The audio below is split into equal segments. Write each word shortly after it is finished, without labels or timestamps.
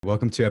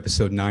Welcome to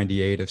episode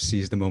 98 of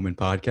Seize the Moment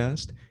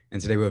podcast.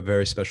 And today we have a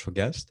very special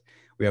guest.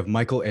 We have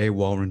Michael A.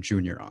 Walren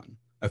Jr. on,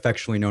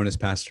 affectionately known as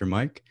Pastor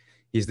Mike.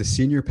 He's the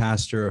senior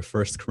pastor of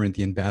First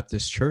Corinthian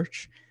Baptist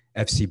Church,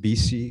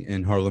 FCBC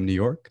in Harlem, New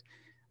York.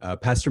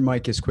 Pastor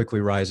Mike is quickly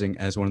rising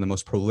as one of the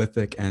most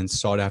prolific and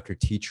sought-after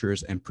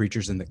teachers and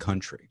preachers in the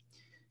country.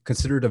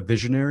 Considered a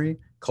visionary,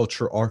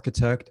 culture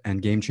architect,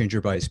 and game changer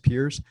by his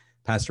peers,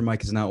 Pastor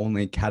Mike has not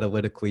only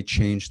catalytically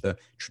changed the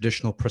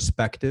traditional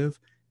perspective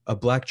of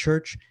Black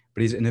church,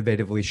 but he's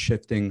innovatively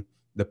shifting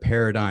the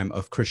paradigm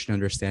of Christian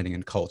understanding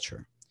and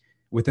culture.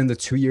 Within the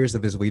 2 years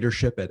of his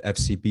leadership at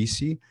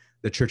FCBC,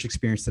 the church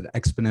experienced an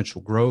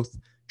exponential growth,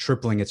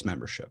 tripling its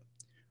membership.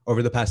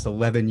 Over the past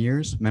 11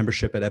 years,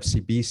 membership at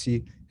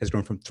FCBC has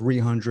grown from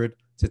 300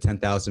 to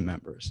 10,000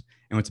 members.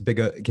 And I want to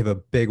give a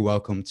big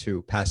welcome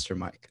to Pastor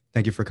Mike.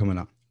 Thank you for coming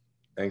on.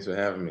 Thanks for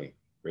having me.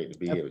 Great to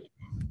be here with you.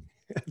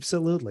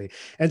 Absolutely.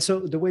 And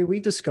so the way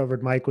we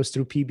discovered Mike was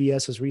through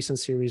PBS's recent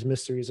series,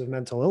 Mysteries of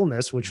Mental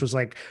Illness, which was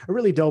like a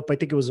really dope, I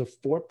think it was a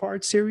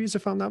 4-part series,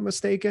 if I'm not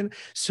mistaken.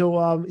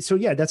 So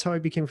yeah, that's how I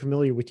became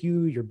familiar with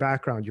you, your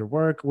background, your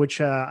work,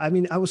 which I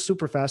was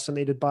super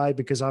fascinated by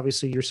because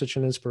obviously you're such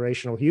an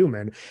inspirational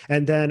human.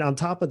 And then on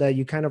top of that,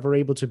 you kind of are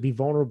able to be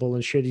vulnerable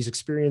and share these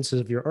experiences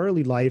of your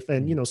early life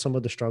and, you know, some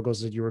of the struggles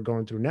that you were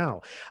going through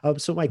now.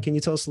 So Mike, can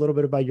you tell us a little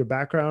bit about your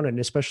background and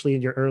especially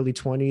in your early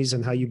 20s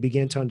and how you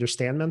began to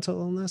understand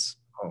mental illness?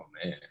 Oh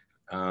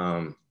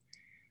man.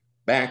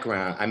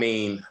 Background. I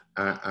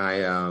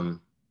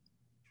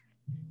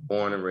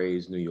born and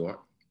raised New York.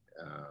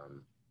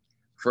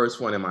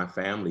 First one in my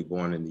family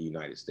born in the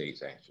United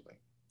States, actually.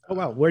 Oh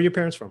wow. Where are your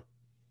parents from?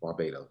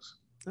 Barbados.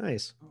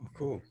 Nice. Oh,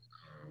 cool.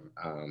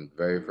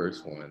 Very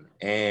first one.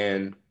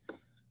 And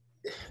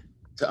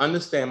to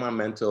understand my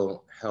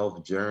mental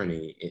health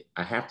journey,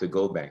 I have to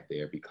go back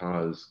there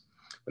because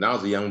when I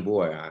was a young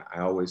boy,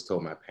 I always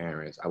told my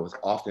parents, I would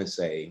often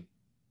say,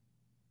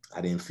 I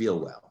didn't feel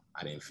well.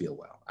 I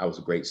was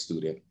a great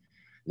student,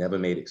 never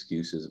made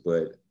excuses,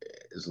 but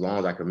as long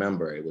as I can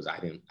remember, it was, I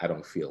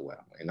don't feel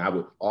well. And I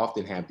would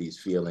often have these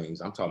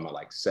feelings, I'm talking about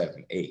like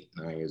 7, 8,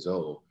 9 years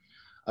old,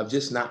 of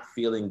just not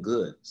feeling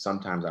good.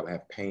 Sometimes I would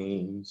have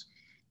pains,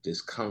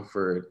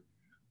 discomfort.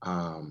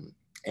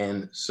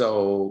 And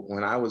so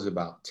when I was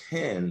about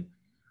 10,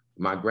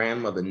 my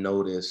grandmother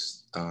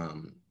noticed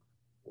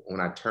when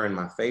I turned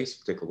my face a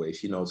particular way,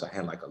 she noticed I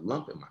had like a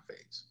lump in my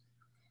face.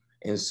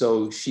 And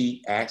so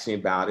she asked me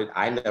about it.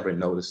 I never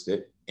noticed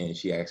it. And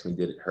she asked me,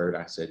 did it hurt?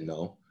 I said,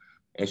 no.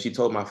 And she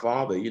told my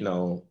father, you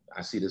know,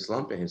 I see this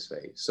lump in his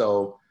face.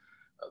 So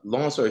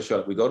long story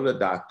short, we go to the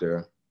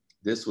doctor.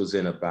 This was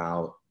in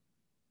about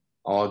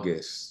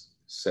August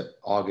of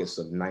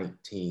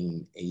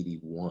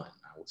 1981.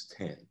 I was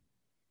 10.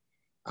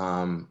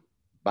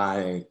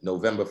 By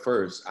November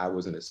 1st, I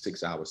was in a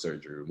 6-hour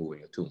surgery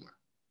removing a tumor.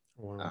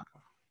 Wow.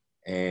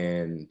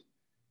 And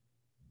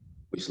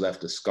which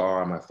left a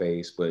scar on my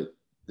face. But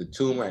the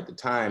tumor at the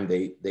time,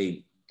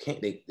 they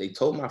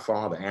told my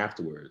father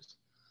afterwards,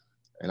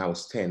 and I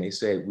was 10, they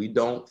said, we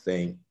don't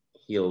think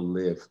he'll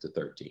live to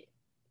 13.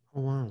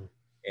 Oh, wow.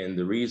 And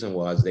the reason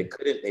was they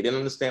didn't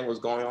understand what was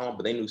going on,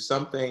 but they knew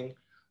something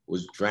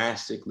was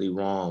drastically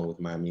wrong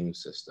with my immune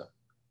system.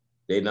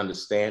 They didn't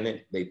understand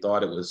it. They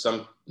thought it was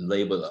some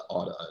label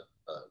of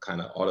kind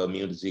of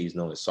autoimmune disease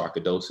known as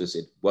sarcoidosis.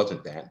 It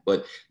wasn't that,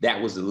 but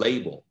that was the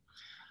label.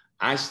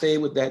 I stayed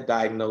with that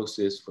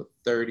diagnosis for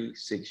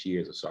 36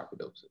 years of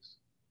sarcoidosis.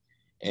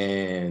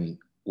 And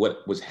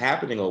what was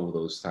happening over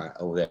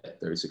that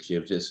 36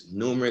 years, just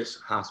numerous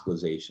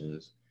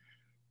hospitalizations,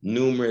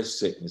 numerous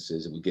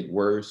sicknesses. It would get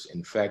worse,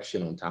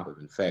 infection on top of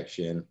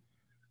infection.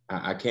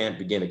 I can't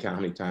begin to count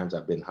how many times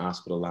I've been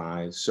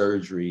hospitalized,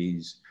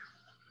 surgeries.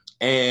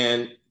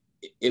 And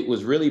it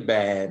was really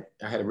bad.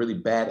 I had a really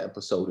bad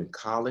episode in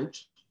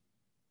college.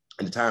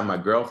 At the time, my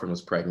girlfriend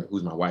was pregnant,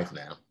 who's my wife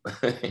now.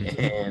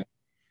 And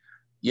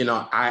you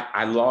know,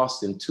 I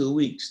lost in 2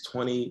 weeks,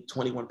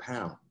 21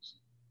 pounds.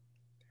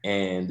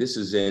 And this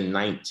is in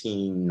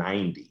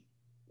 1990,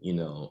 you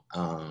know,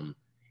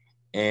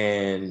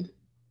 and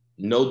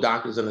no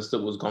doctors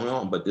understood what was going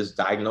on, but this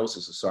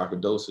diagnosis of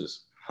sarcoidosis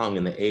hung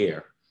in the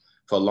air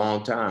for a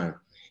long time.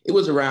 It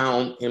was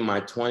around in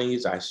my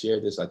 20s, I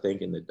shared this, I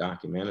think, in the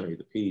documentary,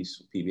 the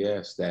piece,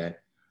 PBS,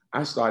 that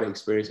I started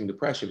experiencing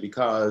depression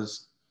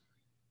because,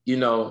 you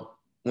know,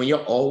 when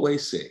you're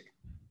always sick,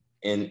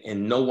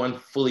 and no one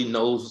fully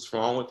knows what's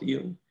wrong with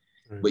you,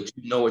 but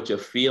you know what you're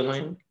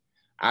feeling.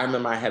 I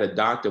remember I had a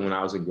doctor when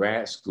I was in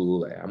grad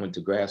school. I went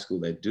to grad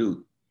school at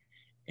Duke,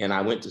 and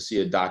I went to see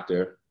a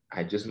doctor.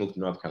 I just moved to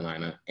North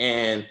Carolina,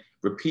 and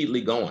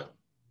repeatedly going,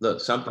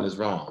 look, something is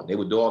wrong. They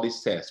would do all these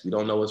tests. We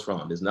don't know what's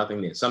wrong. There's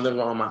nothing there. Something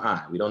wrong in my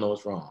eye. We don't know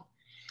what's wrong.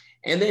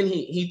 And then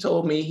he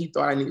told me he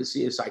thought I needed to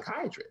see a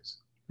psychiatrist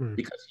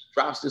because he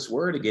drops this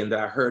word again that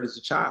I heard as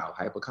a child,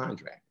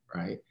 hypochondriac,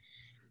 right?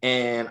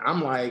 And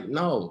I'm like,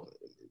 no,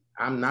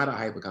 I'm not a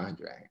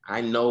hypochondriac. I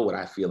know what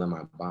I feel in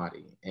my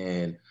body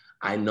and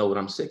I know what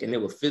I'm sick. And there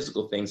were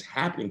physical things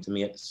happening to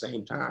me at the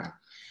same time.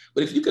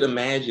 But if you could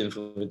imagine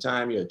from the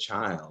time you're a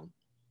child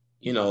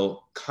you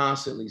know,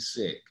 constantly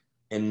sick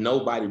and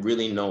nobody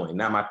really knowing.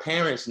 Now, my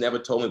parents never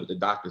told me what the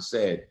doctor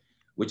said,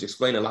 which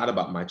explained a lot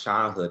about my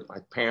childhood. My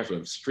parents were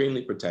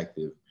extremely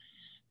protective.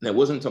 And it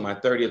wasn't until my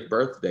 30th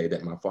birthday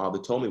that my father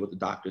told me what the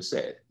doctor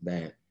said,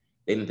 that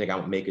they didn't think I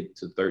would make it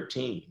to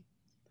 13.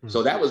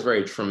 So that was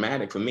very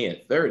traumatic for me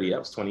at 30. That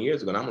was 20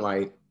 years ago. And I'm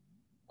like,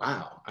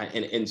 wow.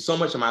 And so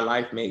much of my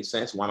life made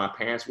sense why my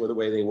parents were the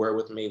way they were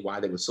with me, why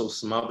they were so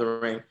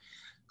smothering.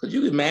 Because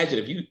you can imagine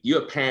if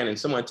you're a parent and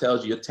someone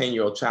tells you your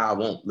 10-year-old child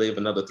won't live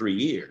another 3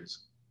 years,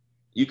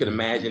 you can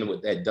imagine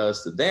what that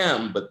does to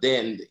them, but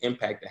then the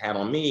impact it had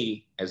on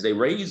me as they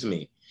raised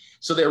me.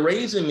 So they're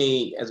raising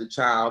me as a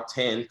child,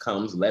 10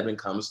 comes, 11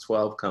 comes,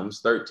 12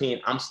 comes,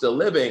 13, I'm still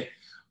living.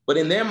 But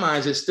in their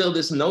minds, there's still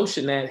this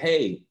notion that,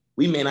 hey,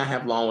 we may not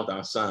have long with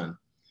our son.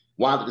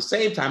 While at the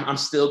same time, I'm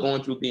still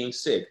going through being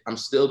sick. I'm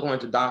still going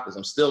to doctors.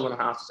 I'm still going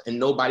to hospitals, and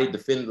nobody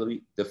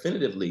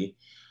definitively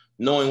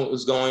knowing what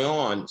was going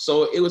on.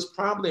 So it was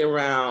probably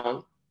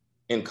around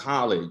in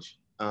college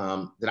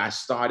that I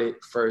started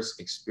first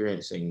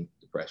experiencing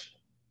depression.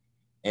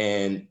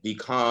 And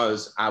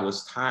because I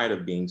was tired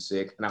of being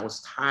sick and I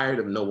was tired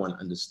of no one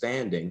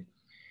understanding.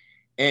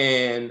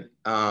 And,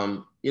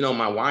 you know,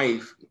 my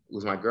wife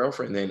was my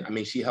girlfriend then. I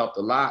mean, she helped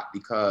a lot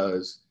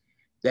because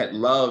that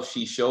love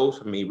she showed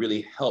for me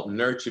really helped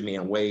nurture me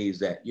in ways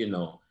that, you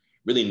know,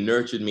 really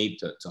nurtured me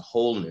to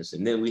wholeness.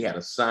 And then we had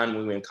a son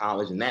when we were in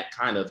college, and that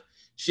kind of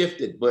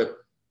shifted, but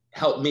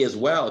helped me as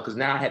well, because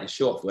now I had to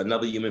show up for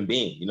another human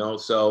being, you know?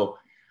 So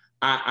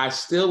I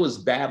still was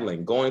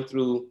battling, going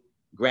through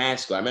grad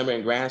school. I remember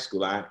in grad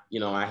school, I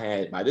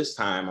had, by this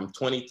time, I'm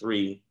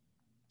 23,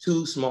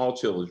 2 small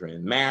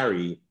children,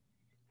 married,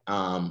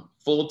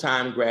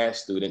 full-time grad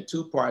student,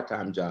 2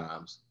 part-time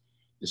jobs.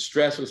 The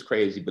stress was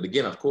crazy, but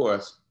again, of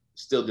course,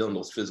 still dealing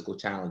with those physical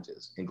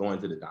challenges and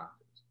going to the doctors.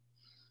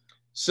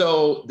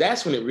 So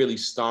that's when it really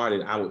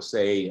started. I would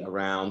say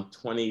around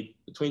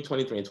between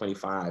 23 and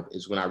 25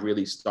 is when I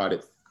really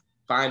started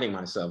finding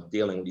myself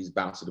dealing with these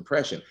bouts of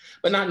depression,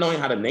 but not knowing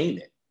how to name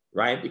it,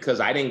 right? Because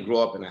I didn't grow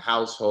up in a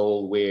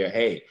household where,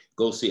 hey,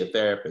 go see a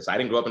therapist. I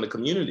didn't grow up in a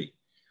community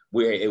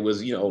where it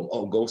was, you know,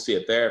 oh, go see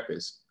a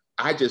therapist.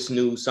 I just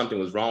knew something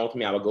was wrong with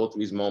me. I would go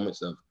through these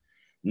moments of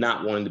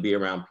not wanting to be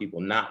around people,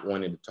 not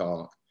wanting to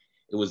talk.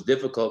 It was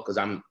difficult because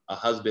I'm a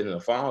husband and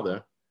a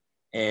father.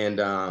 And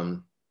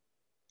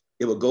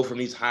it would go from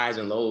these highs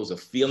and lows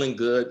of feeling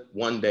good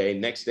one day,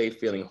 next day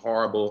feeling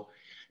horrible,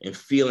 and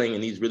feeling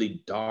in these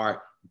really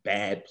dark,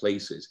 bad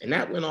places. And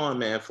that went on,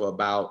 man, for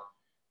about,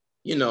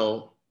 you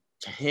know,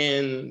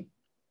 10,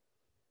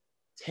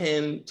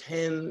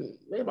 maybe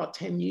about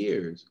 10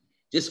 years,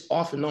 just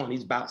off and on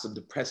these bouts of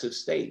depressive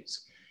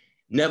states.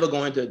 Never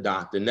going to a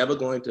doctor, never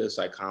going to a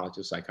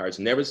psychiatrist,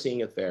 never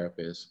seeing a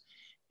therapist.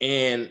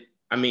 And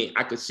I mean,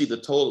 I could see the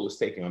toll it was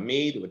taking on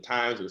me. There were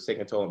times it was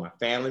taking a toll on my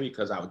family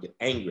because I would get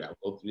angry. I would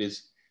go through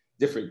these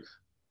different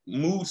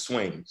mood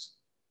swings.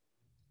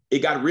 It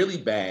got really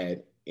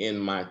bad in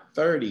my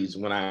 30s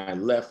when I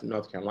left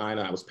North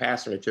Carolina. I was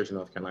pastoring a church in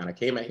North Carolina. I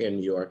came out here in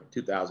New York in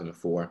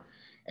 2004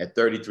 at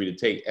 33 to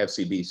take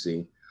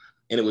FCBC.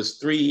 And it was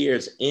 3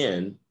 years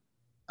in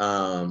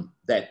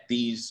that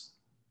these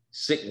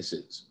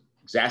sicknesses,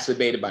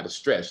 exacerbated by the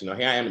stress. You know,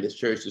 here I am in this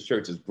church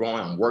is growing,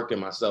 I'm working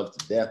myself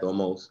to death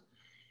almost.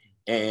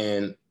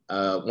 And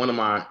one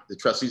of the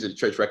trustees of the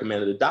church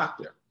recommended a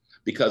doctor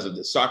because of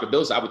the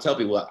sarcoidosis. I would tell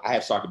people, well, I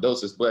have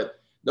sarcoidosis, but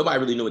nobody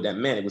really knew what that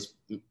meant. It was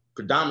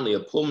predominantly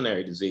a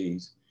pulmonary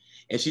disease.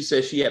 And she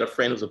said she had a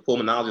friend who was a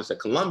pulmonologist at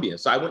Columbia.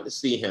 So I went to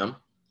see him.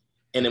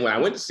 And then when I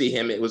went to see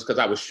him, it was because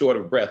I was short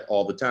of breath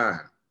all the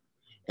time.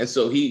 And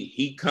so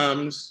he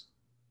comes,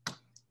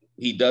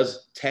 he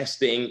does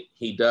testing,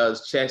 he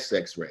does chest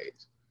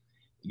x-rays.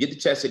 You get the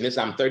chest, and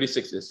I'm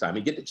 36 this time.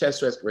 You get the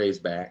chest x-rays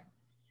back,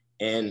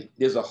 and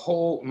there's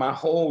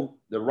the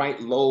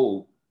right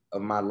lobe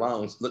of my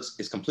lungs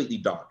it's completely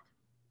dark.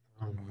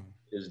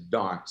 It's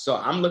dark. So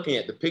I'm looking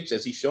at the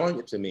pictures, he's showing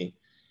it to me,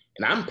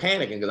 and I'm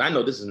panicking because I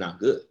know this is not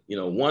good. You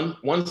know,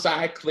 one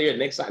side clear, the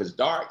next side is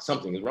dark,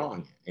 something is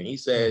wrong here. And he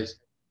says,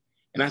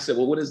 and I said,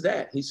 well, what is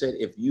that? He said,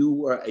 if you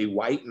were a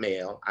white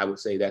male, I would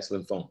say that's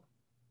lymphoma.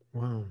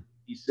 Wow.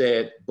 He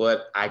said,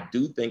 but I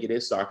do think it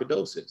is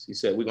sarcoidosis. He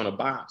said, we're going to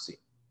biopsy.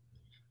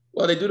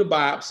 Well, they do the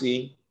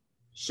biopsy.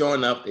 Sure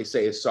enough, they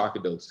say it's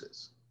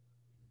sarcoidosis.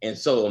 And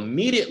so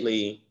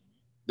immediately,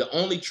 the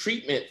only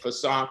treatment for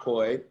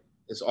sarcoid,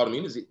 this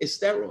autoimmune disease, is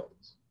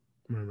steroids.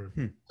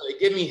 Mm-hmm. So they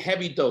give me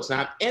heavy dose.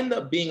 Now, I end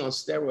up being on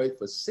steroids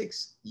for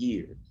 6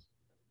 years.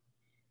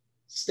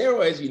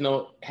 Steroids, you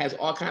know, has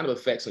all kinds of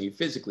effects on you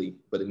physically,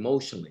 but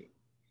emotionally.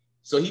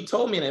 So he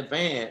told me in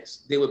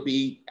advance,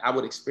 I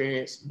would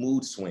experience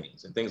mood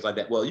swings and things like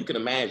that. Well, you can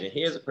imagine,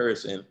 here's a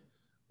person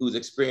who's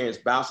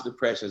experienced bouts of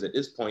depressions at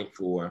this point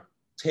for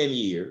 10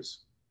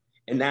 years.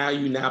 And now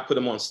you put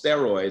them on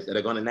steroids that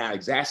are going to now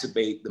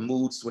exacerbate the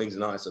mood swings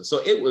and all that stuff.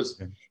 So it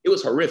was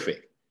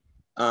horrific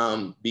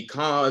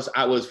because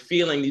I was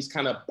feeling these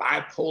kind of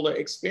bipolar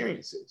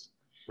experiences.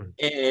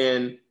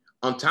 And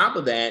on top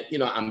of that, you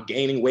know, I'm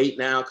gaining weight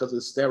now because of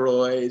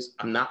steroids.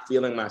 I'm not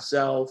feeling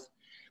myself.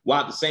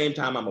 while at the same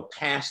time, I'm a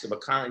pastor of a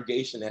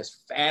congregation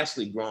that's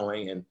fastly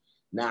growing. And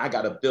now I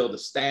got to build a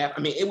staff.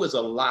 I mean, it was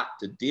a lot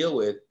to deal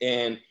with.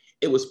 And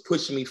it was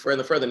pushing me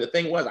further and further. And the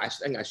thing was, I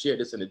think I shared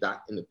this in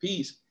the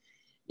piece,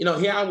 you know,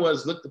 here I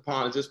was looked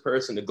upon as this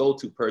person, the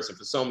go-to person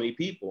for so many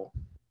people.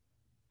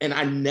 And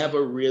I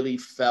never really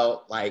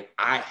felt like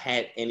I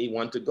had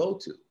anyone to go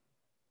to.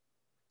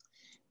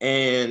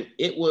 And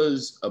it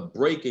was a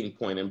breaking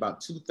point in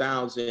about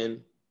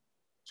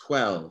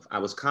 2012. I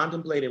was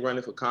contemplating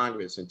running for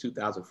Congress in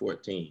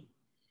 2014.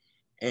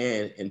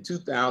 And in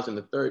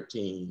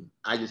 2013,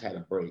 I just had a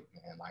break,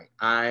 man. Like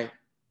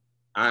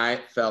I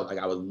felt like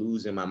I was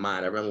losing my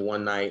mind. I remember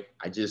one night,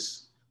 I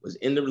just was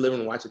in the living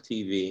room watching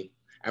TV.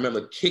 I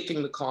remember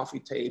kicking the coffee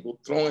table,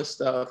 throwing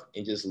stuff,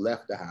 and just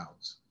left the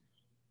house.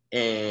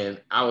 And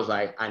I was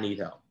like, I need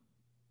help.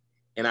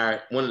 And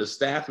one of the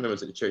staff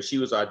members at the church, she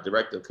was our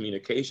director of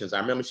communications. I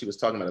remember she was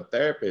talking about a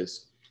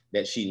therapist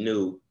that she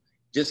knew.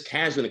 Just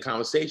casually in the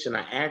conversation,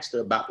 I asked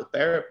her about the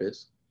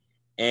therapist.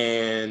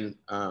 And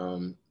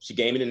she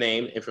gave me the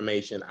name,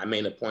 information. I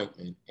made an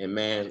appointment. And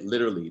man,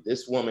 literally,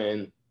 this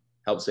woman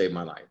helped save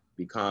my life,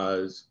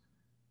 because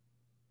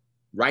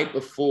right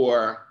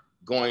before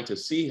going to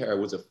see her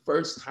was the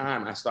first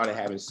time I started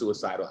having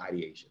suicidal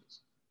ideations.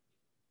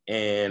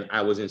 And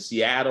I was in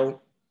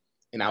Seattle,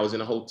 and I was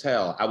in a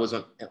hotel. I was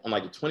on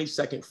like the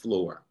 22nd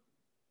floor.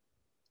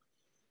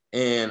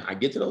 And I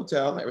get to the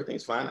hotel,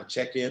 everything's fine. I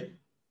check in,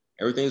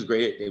 everything's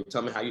great. They would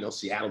tell me how, you know,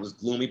 Seattle was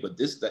gloomy, but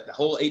the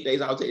whole 8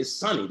 days I was there, it's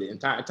sunny the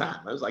entire time.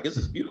 I was like, this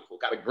is beautiful.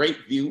 Got a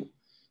great view,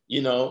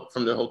 you know,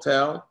 from the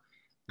hotel.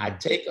 I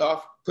take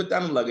off, put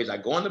down the luggage, I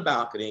go on the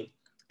balcony,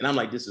 and I'm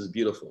like, this is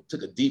beautiful.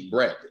 Took a deep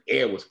breath. The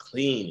air was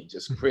clean and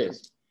just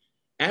crisp.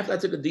 After I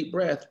took a deep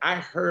breath, I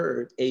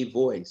heard a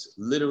voice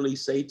literally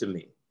say to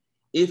me,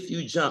 if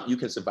you jump, you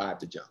can survive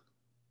the jump.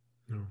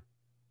 Mm.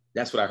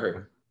 That's what I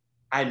heard.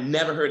 I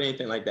never heard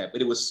anything like that,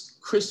 but it was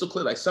crystal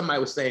clear, like somebody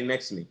was standing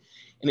next to me.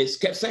 And it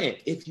kept saying,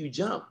 if you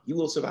jump, you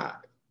will survive.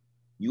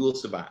 You will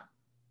survive.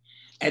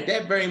 At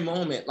that very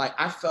moment, like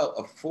I felt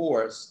a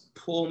force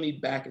pull me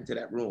back into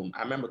that room.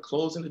 I remember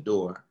closing the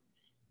door,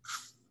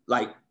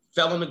 like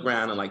fell on the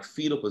ground in like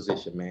fetal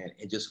position, man,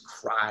 and just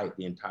cried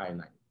the entire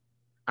night.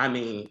 I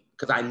mean,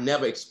 because I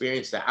never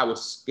experienced that. I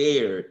was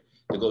scared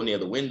to go near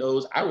the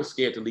windows. I was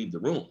scared to leave the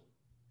room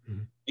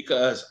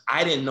because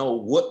I didn't know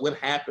what would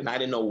happen. I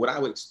didn't know what I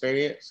would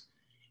experience.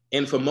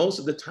 And for most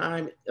of the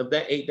time of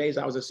that 8 days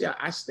I was in Seattle,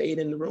 I stayed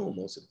in the room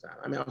most of the time.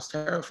 I mean, I was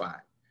terrified.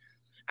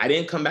 I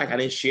didn't come back. I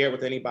didn't share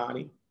with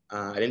anybody.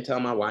 I didn't tell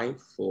my wife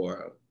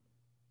for,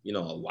 you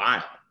know, a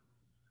while.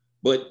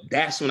 But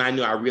that's when I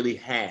knew I really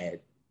had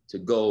to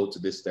go to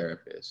this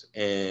therapist.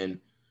 And,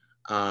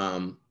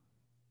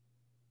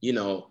 you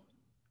know,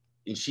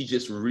 and she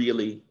just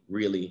really,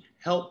 really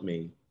helped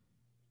me.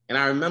 And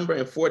I remember in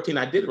 2014,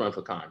 I did run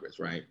for Congress,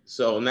 right?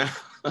 So now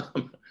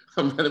I'm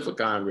running for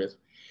Congress.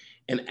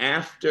 And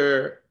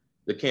after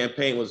the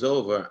campaign was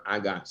over, I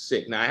got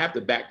sick. Now I have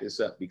to back this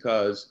up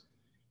because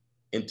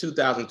in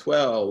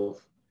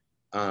 2012,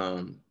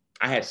 I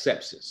had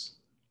sepsis.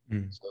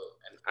 So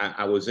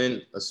I was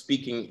in a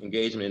speaking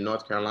engagement in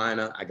North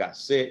Carolina. I got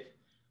sick.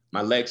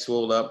 My legs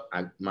swelled up.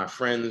 One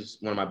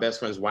of my best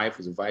friend's wife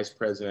was a vice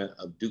president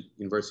of Duke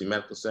University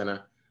Medical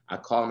Center. I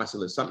called him, I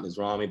said, something is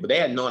wrong with me. But they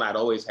had known I'd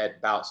always had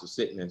bouts of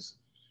sickness.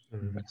 So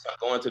I'm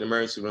going to the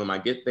emergency room. I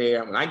get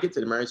there. When I get to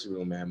the emergency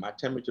room, man, my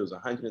temperature was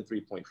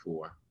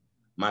 103.4.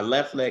 My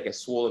left leg had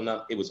swollen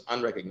up. It was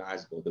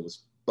unrecognizable. There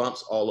was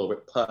bumps all over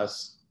it,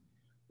 pus.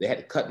 They had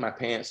to cut my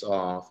pants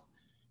off.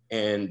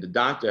 And the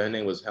doctor, her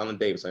name was Helen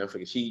Davis. I never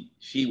forget.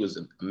 She was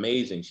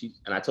amazing.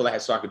 And I told her I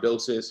had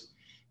sarcoidosis.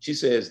 She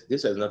says,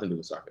 this has nothing to do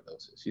with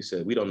sarcoidosis. She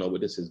said, we don't know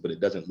what this is, but it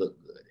doesn't look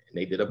good. And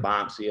they did a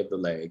biopsy of the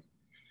leg.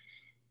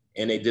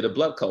 And they did a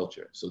blood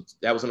culture. So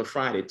that was on a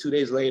Friday. 2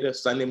 days later,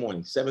 Sunday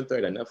morning,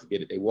 7:30, I never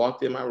forget it. They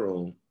walked in my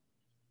room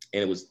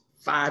and it was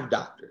 5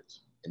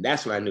 doctors. And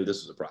that's when I knew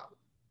this was a problem.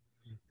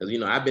 Because, you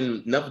know, I've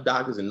been enough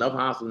doctors in enough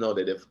hospitals know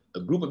that if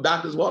a group of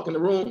doctors walk in the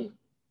room,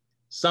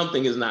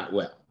 something is not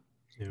well.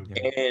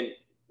 Okay. And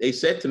they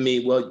said to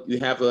me, well, you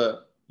have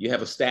a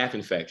staph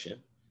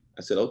infection.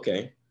 I said,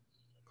 okay.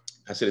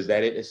 I said, is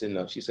that it? They said,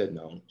 no. She said,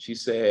 no. She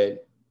said,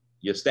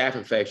 your staph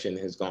infection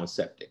has gone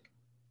septic.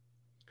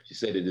 She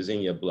said, it is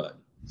in your blood.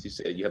 She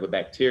said, you have a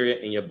bacteria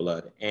in your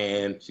blood.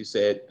 And she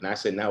said, and I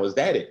said, now, is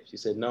that it? She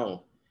said,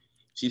 no.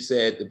 She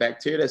said, the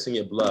bacteria that's in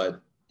your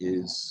blood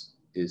is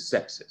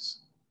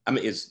sepsis. I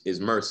mean, is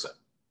MRSA.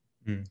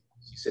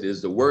 She said, it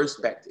is the worst,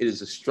 it is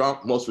the strong,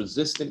 most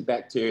resistant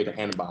bacteria to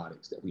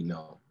antibiotics that we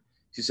know.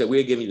 She said,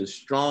 we're giving you the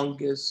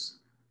strongest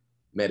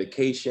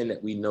medication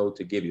that we know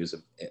to give you. It's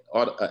an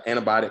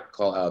antibiotic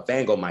called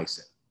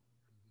vancomycin.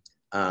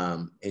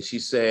 And she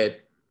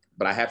said,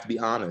 but I have to be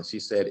honest. She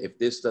said, if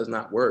this does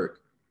not work,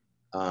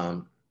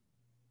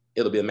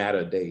 it'll be a matter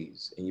of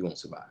days and you won't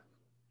survive.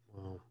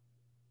 Wow.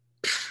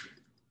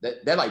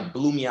 That like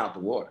blew me out the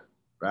water,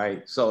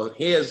 right? So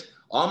here's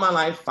all my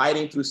life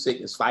fighting through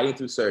sickness, fighting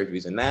through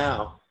surgeries. And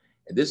now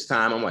at this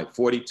time, I'm like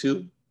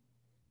 42.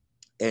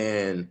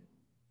 And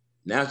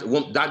Now,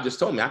 doctor just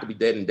told me I could be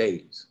dead in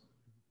days.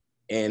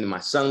 And my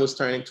son was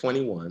turning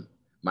 21.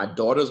 My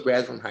daughter was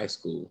graduating from high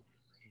school.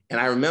 And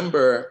I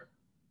remember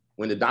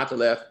when the doctor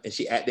left and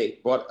they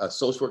brought a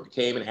social worker,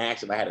 came and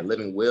asked if I had a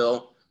living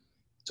will,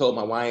 told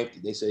my wife,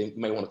 they said, you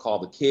may want to call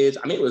the kids.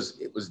 I mean,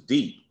 it was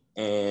deep,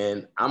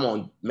 and I'm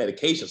on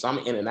medication, so I'm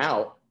in and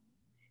out.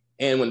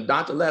 And when the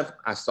doctor left,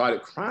 I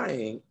started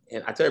crying,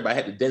 and I tell you, I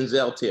had the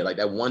Denzel tear, like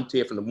that one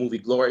tear from the movie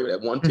Glory,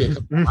 that one tear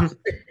coming out my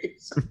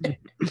face.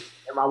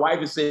 And my wife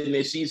is sitting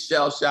there, she's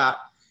shell-shocked.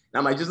 And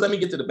I'm like, just let me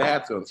get to the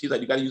bathroom. She's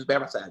like, you got to use the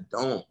bathroom? I said, I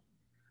don't.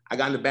 I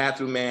got in the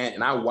bathroom, man,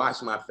 and I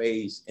washed my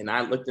face, and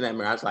I looked in that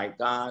mirror. I was like,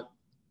 God,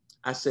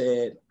 I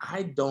said,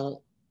 I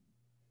don't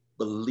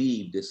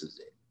believe this is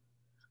it.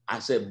 I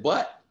said,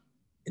 but,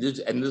 and this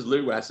is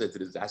literally what I said to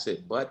this. I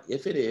said, but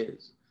if it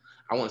is,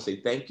 I want to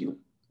say thank you.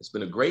 It's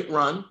been a great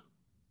run,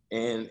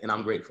 and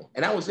I'm grateful.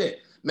 And that was it.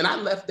 Man, I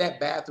left that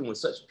bathroom with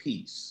such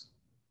peace.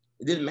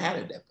 It didn't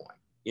matter at that point.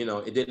 You know,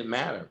 it didn't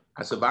matter.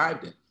 I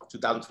survived it.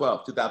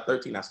 2012,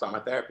 2013, I started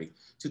my therapy.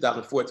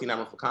 2014, I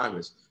ran for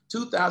Congress.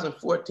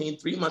 2014,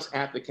 3 months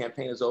after the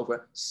campaign is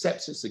over,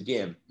 sepsis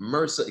again,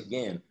 MRSA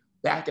again,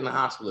 back in the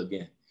hospital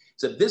again.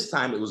 So this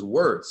time it was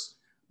worse.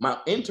 My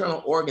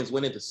internal organs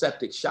went into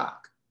septic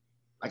shock.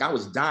 Like I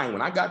was dying.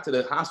 When I got to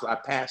the hospital,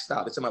 I passed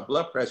out. They said my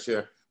blood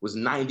pressure was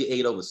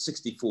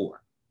 98/64.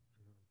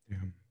 Yeah.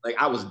 Like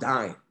I was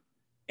dying.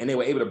 And they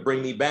were able to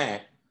bring me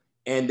back.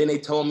 And then they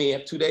told me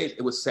after 2 days,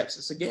 it was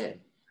sepsis again.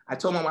 I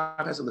told my wife,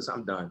 I said, listen,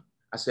 I'm done.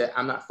 I said,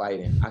 I'm not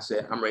fighting. I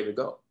said, I'm ready to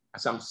go. I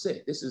said, I'm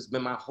sick. This has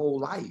been my whole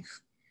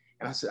life.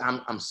 And I said,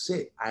 I'm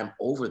sick. I'm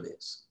over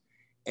this.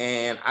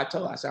 And I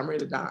told her, I said, I'm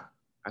ready to die.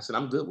 I said,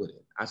 I'm good with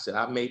it. I said,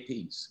 I've made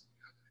peace.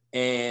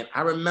 And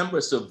I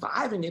remember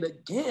surviving it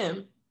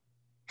again,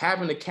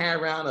 having to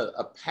carry around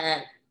a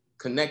pad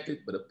connected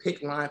with a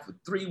PICC line for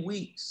 3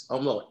 weeks.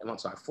 Oh no, I'm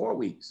sorry, 4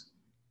 weeks.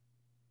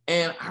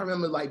 And I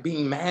remember like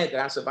being mad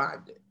that I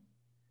survived it.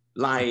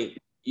 Like,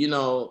 you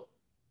know,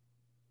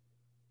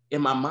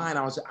 in my mind,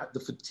 I was the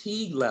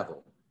fatigue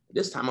level.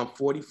 This time I'm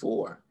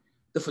 44.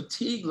 The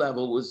fatigue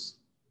level was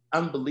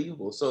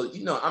unbelievable. So,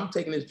 you know, I'm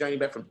taking this journey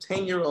back from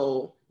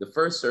 10-year-old, the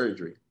first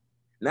surgery.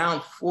 Now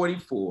I'm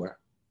 44.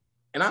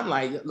 And I'm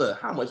like, look,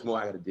 how much more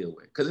I got to deal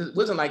with? Because it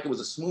wasn't like it was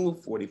a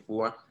smooth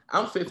 44.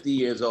 I'm 50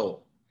 years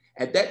old.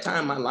 At that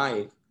time in my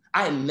life,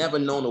 I had never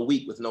known a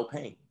week with no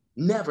pain.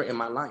 Never in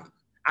my life.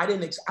 I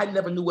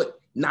never knew what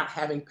not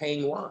having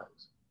pain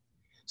was.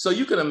 So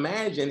you can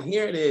imagine,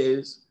 here it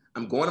is.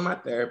 I'm going to my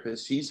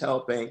therapist. She's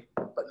helping.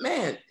 But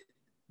man,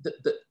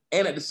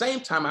 and at the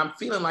same time, I'm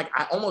feeling like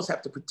I almost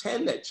have to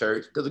pretend at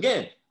church. Because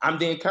again, I'm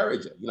the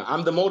encourager. You know,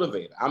 I'm the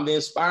motivator. I'm the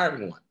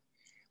inspiring one.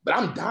 But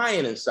I'm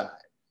dying inside.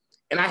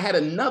 And I had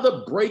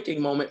another breaking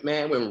moment,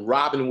 man, when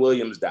Robin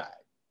Williams died,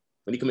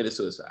 when he committed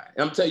suicide.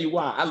 And I'm telling you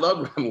why. I love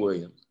Robin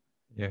Williams.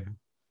 Yeah.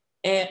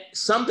 And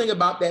something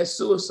about that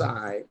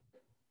suicide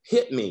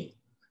hit me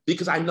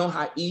because I know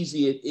how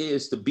easy it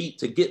is to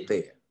get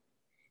there.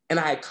 And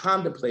I had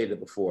contemplated it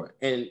before.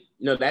 And,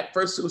 you know, that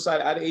first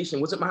suicide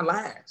ideation wasn't my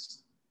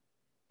last.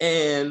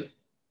 And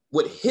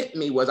what hit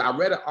me was I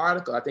read an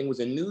article, I think it was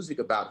in Newsweek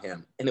about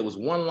him. And it was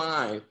one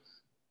line.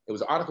 It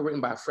was an article written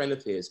by a friend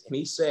of his. And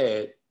he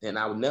said, and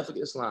I will never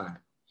forget this line.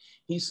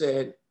 He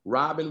said,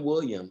 Robin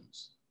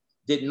Williams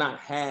did not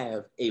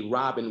have a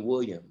Robin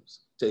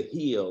Williams to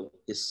heal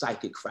his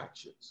psychic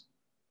fractures.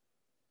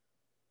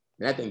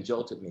 And that thing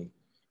jolted me.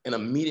 And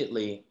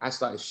immediately I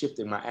started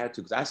shifting my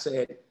attitude because I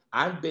said,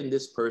 I've been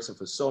this person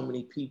for so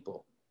many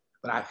people,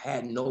 but I've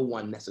had no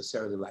one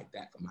necessarily like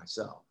that for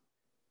myself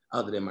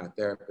other than my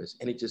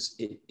therapist. And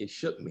it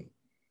shook me.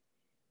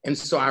 And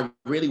so I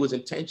really was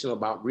intentional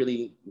about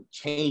really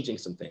changing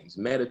some things,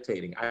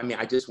 meditating. I mean,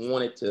 I just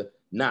wanted to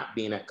not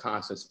be in that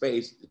constant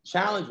space. The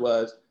challenge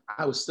was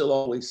I was still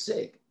always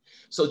sick.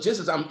 So just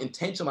as I'm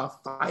intentional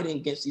about fighting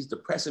against these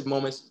depressive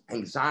moments,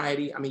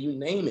 anxiety, I mean, you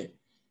name it.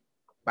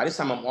 By this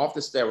time I'm off the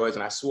steroids,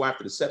 and I swore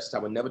after the sepsis I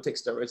would never take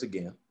steroids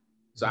again.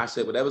 So I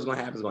said, whatever's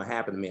gonna happen is gonna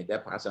happen to me. At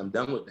that point, I said, I'm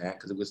done with that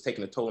because it was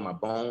taking a toll on my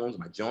bones,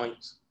 my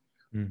joints.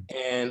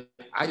 And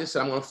I just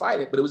said, I'm gonna fight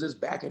it. But it was this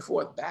back and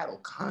forth battle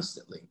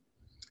constantly.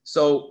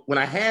 So when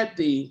I had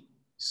the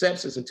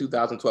sepsis in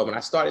 2012, when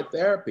I started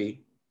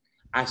therapy,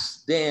 I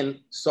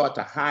then sought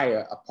to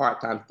hire a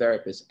part-time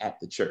therapist at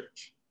the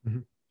church.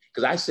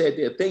 Because I said,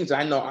 there are things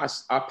I know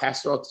our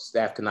pastoral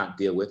staff cannot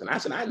deal with. And I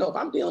said, I know if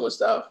I'm dealing with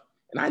stuff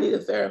and I need a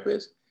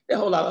therapist, there are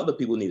a whole lot of other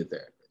people need a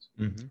therapist.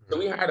 So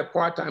we hired a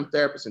part-time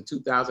therapist in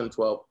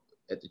 2012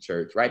 at the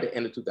church, right at the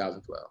end of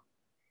 2012.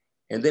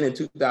 And then in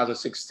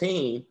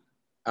 2016,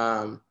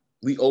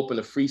 we opened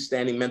a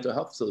freestanding mental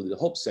health facility, the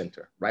Hope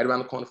Center, right around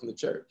the corner from the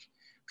church.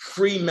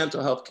 Free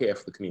mental health care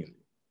for the community.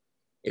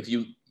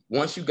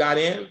 Once you got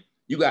in,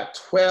 you got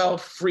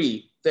 12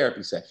 free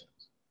therapy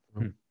sessions.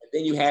 And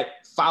then you had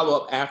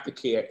follow-up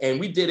aftercare. And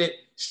we did it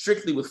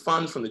strictly with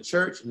funds from the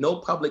church, no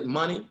public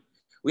money.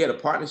 We had a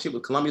partnership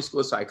with Columbia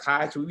School of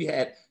Psychiatry. We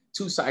had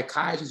 2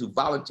 psychiatrists who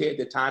volunteered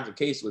their time in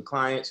cases with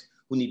clients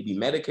who need to be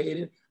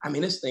medicated. I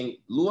mean, this thing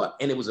blew up.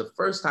 And it was the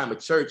first time a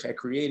church had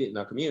created in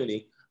our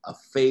community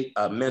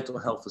a mental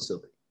health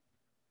facility,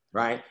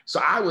 right?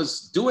 So I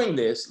was doing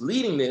this,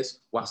 leading this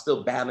while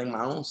still battling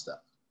my own stuff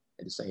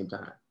at the same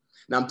time.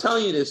 Now I'm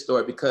telling you this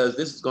story because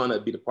this is gonna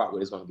be the part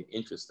where it's gonna get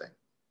interesting.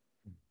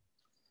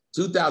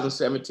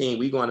 2017,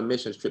 we go on a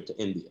missions trip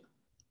to India.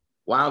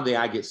 While there,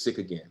 I get sick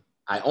again.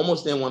 I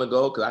almost didn't want to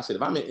go because I said,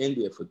 if I'm in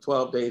India for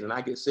 12 days and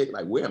I get sick,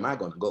 like, where am I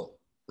going to go?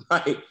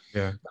 Like,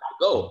 yeah. I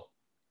go.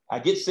 I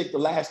get sick the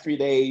last 3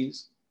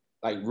 days,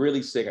 like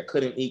really sick. I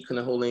couldn't eat,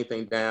 couldn't hold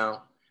anything down.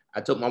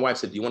 I told my wife,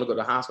 said, do you want to go to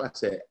the hospital? I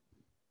said,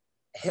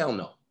 hell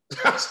no.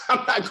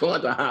 I'm not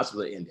going to the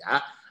hospital in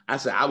India. I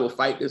said, I will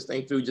fight this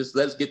thing through. Just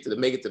let's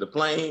make it to the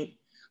plane.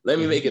 Let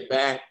me make it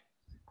back.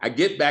 I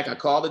get back, I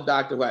call the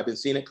doctor who I've been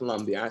seeing in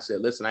Colombia. I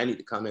said, listen, I need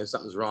to come in,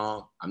 something's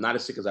wrong. I'm not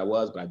as sick as I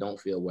was, but I don't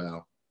feel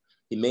well.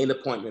 He made an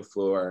appointment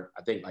for,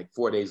 I think like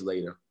 4 days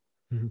later.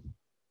 Mm-hmm.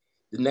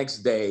 The next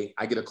day,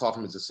 I get a call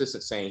from his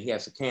assistant saying he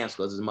has to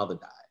cancel because his mother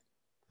died.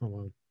 Oh,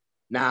 wow.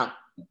 Now,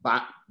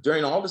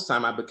 during all this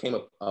time, I became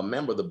a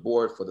member of the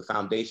board for the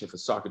Foundation for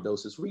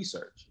Sarcoidosis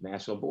Research,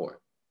 National Board.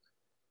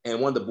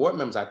 And one of the board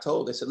members I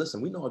told, they said,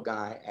 listen, we know a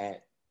guy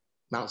at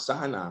Mount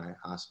Sinai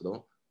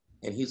Hospital,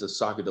 and he's a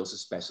sarcoidosis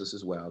specialist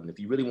as well. And if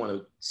you really want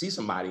to see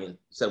somebody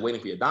instead of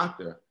waiting for your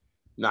doctor,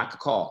 I could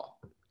call.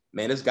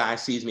 Man, this guy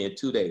sees me in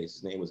 2 days.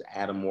 His name was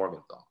Adam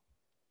Morgenthau.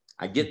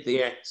 I get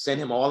there, send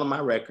him all of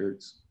my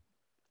records,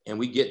 and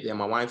we get there,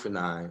 my wife and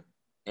I,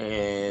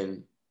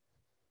 and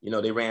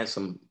they ran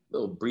some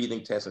little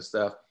breathing tests and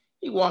stuff.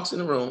 He walks in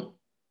the room,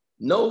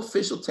 no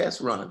official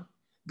test run.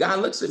 Guy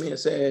looks at me and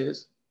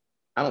says,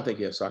 I don't think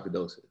you have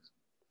sarcoidosis.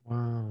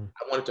 Wow.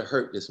 I wanted to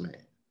hurt this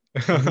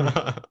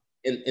man.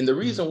 And the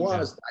reason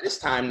was, by this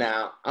time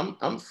now,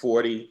 I'm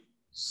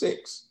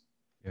 46.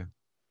 Yeah.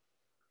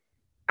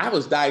 I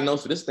was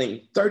diagnosed with this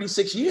thing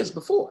 36 years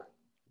before.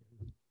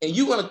 And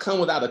you're gonna come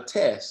without a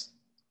test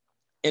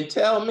and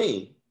tell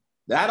me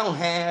that I don't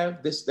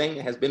have this thing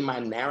that has been my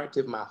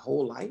narrative my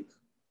whole life,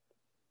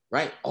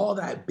 right? All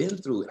that I've been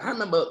through. And I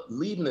remember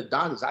leaving the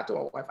doctors. I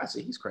told my wife, I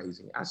said, he's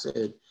crazy. I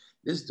said,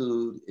 this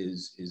dude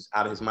is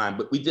out of his mind.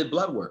 But we did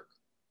blood work.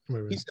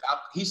 Right.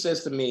 He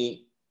says to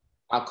me,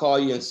 I'll call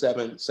you in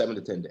 7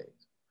 to 10 days.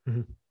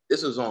 Mm-hmm.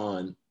 This was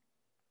on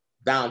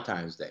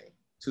Valentine's Day,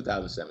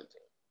 2017.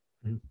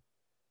 Mm-hmm.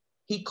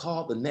 He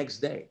called the next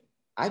day.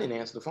 I didn't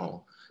answer the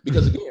phone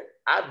because again,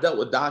 I've dealt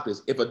with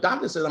doctors. If a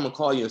doctor says I'm gonna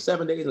call you in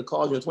 7 days and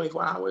calls you in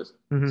 24 hours,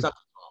 something's wrong.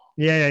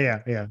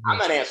 Yeah. I'm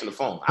not answering the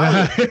phone.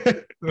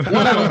 I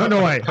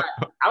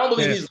don't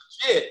believe he's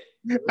legit,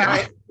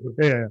 right?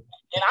 Yeah.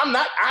 And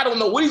I don't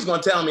know what he's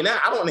gonna tell me now.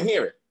 I don't want to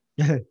hear it.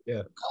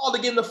 Yeah. Called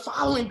again the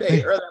following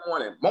day, early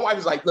morning. My wife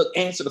was like, look,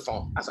 answer the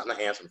phone. I said, I'm not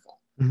answering the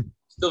phone. Mm-hmm.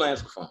 Still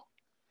answer the phone.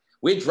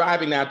 We're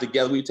driving now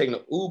together. We were taking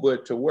an Uber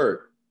to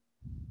work.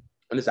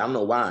 And I said, I don't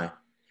know why.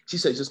 She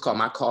said, just call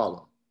him. I call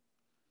him.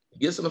 He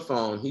gets on the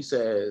phone. He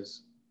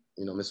says,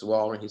 Mr.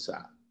 Walron, he said,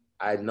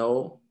 I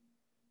know,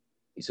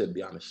 he said,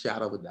 beyond a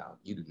shadow of a doubt,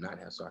 you do not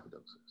have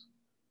sarcoidosis.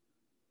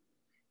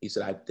 He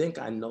said, I think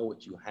I know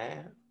what you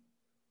have.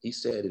 He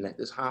said, and at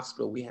this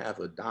hospital, we have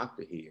a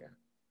doctor here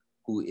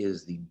who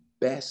is the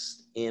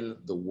best in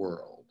the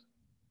world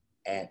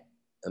at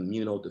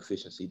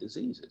immunodeficiency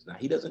diseases. Now,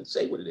 he doesn't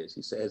say what it is.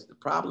 He says the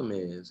problem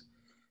is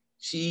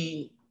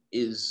she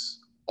is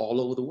all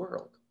over the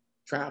world,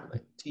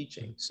 traveling,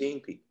 teaching, seeing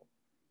people.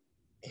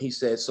 He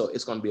said, so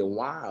it's going to be a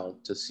while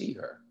to see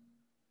her.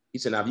 He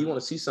said, now, if you want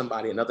to see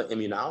somebody, another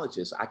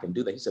immunologist, I can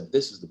do that. He said,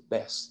 this is the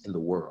best in the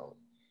world.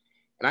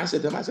 And I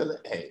said to him,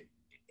 hey,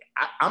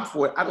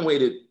 I've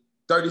waited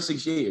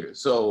 36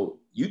 years. So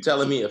you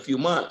telling me a few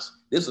months.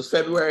 This was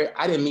February.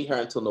 I didn't meet her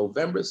until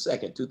November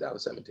 2nd,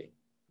 2017.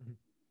 Mm-hmm.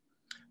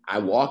 I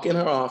walk in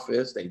her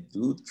office. They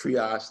do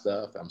triage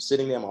stuff. I'm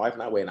sitting there, my wife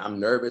and I wait, and I'm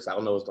nervous. I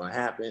don't know what's going to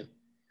happen.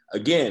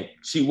 Again,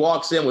 she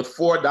walks in with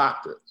 4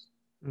 doctors.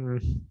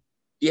 Mm-hmm.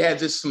 She has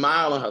this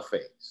smile on her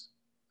face.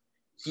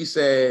 She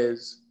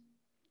says,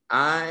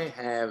 I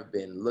have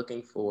been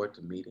looking forward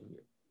to meeting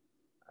you.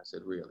 I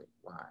said, really?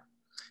 Why?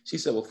 She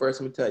said, well,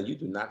 first, let me tell you, you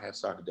do not have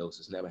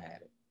sarcoidosis. Never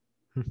had it.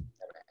 Never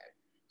had it.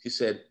 She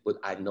said, but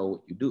I know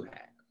what you do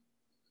have.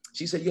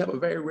 She said, you have a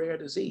very rare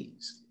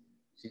disease.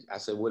 I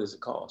said, what is it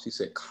called? She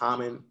said,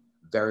 common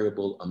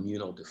variable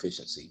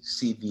immunodeficiency,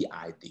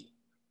 CVID.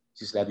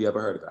 She said, have you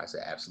ever heard of it? I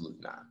said,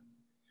 absolutely not.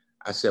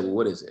 I said, well,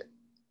 what is it?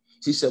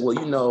 She said, well,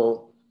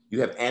 you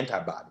have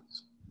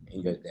antibodies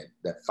and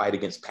that fight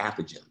against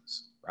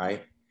pathogens,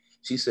 right?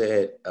 She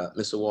said,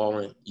 Mr.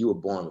 Walron, you were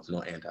born with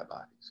no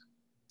antibodies.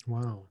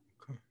 Wow.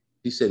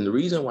 She said, and the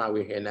reason why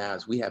we're here now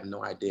is we have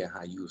no idea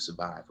how you have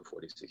survived for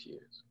 46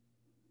 years.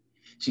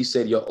 She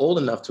said, you're old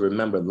enough to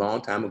remember a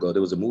long time ago,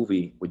 there was a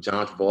movie with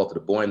John Travolta, The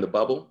Boy in the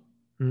Bubble.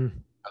 Mm.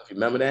 If you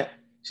remember that?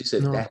 She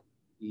said, no. That's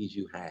the disease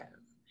you have.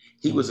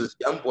 He was this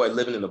young boy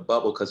living in a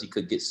bubble because he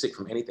could get sick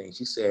from anything.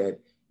 She said,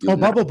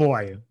 Bubble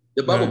Boy.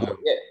 The Bubble Boy,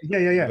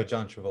 yeah. But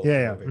John Travolta.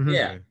 Yeah. Mm-hmm.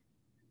 Yeah.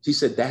 She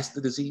said, that's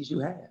the disease you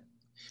have.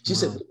 She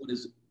said, what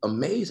is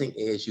amazing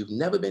is you've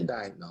never been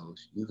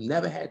diagnosed. You've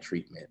never had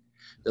treatment.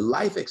 The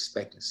life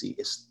expectancy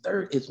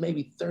is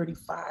maybe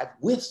 35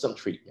 with some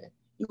treatment.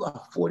 you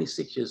are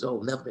 46 years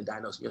old, never been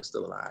diagnosed, and you're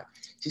still alive.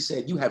 She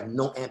said, you have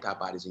no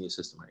antibodies in your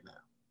system right now.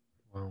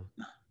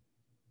 Wow.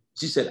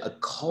 She said, a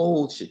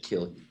cold should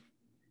kill you.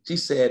 She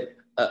said,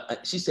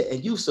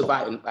 and you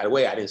survived, and by the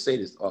way, I didn't say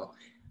this.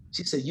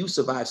 She said, you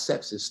survived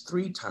sepsis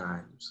 3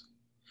 times.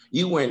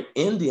 You were in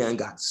India and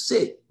got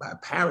sick by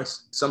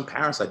some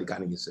parasite that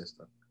got in your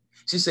system.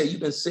 She said,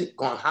 you've been sick,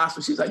 gone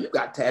hospital. She's like, you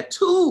got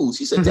tattoos.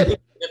 She said, that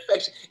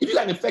infection. If you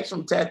got an infection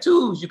from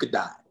tattoos, you could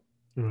die.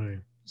 Right.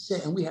 She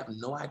said, and we have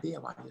no idea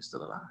why you're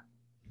still alive.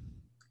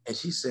 And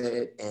she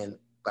said,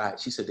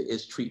 she said, there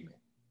is treatment.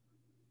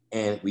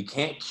 And we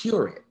can't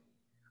cure it,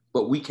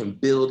 but we can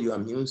build your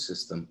immune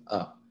system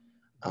up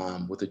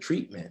with a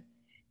treatment.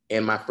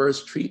 And my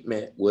first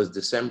treatment was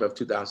December of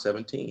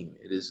 2017.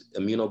 It is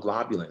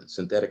immunoglobulin,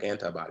 synthetic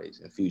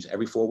antibodies infusion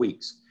every 4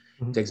 weeks.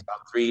 It takes about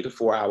 3 to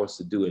 4 hours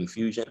to do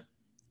infusion.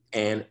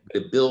 And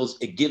it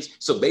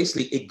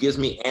gives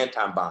me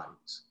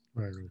antibodies.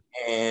 Right.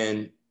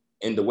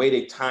 And the way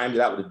they timed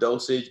it out with the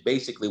dosage,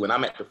 basically when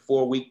I'm at the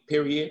 4-week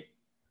period,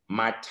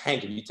 my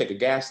tank, if you take a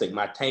gas tank,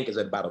 my tank is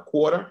at about a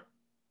quarter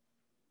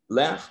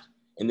left,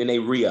 and then they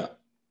re-up.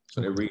 So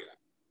they re-up.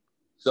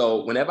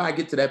 So whenever I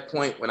get to that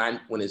point,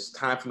 when it's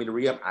time for me to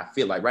re-up, I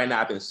feel like right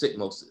now I've been sick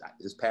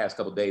this past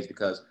couple of days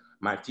because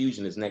my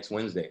infusion is next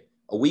Wednesday.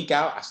 A week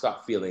out, I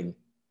start feeling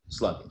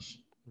sluggish.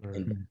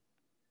 And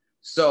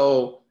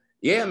so,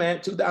 yeah, man,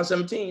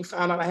 2017,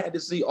 found out I had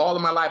this disease. All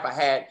of my life, I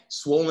had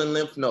swollen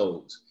lymph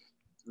nodes,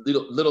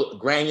 little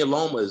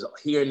granulomas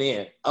here and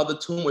there. Other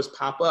tumors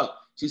pop up.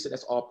 She said,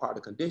 that's all part of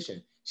the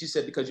condition. She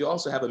said, because you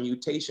also have a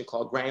mutation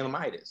called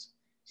granulomitis.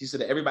 She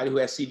said that everybody who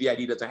has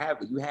CVID doesn't have it,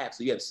 but you have.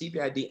 So you have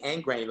CVID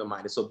and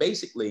granulomitis. So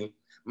basically,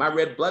 my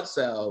red blood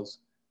cells,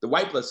 the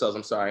white blood cells,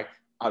 I'm sorry,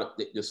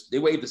 they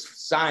wave this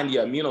sign to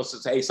your immune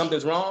system, hey,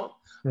 something's wrong.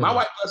 My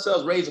white blood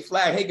cells raise a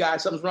flag, hey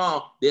guys, something's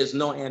wrong. There's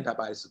no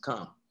antibodies to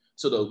come.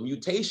 So the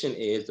mutation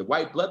is the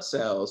white blood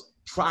cells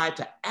try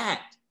to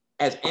act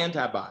as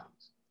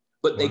antibodies,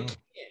 but they can't.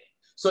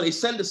 So they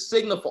send a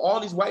signal for all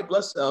these white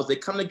blood cells, they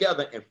come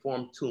together and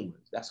form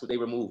tumors. That's what they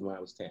removed when I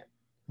was 10.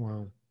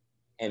 Wow.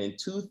 And in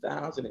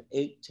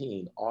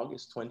 2018,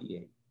 August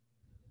 28th,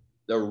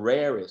 the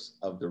rarest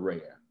of the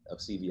rare of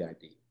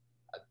CVID,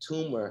 a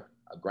tumor,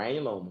 a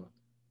granuloma,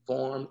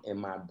 formed in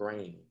my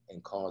brain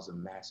and caused a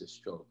massive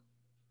stroke,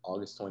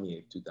 August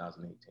 28th,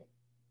 2018.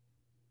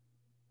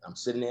 I'm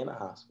sitting there in the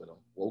hospital,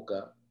 woke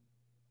up,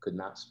 could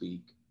not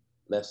speak,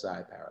 left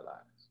side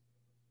paralyzed.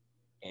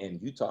 And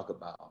you talk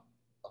about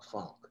a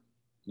funk.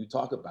 You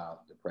talk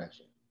about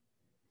depression.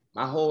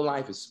 My whole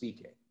life is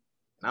speaking.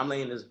 And I'm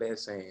laying in this bed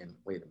saying,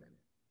 wait a minute.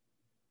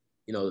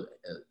 You know,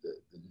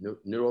 the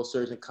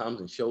neurosurgeon comes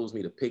and shows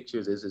me the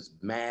pictures. There's this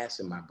mass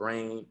in my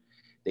brain.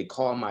 They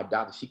call my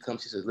doctor. She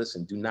comes, she says,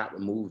 listen, do not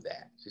remove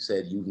that. She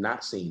said, you've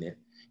not seen it.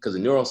 Because the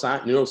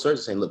neurosurgeon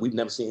saying, look, we've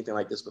never seen anything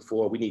like this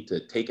before. We need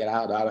to take it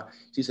out.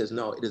 She says,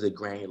 no, it is a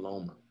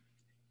granuloma.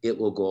 It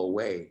will go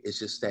away. It's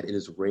just that it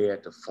is rare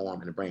to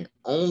form in the brain.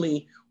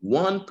 Only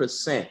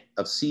 1%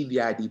 of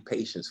CVID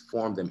patients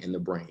form them in the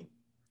brain.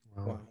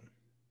 Wow.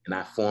 And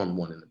I formed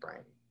one in the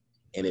brain.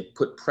 And it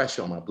put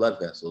pressure on my blood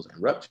vessels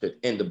and ruptured.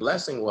 And the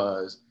blessing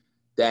was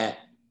that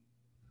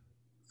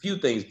few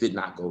things did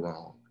not go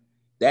wrong.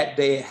 That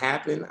day it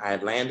happened, I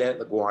had landed at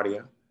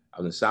LaGuardia.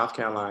 I was in South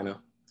Carolina,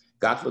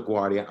 got to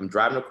LaGuardia. I'm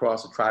driving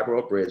across the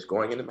Triborough Bridge,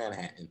 going into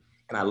Manhattan,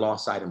 and I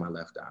lost sight of my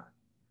left eye.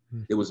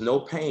 There was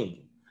no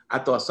pain. I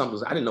thought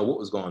I didn't know what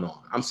was going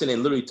on. I'm sitting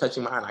there literally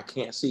touching my eye and I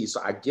can't see.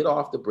 So I get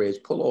off the bridge,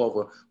 pull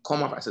over, call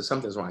my wife. I said,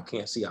 something's wrong. I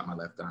can't see out my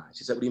left eye.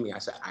 She said, what do you mean? I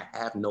said, I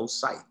have no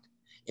sight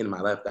in my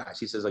left eye.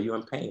 She says, are you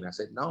in pain? I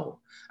said, no.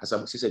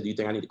 She said, do you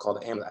think I need to call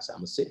the ambulance? I said, I'm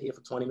gonna sit here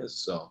for 20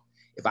 minutes or so.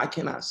 If I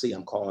cannot see,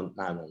 I'm calling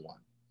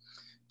 911.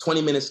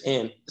 20 minutes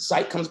in, the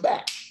sight comes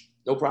back,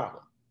 no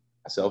problem.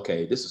 I said,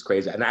 okay, this is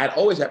crazy. And I had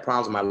always had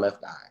problems with my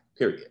left eye,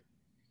 period.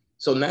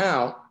 So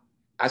now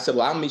I said,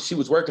 well, she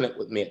was working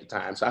with me at the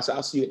time. So I said,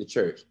 I'll see you at the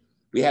church.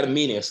 We had a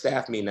meeting, a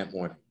staff meeting that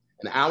morning.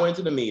 An hour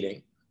into the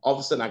meeting, all of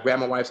a sudden I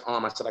grabbed my wife's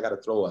arm. I said, I got to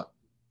throw up.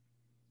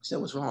 She said,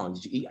 what's wrong?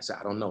 Did you eat? I said,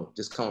 I don't know.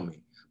 Just call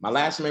me. My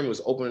last memory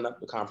was opening up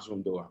the conference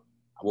room door.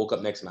 I woke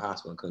up next in the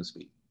hospital and couldn't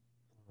speak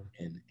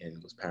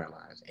and was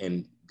paralyzed.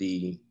 And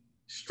the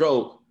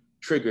stroke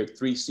triggered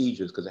 3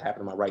 seizures because it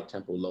happened in my right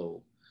temporal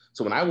lobe.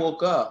 So when I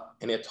woke up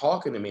and they're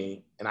talking to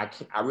me and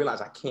I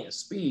realized I can't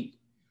speak,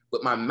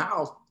 but my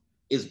mouth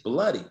is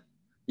bloody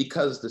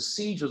because the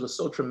seizures are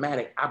so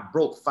traumatic. I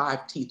broke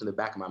 5 teeth in the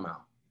back of my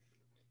mouth.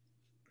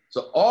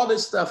 So all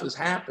this stuff is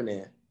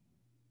happening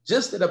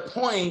just at a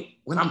point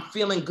when I'm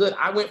feeling good.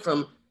 I went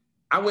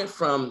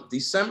from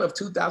December of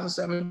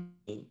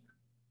 2017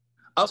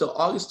 up to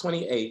August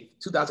 28th,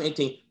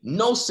 2018,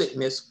 no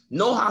sickness,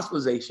 no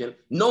hospitalization,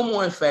 no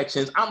more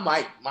infections. I'm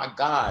like, my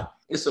God,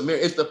 it's a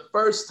miracle. It's the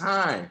first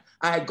time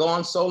I had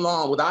gone so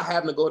long without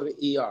having to go to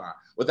the ER,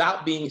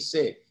 without being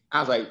sick. I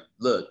was like,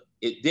 look,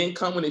 it didn't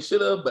come when it should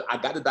have, but I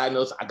got the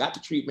diagnosis, I got the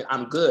treatment,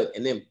 I'm good.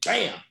 And then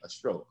bam, a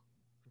stroke.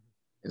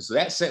 And so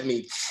that sent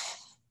me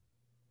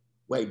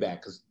way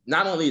back because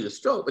not only the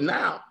stroke, but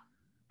now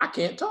I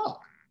can't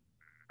talk.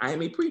 I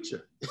am a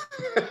preacher.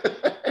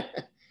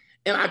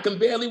 And I can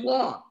barely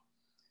walk.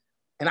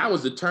 And I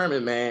was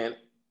determined, man.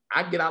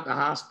 I get out the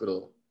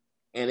hospital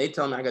and they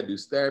tell me I got to do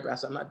therapy. I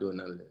said, I'm not doing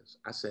none of this.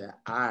 I said,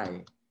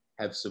 I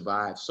have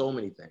survived so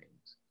many things.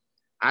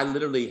 I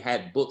literally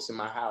had books in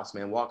my house,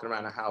 man, walking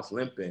around the house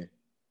limping,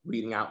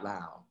 reading out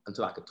loud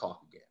until I could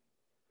talk again.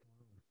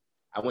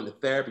 I went to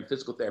therapy,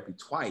 physical therapy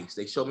twice.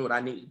 They showed me what I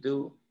need to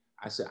do.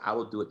 I said, I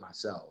will do it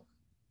myself.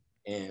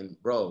 And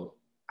bro,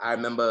 I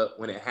remember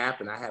when it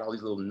happened, I had all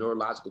these little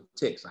neurological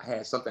tics. I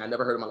had something I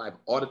never heard in my life,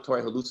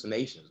 auditory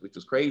hallucinations, which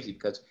was crazy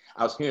because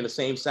I was hearing the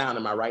same sound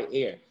in my right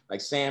ear,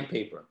 like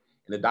sandpaper.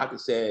 And the doctor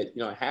said,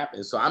 you know, it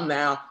happened. So I'm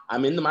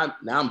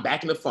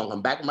back in the funk.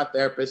 I'm back with my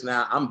therapist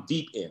now. I'm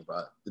deep in,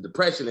 bro. The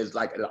depression is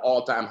like at an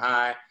all-time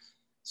high.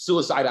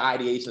 Suicidal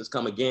ideations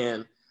come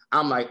again.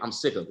 I'm like, I'm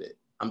sick of it.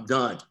 I'm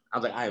done. I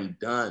was like, I am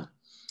done.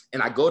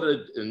 And I go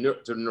to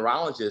the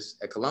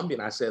neurologist at Columbia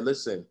and I said,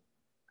 listen,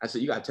 I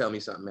said, you got to tell me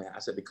something, man. I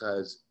said,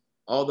 because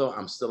although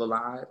I'm still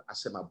alive, I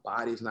said, my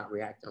body's not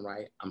reacting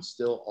right. I'm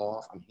still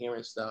off. I'm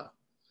hearing stuff.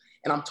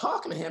 And I'm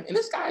talking to him. And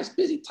this guy is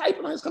busy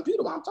typing on his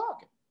computer while I'm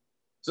talking.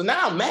 So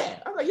now I'm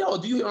mad. I'm like, yo,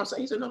 do you hear what I'm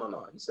saying? He said,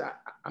 no. He said,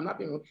 I'm not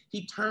being.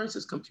 He turns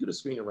his computer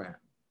screen around.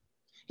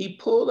 He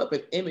pulled up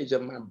an image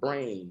of my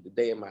brain the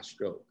day of my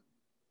stroke.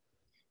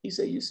 He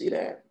said, you see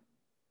that?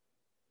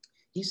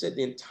 He said,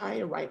 the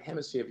entire right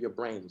hemisphere of your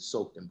brain is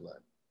soaked in blood.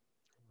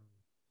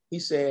 He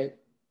said,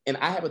 and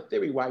I have a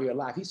theory why you're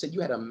alive. He said, you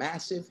had a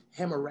massive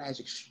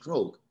hemorrhagic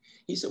stroke.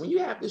 He said, when you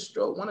have this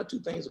stroke, one of two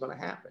things are going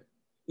to happen.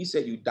 He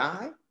said, you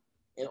die,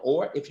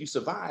 or if you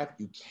survive,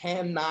 you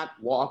cannot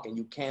walk and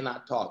you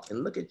cannot talk.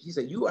 And he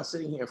said, you are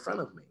sitting here in front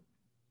of me,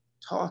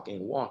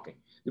 talking, walking.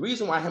 The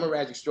reason why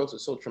hemorrhagic strokes are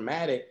so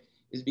traumatic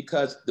is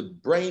because the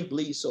brain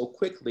bleeds so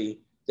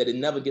quickly that it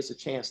never gets a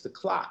chance to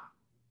clot.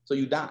 So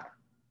you die,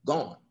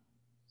 gone.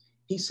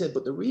 He said,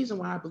 but the reason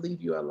why I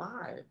believe you're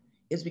alive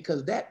is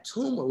because that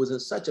tumor was in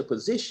such a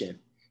position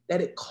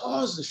that it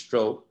caused the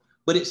stroke,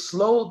 but it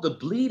slowed the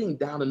bleeding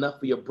down enough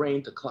for your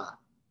brain to clot.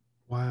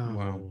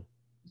 Wow.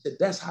 He said,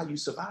 that's how you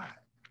survive.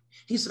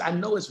 He said, I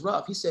know it's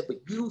rough. He said, but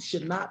you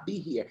should not be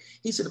here.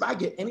 He said, if I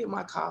get any of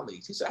my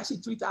colleagues, he said, I see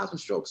 3,000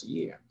 strokes a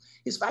year.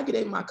 He said, if I get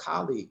any of my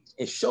colleagues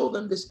and show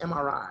them this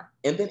MRI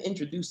and then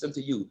introduce them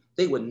to you,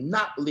 they would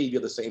not believe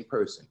you're the same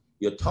person.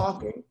 You're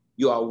talking,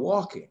 you are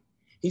walking.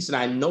 He said,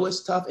 I know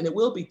it's tough and it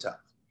will be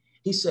tough.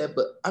 He said,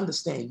 but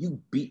understand, you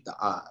beat the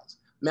odds.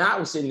 Man, I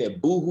was sitting there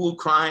boo-hoo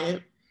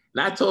crying.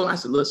 And I told him, I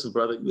said, listen,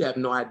 brother, you have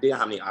no idea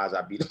how many odds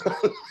I beat,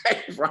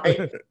 right?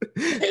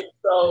 And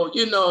so,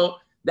 you know,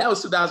 that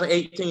was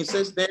 2018.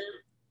 Since then,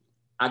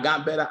 I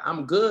got better.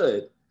 I'm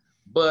good.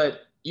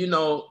 But, you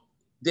know,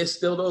 there's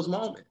still those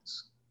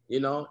moments, you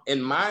know,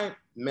 and my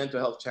mental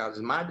health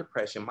challenges, my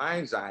depression, my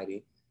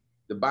anxiety,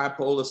 the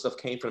bipolar stuff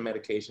came from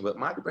medication, but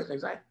my depression,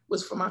 anxiety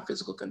was from my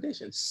physical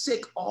condition.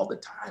 Sick all the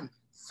time,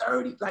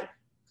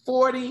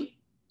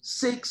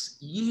 46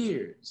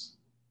 years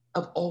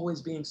of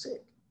always being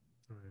sick.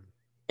 Right.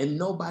 And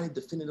nobody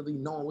definitively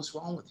knowing what's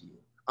wrong with you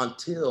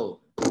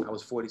until I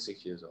was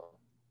 46 years old,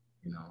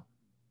 you know,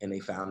 and they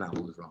found out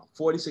what was wrong.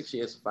 46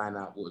 years to find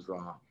out what was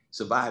wrong.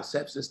 Survived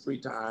sepsis 3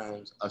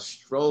 times, a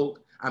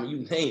stroke. I mean, you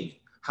name it.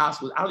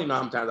 Hospital. I don't even know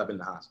how many times I've been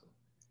to the hospital,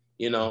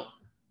 you know.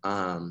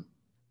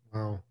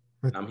 Wow.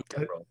 I'm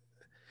here, bro.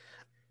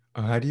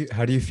 How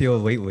do you feel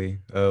lately?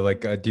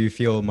 Do you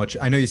feel much?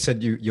 I know you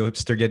said you'll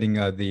start getting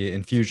the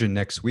infusion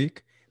next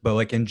week, but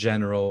like in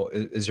general,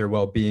 is your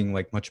well-being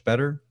like much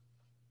better?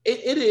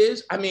 It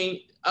is. I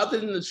mean, other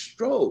than the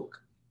stroke,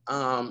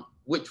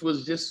 which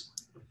was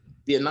just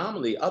the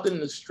anomaly. Other than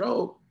the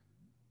stroke,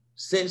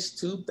 since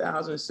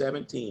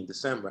 2017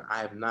 December, I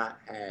have not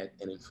had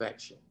an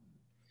infection.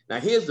 Now,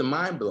 here's the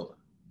mind blower.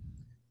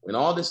 When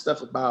all this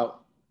stuff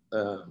about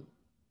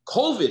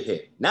COVID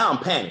hit, now I'm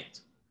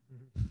panicked.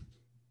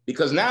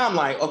 Because now I'm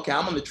like, okay,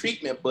 I'm on the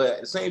treatment, but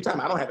at the same time,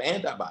 I don't have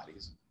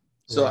antibodies.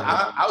 So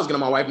right. I was getting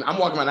my wife, I'm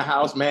walking around the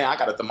house, man, I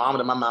got a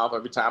thermometer in my mouth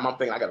every time. I'm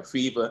thinking I got a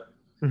fever.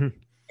 Mm-hmm.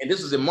 And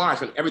this was in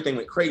March when everything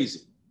went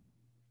crazy.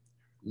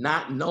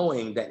 Not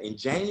knowing that in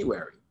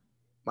January,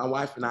 my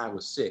wife and I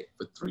were sick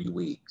for 3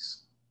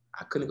 weeks.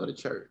 I couldn't go to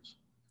church.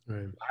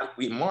 Right.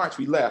 March,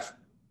 we left.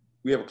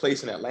 We have a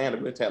place in Atlanta.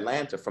 We went to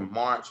Atlanta from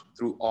March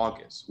through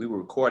August. We were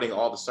recording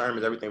all the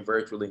sermons, everything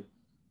virtually.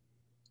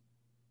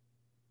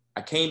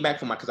 I came back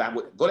because I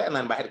would go to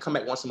Atlanta, but I had to come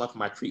back once a month for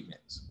my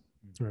treatments.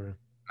 Right.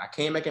 I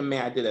came back in May.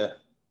 I did a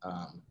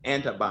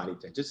antibody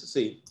test just to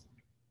see,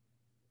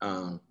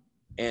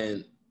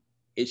 and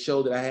it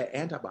showed that I had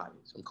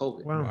antibodies from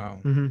COVID. Wow.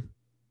 Mm-hmm.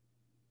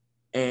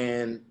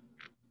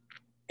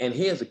 And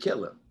here's the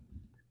killer: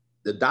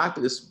 the doctor,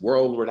 this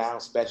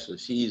world-renowned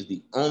specialist, she's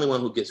the only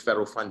one who gets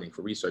federal funding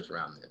for research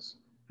around this.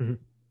 Mm-hmm.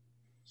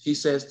 She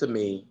says to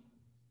me,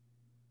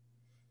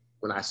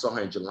 when I saw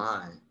her in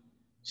July,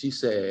 she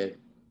said,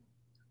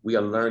 we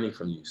are learning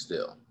from you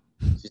still.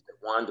 She said,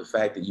 one, the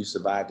fact that you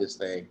survived this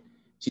thing.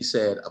 She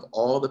said, of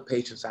all the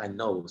patients I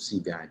know with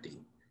CVID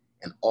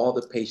and all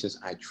the patients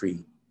I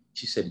treat,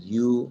 she said,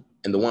 you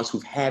and the ones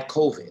who've had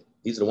COVID,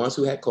 These are the ones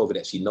who had COVID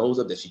that she knows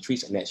of, that she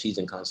treats, and that she's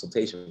in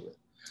consultation with.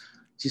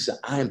 She said,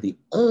 I am the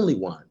only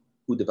one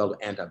who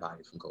developed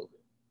antibodies from COVID.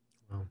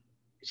 Wow.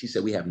 She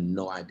said, we have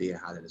no idea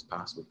how that is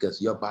possible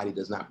because your body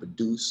does not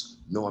produce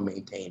nor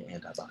maintain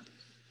antibodies.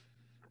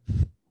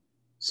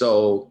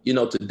 So, you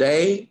know,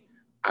 today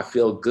I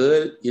feel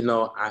good. You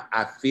know,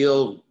 I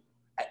feel,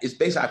 it's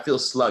basically, I feel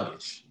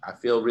sluggish. I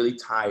feel really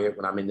tired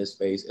when I'm in this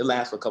phase. It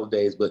lasts for a couple of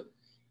days, but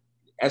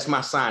that's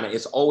my sign.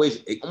 It's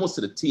always almost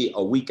to the T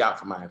a week out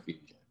from my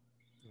infusion.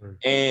 Mm-hmm.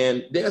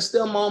 And there's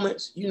still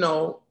moments, you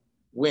know,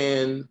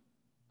 when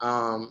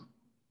I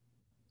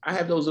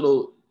have those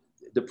little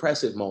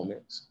depressive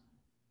moments.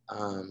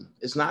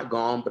 It's not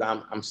gone, but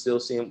I'm still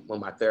seeing with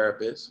my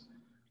therapist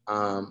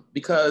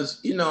because,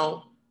 you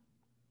know,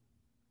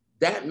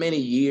 that many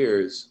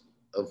years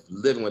of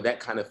living with that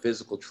kind of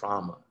physical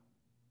trauma,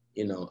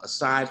 you know,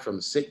 aside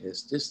from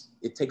sickness, just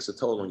it takes a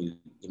toll on you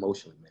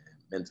emotionally, man,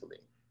 mentally.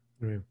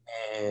 Mm.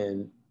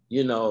 And,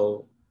 you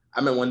know, I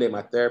remember one day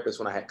my therapist,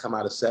 when I had come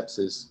out of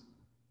sepsis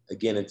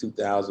again in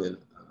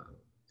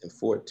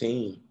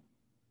 2014,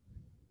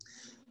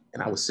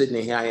 and I was sitting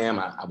there, here I am,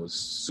 I was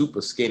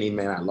super skinny,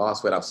 man, I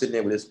lost weight. I was sitting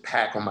there with this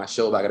pack on my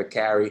shoulder I got to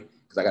carry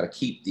because I got to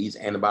keep these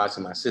antibiotics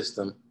in my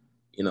system,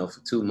 you know, for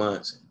 2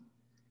 months.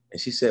 And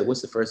she said,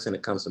 what's the first thing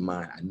that comes to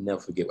mind? I never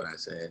forget what I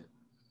said.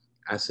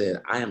 I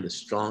said, I am the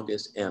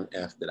strongest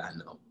MF that I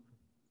know.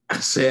 I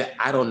said,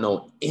 I don't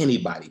know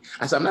anybody.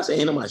 I said, I'm not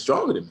saying anybody's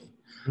stronger than me.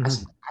 Mm-hmm. I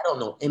said, I don't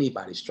know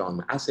anybody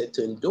stronger. I said,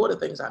 to endure the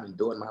things I've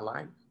endured in my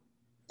life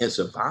and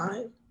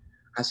survive,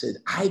 I said,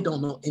 I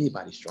don't know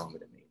anybody stronger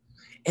than me.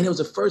 And it was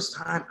the first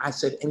time I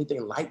said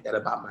anything like that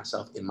about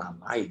myself in my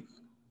life.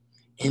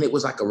 And it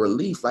was like a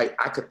relief. Like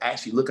I could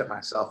actually look at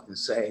myself and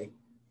say,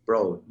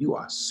 bro, you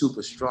are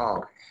super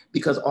strong.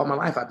 Because all my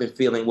life I've been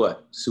feeling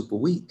what? Super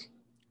weak.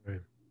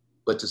 Right.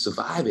 But to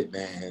survive it,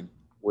 man,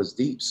 was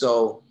deep.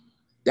 So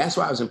that's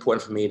why it was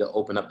important for me to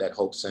open up that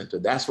Hope Center.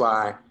 That's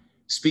why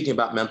speaking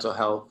about mental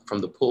health from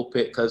the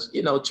pulpit, because,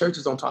 you know,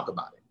 churches don't talk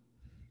about it.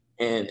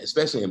 And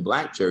especially in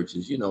Black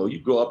churches, you know, you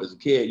grow up as a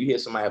kid, you hear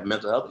somebody have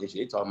mental health issue,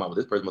 they talking about, well,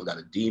 this person must got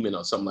a demon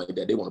or something like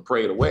that. They want to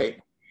pray it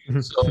away.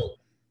 So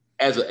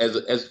as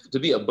to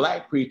be a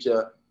Black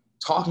preacher,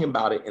 talking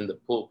about it in the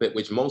pulpit,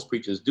 which most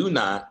preachers do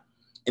not,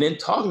 and then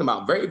talking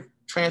about very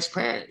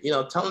transparent, you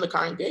know, telling the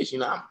congregation,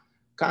 you know,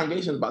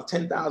 congregation is about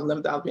 10,000,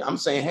 11,000 people. I'm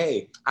saying,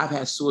 hey, I've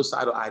had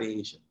suicidal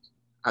ideations.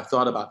 I've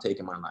thought about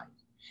taking my life.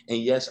 And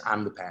yes,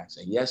 I'm the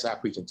pastor. And yes, I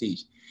preach and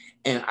teach.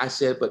 And I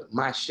said, but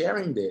my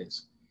sharing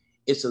this,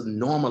 it's to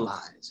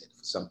normalize it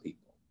for some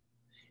people.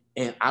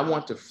 And I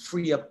want to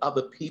free up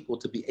other people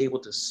to be able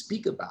to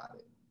speak about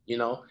it. You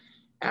know,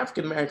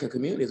 African-American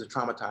community is a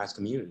traumatized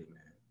community, man.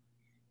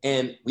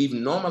 And we've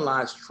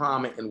normalized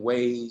trauma in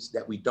ways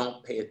that we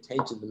don't pay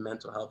attention to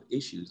mental health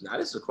issues. Now,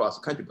 this is across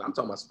the country, but I'm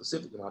talking about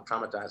specifically about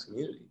traumatized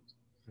communities.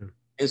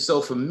 And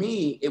so for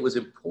me, it was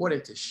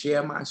important to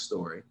share my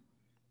story,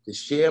 to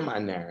share my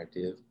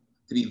narrative,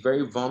 to be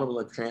very vulnerable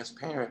and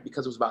transparent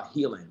because it was about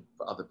healing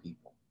for other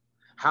people.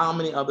 How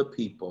many other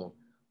people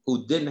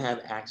who didn't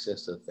have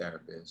access to a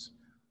therapist,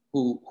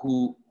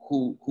 who've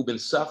been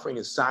suffering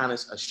in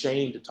silence,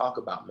 ashamed to talk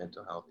about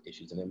mental health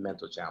issues and their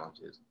mental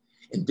challenges,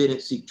 and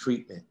didn't seek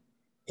treatment.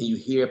 And you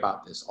hear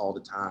about this all the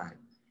time.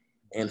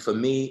 And for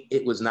me,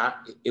 it was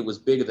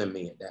bigger than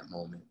me at that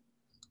moment.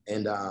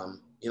 And,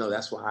 you know,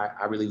 that's why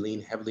I really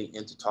lean heavily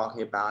into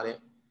talking about it,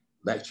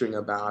 lecturing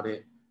about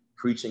it,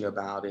 preaching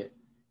about it.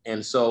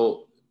 And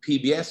so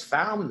PBS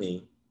found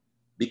me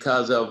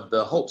because of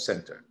the Hope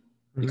Center,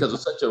 because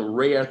it's such a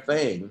rare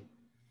thing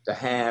to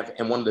have,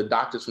 and one of the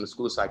doctors from the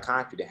School of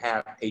Psychiatry to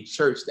have a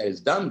church that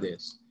has done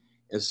this.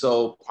 And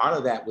so part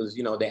of that was,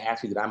 you know, they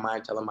asked me, did I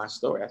mind telling my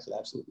story? I said,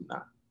 absolutely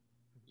not.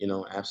 You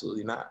know,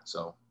 absolutely not.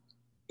 So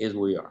here's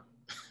where we are.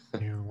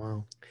 Yeah,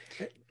 wow.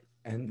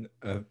 And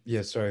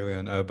yeah, sorry,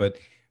 Leon, but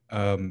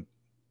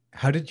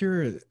how did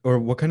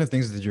what kind of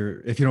things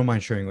did if you don't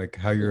mind sharing, like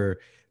how your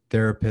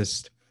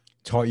therapist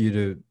taught you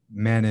to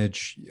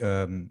manage,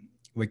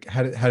 like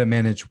how to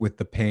manage with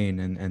the pain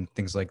and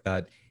things like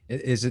that?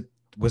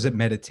 Was it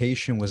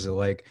meditation? Was it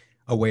like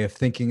a way of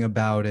thinking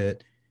about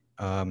it?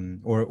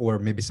 Or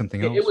maybe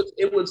something else?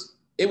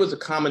 It was a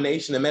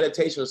combination. The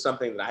meditation was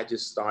something that I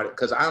just started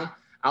because I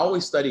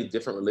always studied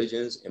different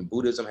religions, and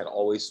Buddhism had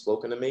always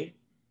spoken to me.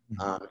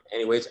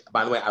 Anyways,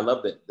 by the way, I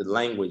love the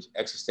language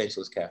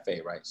Existentialist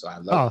Cafe, right? So I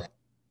love that.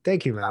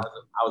 Thank you, man.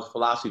 I was a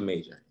philosophy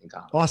major in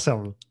college.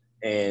 Awesome.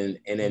 And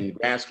in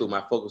grad school,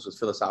 my focus was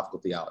philosophical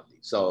theology.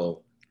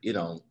 So, you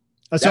know.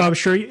 So I'm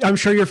sure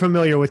you're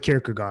familiar with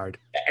Kierkegaard.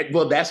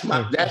 Well, that's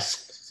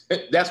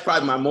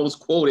probably my most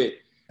quoted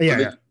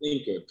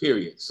thinker,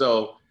 period.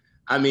 So,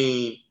 I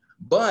mean,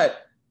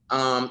 but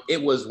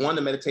it was one,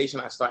 the meditation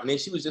I started, and then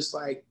she was just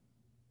like,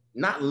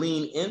 not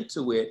lean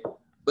into it,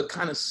 but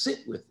kind of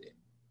sit with it.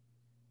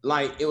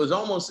 Like, it was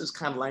almost this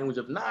kind of language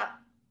of not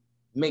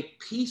make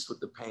peace with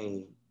the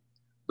pain,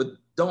 but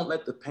don't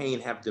let the pain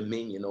have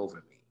dominion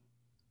over me,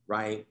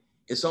 right?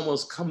 It's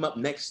almost come up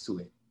next to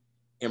it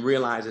and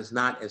realize it's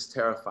not as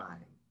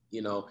terrifying,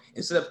 you know?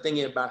 Instead of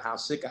thinking about how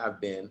sick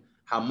I've been,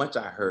 how much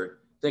I hurt,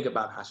 think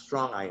about how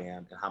strong I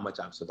am and how much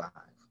I've survived,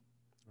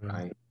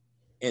 right?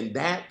 And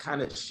that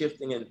kind of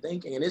shifting and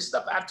thinking, and it's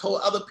stuff I've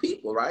told other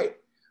people, right?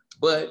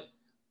 But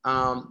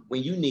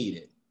when you need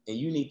it, and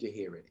you need to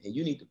hear it, and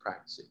you need to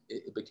practice it,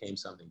 it became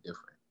something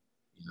different,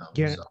 you know?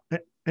 Yeah. So.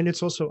 And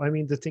it's also, I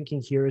mean, the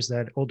thinking here is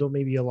that although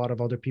maybe a lot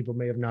of other people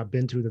may have not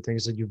been through the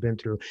things that you've been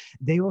through,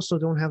 they also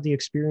don't have the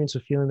experience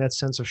of feeling that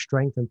sense of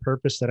strength and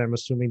purpose that I'm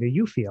assuming that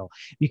you feel.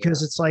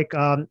 Because it's like,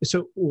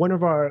 so one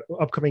of our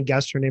upcoming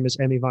guests, her name is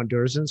Emmy Van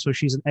Derzen. So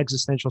she's an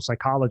existential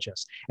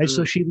psychologist. And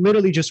so she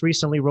literally just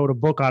recently wrote a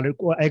book on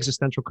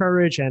existential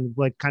courage and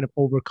like kind of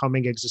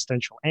overcoming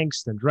existential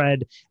angst and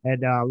dread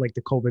and like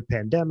the COVID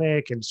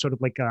pandemic and sort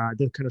of like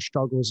the kind of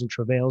struggles and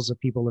travails that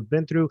people have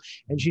been through.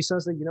 And she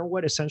says that, you know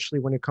what, essentially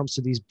when it comes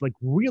to these like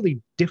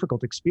really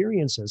difficult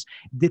experiences,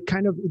 the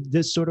kind of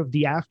this sort of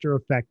the after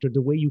effect or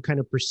the way you kind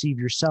of perceive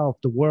yourself,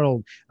 the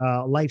world,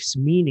 life's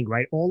meaning,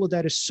 right? All of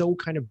that is so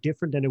kind of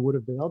different than it would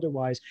have been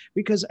otherwise.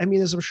 Because I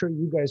mean, as I'm sure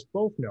you guys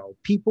both know,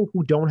 people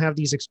who don't have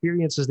these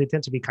experiences, they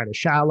tend to be kind of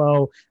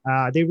shallow.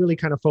 They really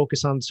kind of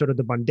focus on sort of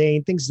the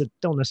mundane things that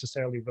don't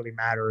necessarily really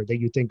matter that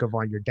you think of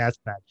on your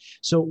deathbed.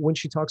 So when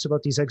she talks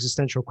about these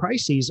existential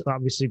crises,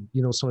 obviously,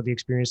 you know, some of the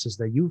experiences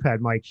that you've had,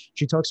 Mike,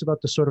 she talks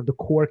about the sort of the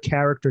core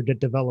character that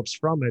develops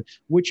from it,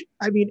 which,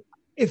 I mean,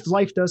 if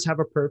life does have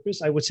a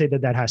purpose, I would say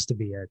that that has to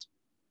be it.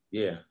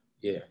 Yeah.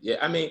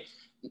 I mean,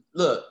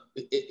 look,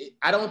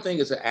 I don't think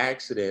it's an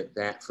accident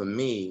that for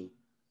me,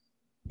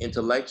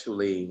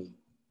 intellectually,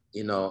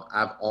 you know,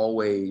 I've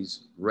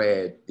always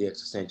read the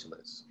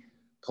existentialists,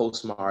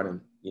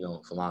 postmodern, you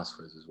know,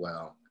 philosophers as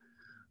well,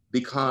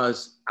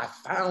 because I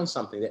found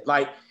something that,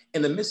 like,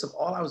 in the midst of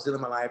all I was doing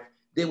in my life,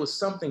 there was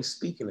something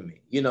speaking to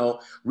me, you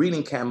know,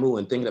 reading Camus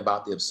and thinking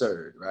about the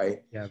absurd,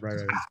 right? Yeah, right.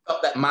 I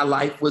felt that my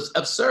life was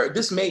absurd.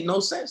 This made no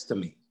sense to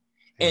me.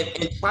 And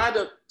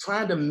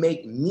trying to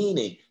make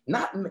meaning,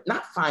 not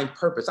find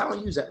purpose. I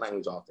don't use that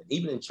language often,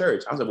 even in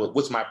church. I was like, well,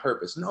 what's my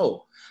purpose?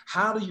 No,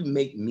 how do you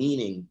make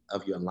meaning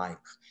of your life?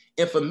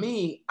 And for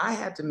me, I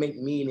had to make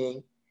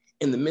meaning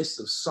in the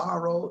midst of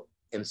sorrow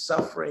and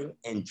suffering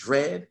and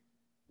dread,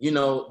 you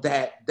know,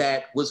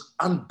 that was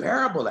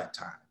unbearable at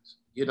times.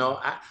 You know,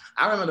 I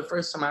remember the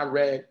first time I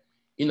read,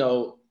 you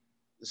know,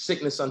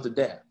 Sickness Unto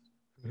Death.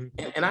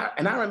 And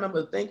I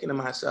remember thinking to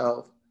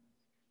myself,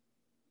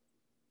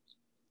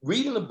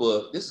 reading the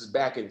book, this is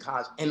back in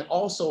college, and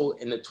also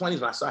in the 20s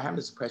when I started having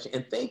this depression,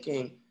 and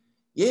thinking,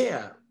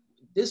 yeah,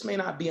 this may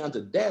not be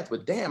unto death,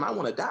 but damn, I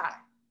want to die,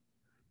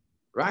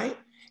 right?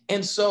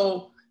 And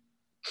so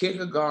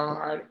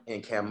Kierkegaard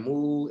and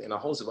Camus and a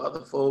host of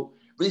other folk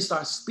really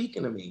started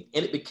speaking to me.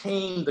 And it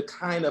became the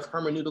kind of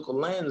hermeneutical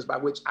lens by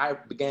which I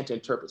began to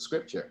interpret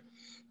scripture.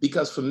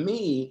 Because for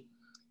me,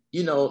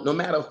 you know, no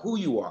matter who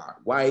you are,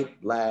 white,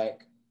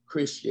 Black,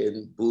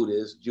 Christian,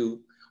 Buddhist,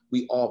 Jew,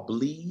 we all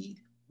bleed,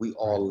 we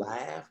all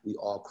laugh, we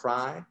all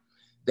cry.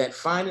 That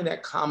finding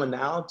that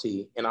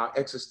commonality in our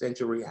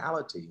existential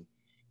reality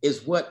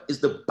is what is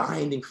the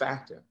binding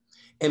factor.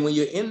 And when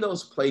you're in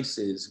those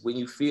places, when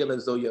you feel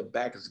as though your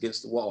back is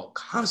against the wall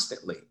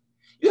constantly,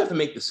 you have to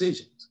make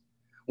decisions.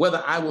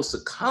 Whether I will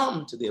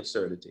succumb to the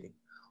absurdity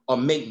or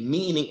make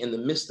meaning in the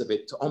midst of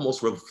it to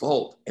almost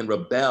revolt and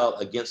rebel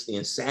against the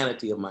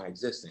insanity of my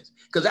existence.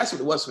 Because that's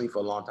what it was for me for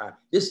a long time.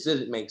 This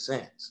didn't make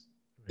sense.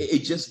 It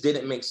just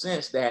didn't make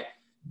sense that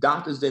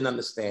doctors didn't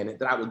understand it,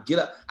 that I would get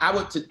up. I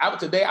would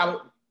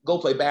go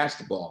play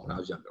basketball when I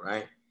was younger,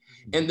 right?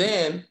 And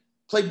then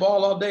play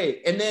ball all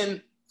day. And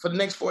then for the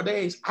next 4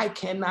 days, I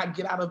cannot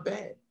get out of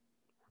bed.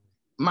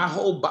 My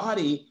whole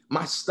body,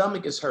 my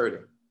stomach is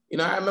hurting. You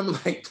know, I remember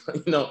like,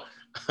 you know,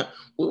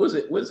 what was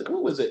it?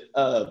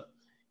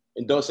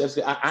 In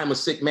Dostoevsky, I'm a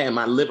sick man,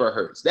 my liver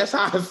hurts. That's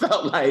how I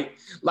felt like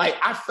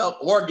I felt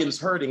organs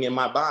hurting in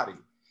my body.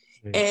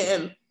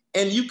 And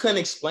you couldn't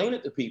explain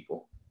it to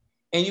people.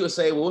 And you would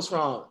say, well, what's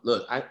wrong?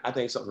 Look, I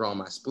think something's wrong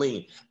with my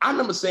spleen. I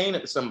remember saying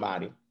it to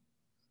somebody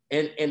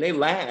and they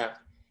laughed.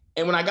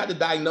 And when I got the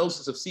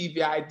diagnosis of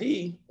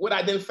CVID, what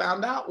I then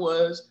found out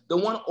was the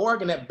one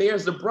organ that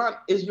bears the brunt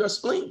is your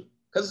spleen,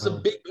 because it's a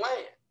big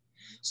gland.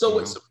 So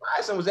what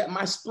surprised me was that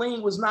my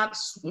spleen was not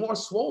more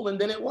swollen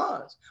than it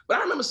was. But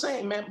I remember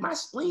saying, man, my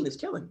spleen is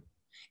killing me.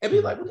 And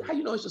people like, how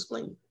you know it's your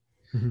spleen?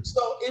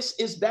 So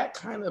it's that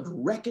kind of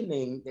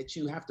reckoning that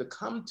you have to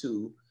come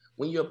to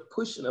when you're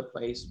pushing a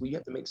place where you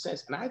have to make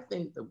sense. And I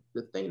think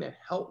the thing that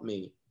helped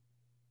me,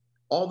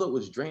 although it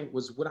was draining,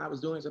 was what I was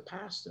doing as a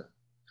pastor.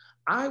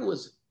 I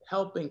was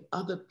helping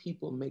other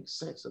people make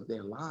sense of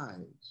their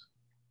lives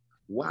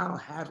while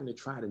having to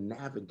try to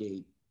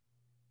navigate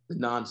the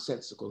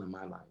nonsensical in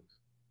my life.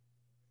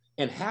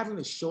 And having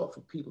to show up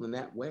for people in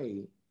that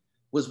way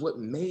was what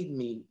made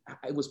me,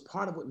 it was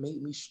part of what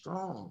made me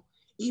strong.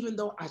 Even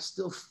though I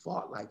still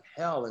fought like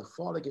hell and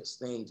fought against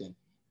things and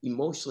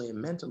emotionally and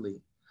mentally,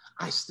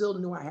 I still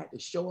knew I had to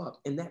show up.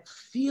 And that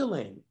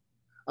feeling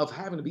of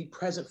having to be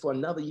present for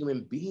another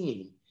human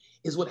being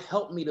is what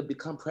helped me to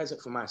become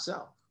present for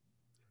myself,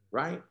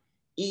 right?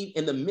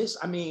 In the midst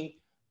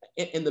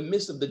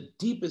of the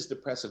deepest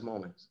depressive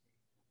moments,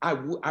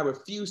 I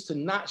refused to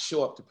not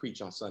show up to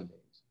preach on Sundays.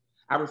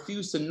 I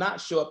refused to not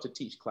show up to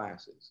teach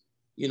classes,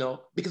 you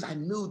know, because I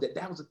knew that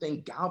that was the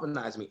thing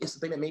galvanized me. It's the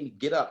thing that made me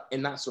get up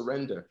and not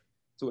surrender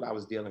to what I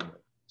was dealing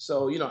with.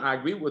 So, you know, I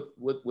agree with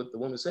the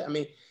woman said. I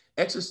mean,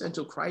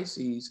 existential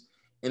crises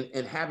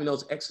and having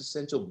those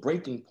existential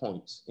breaking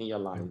points in your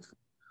life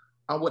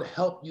are what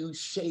help you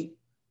shape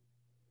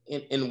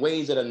in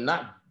ways that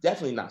are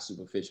definitely not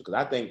superficial.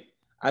 Because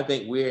I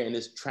think we're in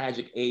this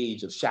tragic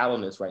age of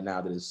shallowness right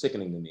now that is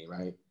sickening to me,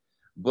 right?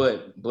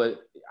 But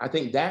I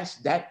think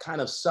that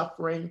kind of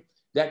suffering,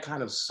 that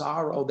kind of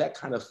sorrow, that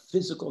kind of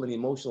physical and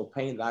emotional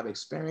pain that I've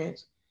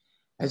experienced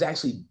has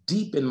actually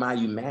deepened my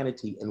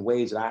humanity in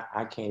ways that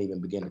I can't even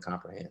begin to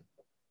comprehend.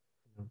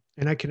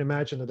 And I can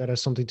imagine that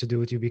has something to do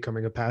with you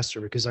becoming a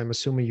pastor, because I'm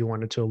assuming you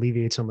wanted to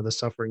alleviate some of the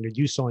suffering that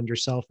you saw in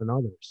yourself and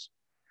others.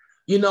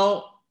 You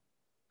know,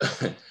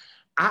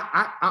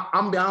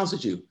 I'm be honest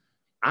with you.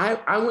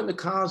 I went to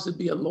college to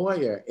be a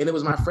lawyer, and it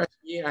was my freshman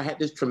year. I had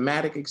this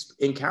traumatic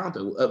encounter.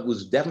 It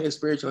was definitely a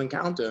spiritual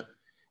encounter,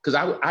 because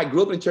I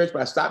grew up in church,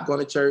 but I stopped going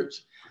to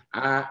church.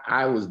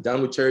 I was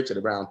done with church at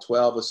around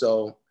 12 or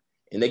so,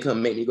 and they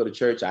couldn't make me go to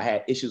church. I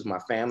had issues with my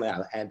family.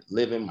 I had to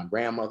live in my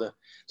grandmother.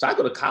 So I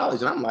go to college,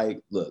 and I'm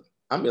like, look,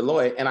 I'm a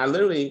lawyer. And I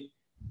literally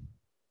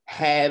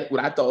had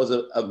what I thought was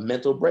a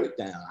mental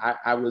breakdown.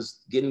 I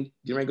was getting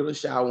ready to go to the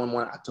shower one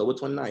morning, October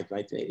 29th,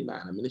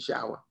 1989. I'm in the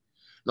shower.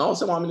 And all of a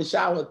sudden, while I'm in the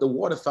shower, the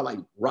water felt like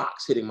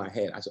rocks hitting my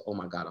head. I said, oh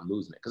my God, I'm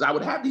losing it. Because I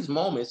would have these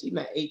moments, even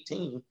at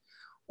 18,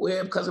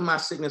 where because of my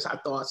sickness, I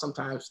thought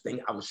sometimes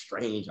I was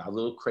strange, I was a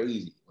little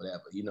crazy,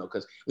 whatever, you know,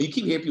 because when you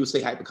keep hearing people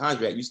say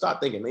hypochondriac, you start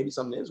thinking maybe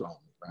something is wrong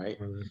with me, right?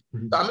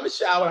 Mm-hmm. So I'm in the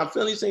shower, I'm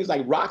feeling these things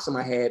like rocks in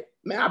my head.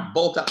 Man, I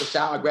bolt out the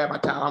shower, I grab my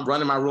towel, I'm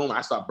running my room,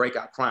 I start break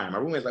out crying. My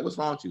roommate's like, what's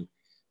wrong with you?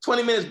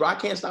 20 minutes, bro, I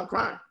can't stop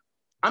crying.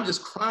 I'm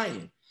just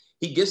crying.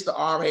 He gets the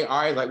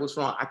RA's like, what's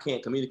wrong? I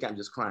can't communicate, I'm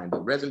just crying. The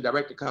resident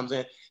director comes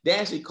in. They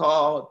actually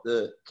called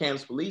the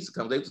Kansas police to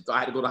come. They thought I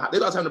had to go to the hospital. They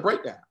thought I was having a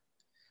breakdown.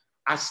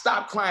 I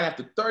stopped crying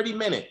after 30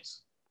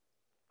 minutes.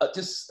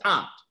 Just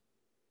stopped.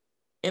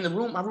 In the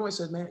room, my roommate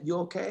said, man, you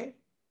okay?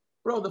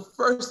 Bro, the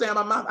first thing out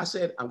of my mouth, I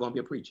said, I'm going to be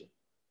a preacher.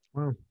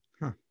 Wow.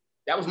 Huh.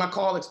 That was my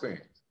call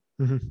experience.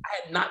 Mm-hmm.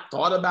 I had not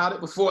thought about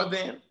it before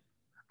then.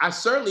 I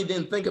certainly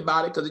didn't think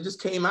about it because it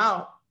just came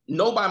out.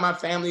 Nobody in my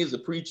family is a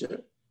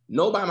preacher.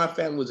 Nobody in my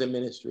family was in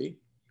ministry.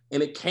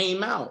 And it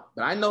came out.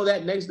 But I know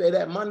that next day,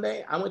 that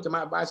Monday, I went to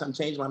my advisor, I'm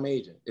changing my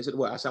major. They said,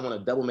 what? I said, I want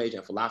to double major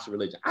in philosophy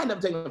religion. I had never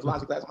taken a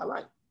philosophy class in my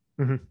life.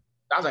 Mm-hmm.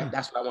 I was like,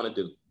 that's what I want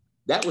to do.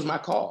 That was my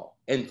call.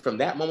 And from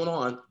that moment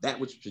on, that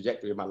was the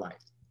trajectory of my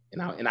life.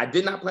 And I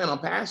did not plan on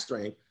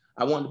pastoring.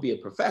 I wanted to be a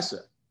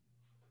professor.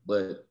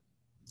 But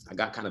I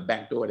got kind of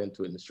backdoored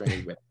into it in a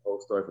strange way.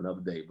 Whole story for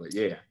another day. But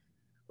yeah.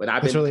 But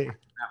I've been for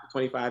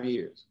 25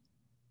 years.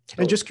 So,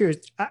 and just curious,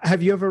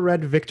 have you ever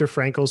read Viktor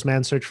Frankl's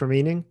Man's Search for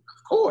Meaning?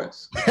 Of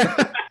course. Because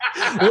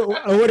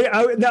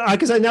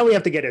now we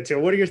have to get into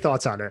it. What are your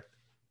thoughts on it?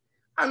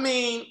 I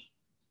mean,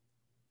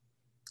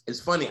 it's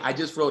funny. I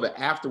just wrote an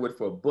afterword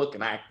for a book,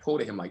 and I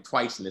quoted him like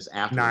twice in this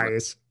afterword.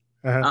 Nice.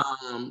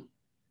 Uh-huh.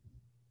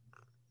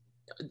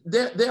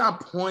 There are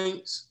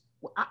points,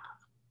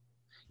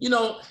 you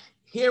know,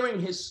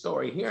 hearing his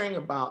story, hearing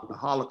about the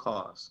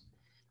Holocaust,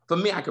 for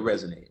me, I could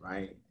resonate,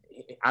 right?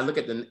 I look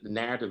at the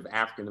narrative of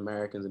African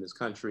Americans in this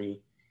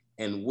country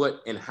and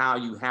how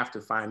you have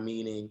to find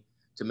meaning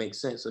to make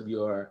sense of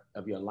your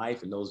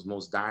life in those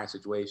most dire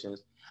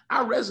situations.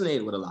 I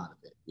resonated with a lot of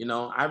it. You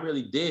know, I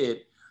really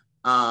did.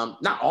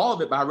 Not all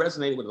of it, but I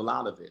resonated with a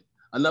lot of it,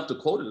 enough to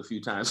quote it a few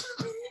times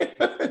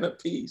in a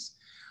piece.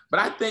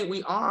 But I think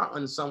we are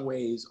in some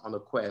ways on a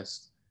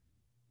quest,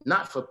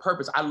 not for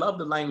purpose. I love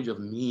the language of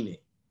meaning,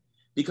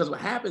 because what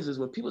happens is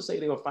when people say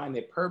they will find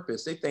their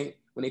purpose, they think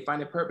when they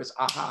find their purpose,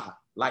 aha,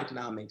 life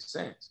now makes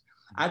sense.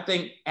 I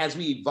think as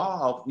we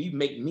evolve, we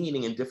make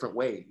meaning in different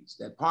ways.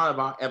 That part of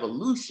our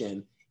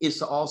evolution is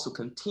to also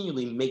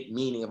continually make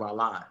meaning of our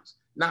lives,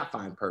 not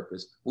find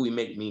purpose, but we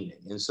make meaning.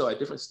 And so at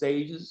different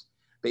stages,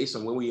 based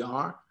on where we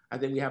are, I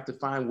think we have to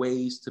find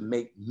ways to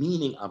make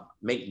meaning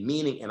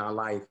in our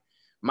life.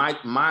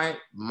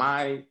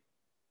 My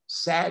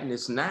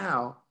sadness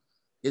now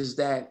is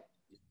that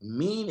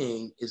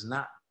meaning is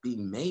not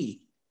being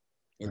made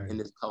in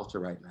this culture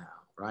right now,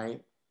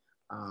 right?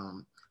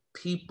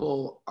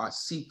 People are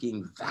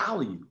seeking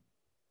value,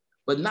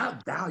 but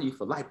not value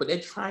for life, but they're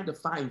trying to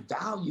find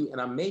value and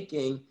are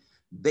making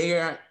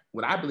their,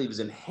 what I believe is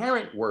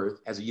inherent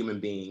worth as a human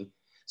being,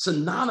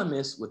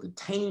 synonymous with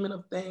attainment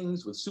of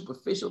things, with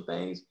superficial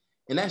things.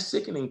 And that's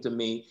sickening to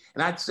me.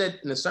 And I said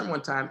in a sermon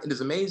one time, it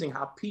is amazing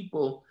how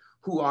people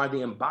who are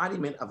the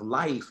embodiment of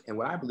life and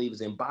what I believe is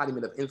the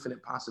embodiment of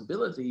infinite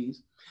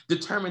possibilities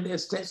determine their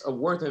sense of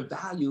worth and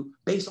value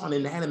based on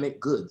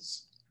inanimate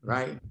goods,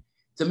 right?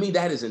 To me,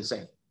 that is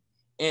insane.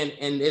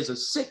 And there's a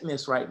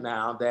sickness right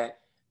now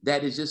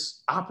that is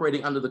just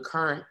operating under the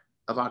current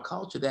of our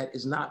culture that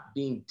is not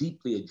being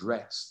deeply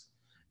addressed,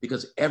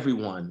 because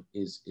everyone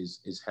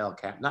is held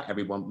captive. Not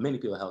everyone, many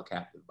people are held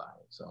captive by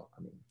it. So,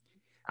 I mean,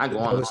 I go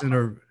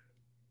on.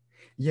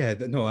 Yeah,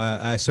 no,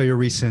 I saw your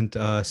recent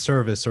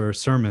service or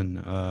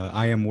sermon,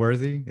 I Am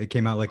Worthy. It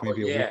came out like Oh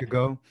maybe a yeah, week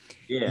ago.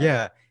 yeah,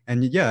 Yeah,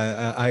 and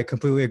yeah, I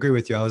completely agree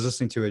with you. I was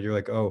listening to it. You're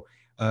like, oh,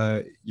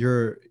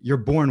 you're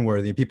born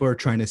worthy. People are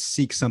trying to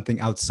seek something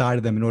outside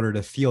of them in order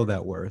to feel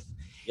that worth.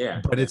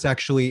 yeah, But yeah. it's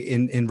actually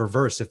in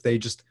reverse. If they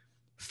just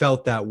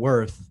felt that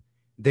worth,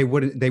 they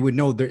would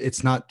know that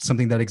it's not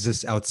something that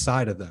exists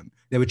outside of them.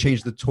 They would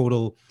change the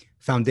total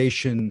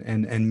foundation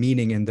and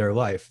meaning in their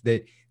life.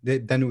 They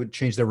then it would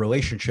change their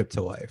relationship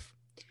to life.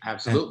 And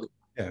Absolutely.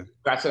 yeah,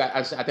 I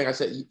think I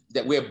said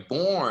that we're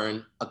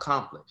born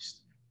accomplished.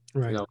 You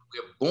Right. know,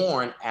 we're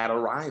born at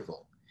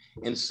arrival.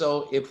 And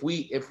so if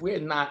we're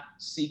not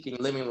seeking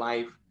living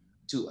life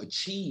to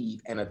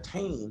achieve and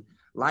attain,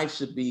 life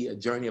should be a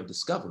journey of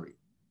discovery,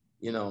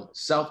 you know,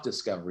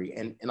 self-discovery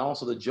and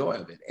also the joy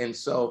of it. And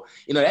so,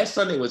 you know, that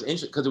Sunday was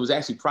interesting because it was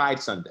actually Pride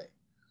Sunday.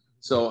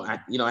 So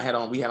we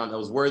had on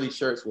those worthy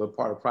shirts were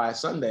part of Pride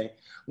Sunday,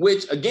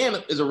 which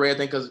again is a rare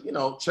thing because, you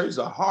know, churches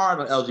are hard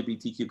on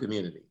LGBTQ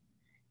community.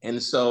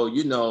 And so,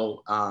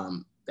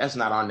 that's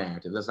not our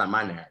narrative. That's not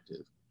my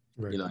narrative,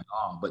 Right. you know, at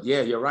all. But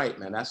yeah, you're right,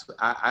 man. That's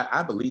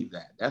I believe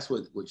that. That's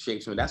what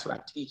shapes me. That's what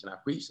I teach and I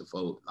preach to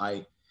folks.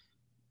 Like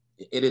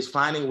it is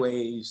finding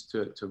ways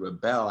to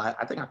rebel.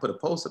 I think I put a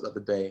post up the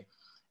other day,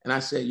 and I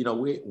said, you know,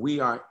 we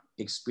are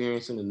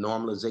experiencing the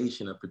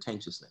normalization of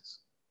pretentiousness,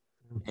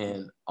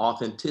 and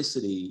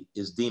authenticity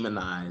is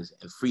demonized,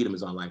 and freedom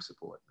is on life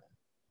support, man.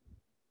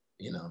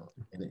 You know,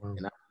 Wow.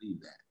 and I believe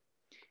that.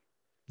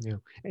 Yeah.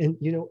 And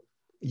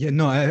yeah,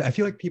 no, I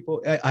feel like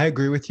people. I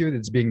agree with you that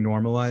it's being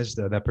normalized,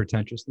 that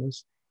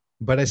pretentiousness,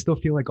 but I still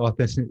feel like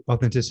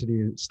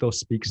authenticity still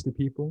speaks to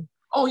people,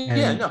 Oh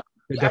yeah, and no,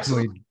 it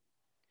absolutely. definitely,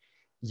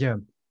 yeah.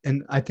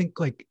 And I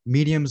think like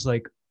mediums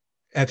like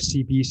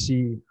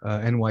FCBC,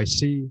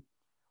 NYC,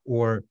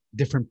 or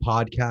different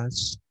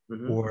podcasts,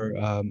 Mm-hmm.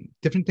 or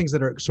different things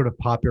that are sort of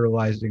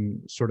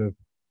popularizing, sort of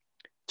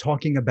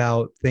talking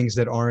about things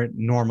that aren't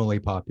normally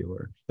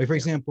popular. Like for Yeah.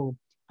 example,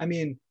 I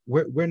mean,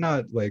 we're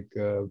not like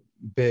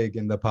big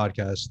in the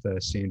podcast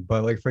scene,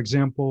 but like for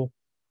example,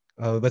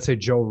 let's say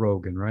Joe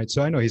Rogan, right?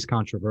 So I know he's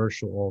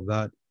controversial, all of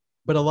that,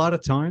 but a lot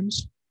of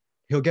times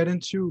he'll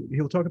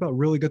talk about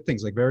really good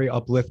things, like very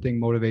uplifting,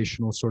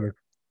 motivational sort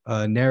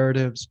of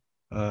narratives,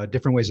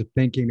 different ways of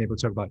thinking. Maybe we'll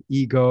talk about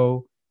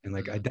ego and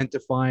like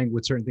identifying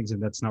with certain things,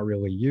 and that's not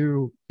really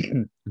you,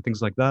 and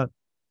things like that.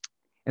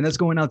 And that's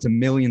going out to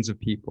millions of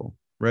people,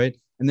 right?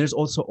 And there's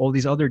also all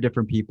these other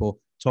different people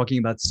talking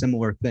about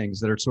similar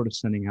things that are sort of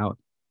sending out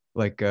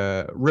like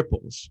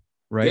ripples,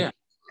 right? Yeah.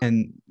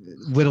 And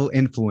little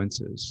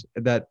influences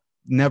that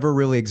never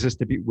really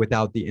existed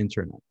without the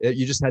internet.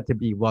 You just had to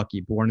be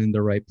lucky, born in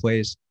the right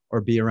place,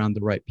 or be around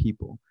the right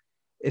people.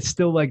 It's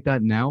still like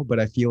that now, but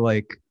I feel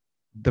like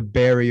the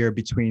barrier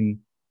between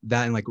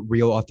that and like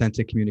real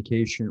authentic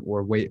communication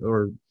or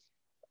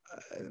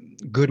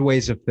good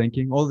ways of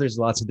thinking. Oh, there's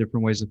lots of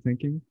different ways of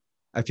thinking.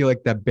 I feel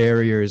like that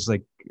barrier is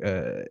like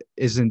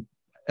isn't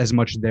as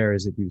much there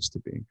as it used to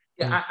be.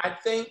 Yeah, I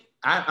think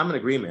I'm in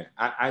agreement.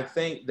 I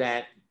think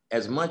that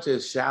as much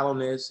as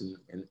shallowness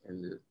and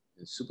the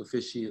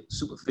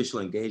superficial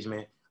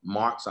engagement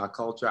marks our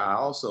culture, I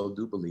also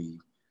do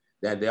believe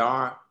that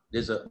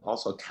there's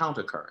also a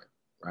countercurrent,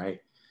 right,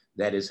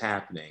 that is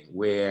happening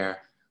where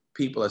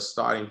people are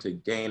starting to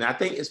gain. I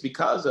think it's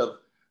because of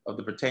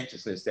the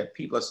pretentiousness that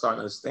people are starting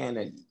to understand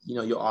that, you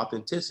know, your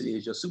authenticity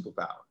is your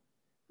superpower.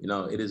 You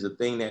know, it is a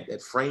thing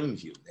that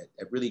frames you,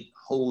 that really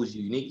holds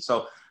you unique.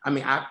 So, I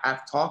mean,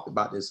 I've talked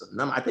about this.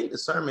 I think the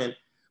sermon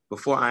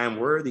before I Am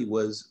Worthy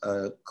was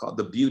called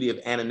The Beauty of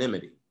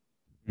Anonymity.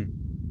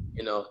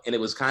 You know, and it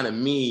was kind of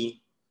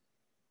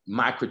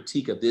my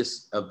critique of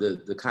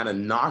the kind of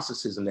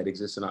narcissism that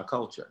exists in our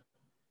culture.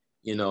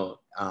 You know,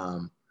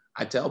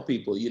 I tell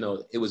people, you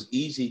know, it was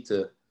easy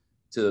to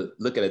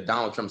look at a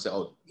Donald Trump and say,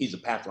 oh, he's a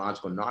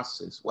pathological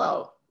narcissist.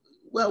 Well,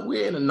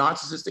 we're in a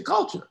narcissistic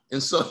culture.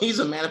 And so he's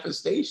a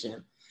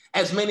manifestation,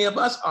 as many of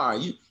us are.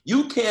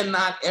 You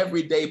cannot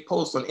every day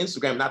post on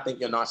Instagram and not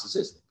think you're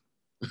narcissistic,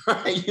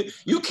 right?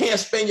 You can't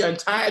spend your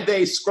entire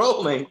day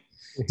scrolling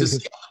to see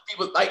other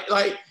people.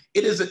 Like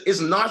it's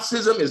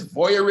narcissism, it's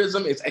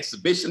voyeurism, it's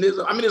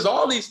exhibitionism. I mean, there's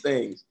all these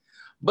things.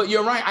 But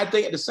you're right. I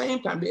think at the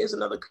same time, there is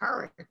another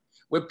current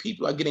where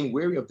people are getting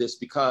weary of this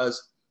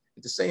because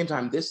at the same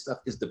time, this stuff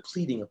is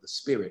depleting of the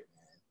spirit,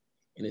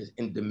 man,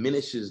 and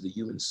diminishes the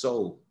human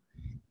soul.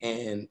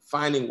 And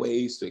finding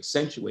ways to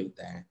accentuate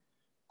that,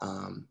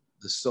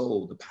 the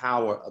soul, the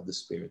power of the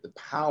spirit, the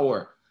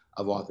power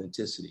of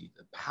authenticity,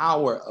 the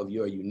power of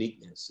your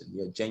uniqueness and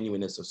your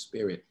genuineness of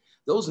spirit.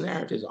 Those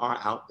narratives are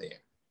out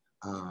there.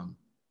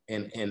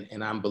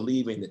 And I'm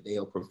believing that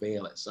they'll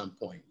prevail at some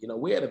point. You know,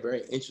 we're at a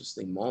very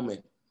interesting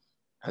moment.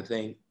 I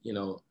think, you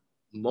know,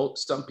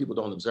 some people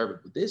don't observe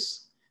it, but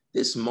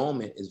this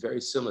moment is very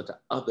similar to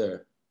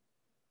other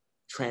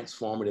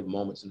transformative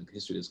moments in the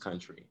history of this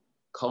country,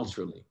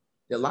 culturally.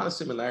 There are a lot of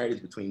similarities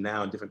between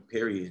now and different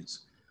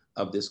periods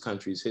of this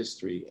country's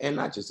history, and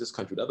not just this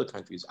country, but other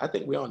countries. I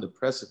think we're on the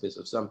precipice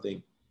of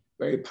something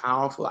very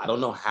powerful. I don't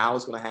know how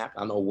it's going to happen.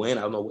 I don't know when.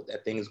 I don't know what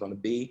that thing is going to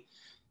be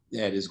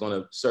that is going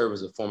to serve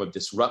as a form of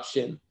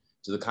disruption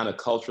to the kind of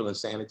cultural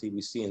insanity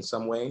we see in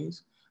some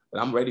ways,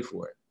 but I'm ready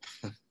for it.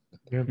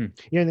 Yeah.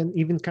 Yeah. And then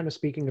even kind of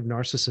speaking of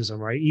narcissism,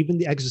 right? Even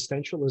the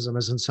existentialism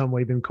has in some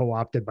way been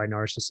co-opted by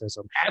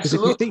narcissism.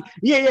 Absolutely.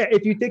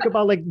 If you think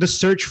about like the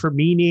search for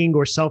meaning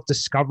or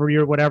self-discovery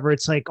or whatever,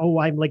 it's like, oh,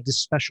 I'm like this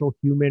special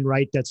human,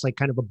 right? That's like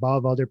kind of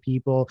above other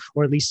people,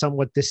 or at least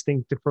somewhat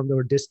distinct from them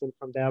or distant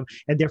from them.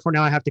 And therefore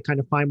now I have to kind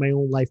of find my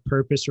own life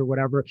purpose or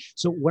whatever.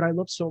 So what I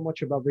love so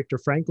much about Viktor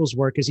Frankl's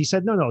work is he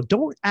said, no,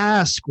 don't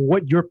ask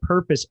what your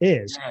purpose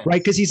is, Yes.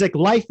 right? Because he's like,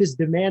 life is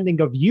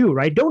demanding of you,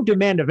 right? Don't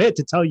demand of it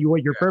to tell you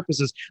what your purpose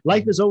is.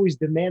 Life is always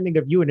demanding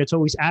of you, and it's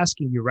always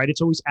asking you, right?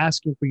 It's always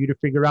asking for you to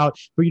figure out,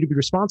 for you to be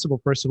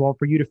responsible, first of all,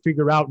 for you to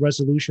figure out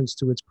resolutions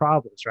to its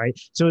problems, right?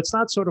 So it's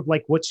not sort of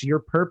like, what's your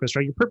purpose,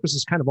 right? Your purpose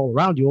is kind of all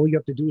around you. All you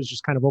have to do is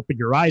just kind of open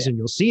your eyes and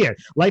you'll see it.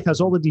 Life has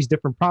all of these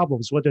different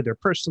problems, whether they're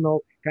personal,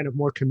 kind of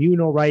more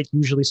communal, right?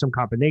 Usually some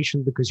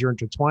combination because you're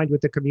intertwined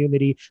with the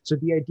community. So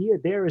the idea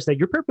there is that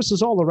your purpose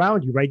is all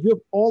around you, right? You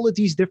have all of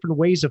these different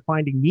ways of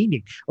finding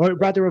meaning, or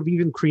rather of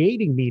even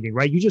creating meaning,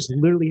 right? You just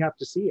literally have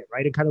to see it,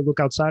 right? And kind of look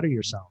outside of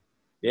yourself.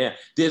 Yeah,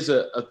 there's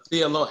a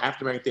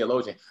African-American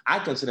theologian. I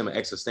consider him an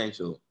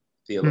existential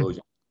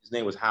theologian. His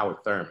name was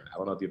Howard Thurman. I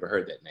don't know if you've ever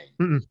heard that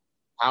name.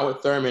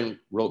 Howard Thurman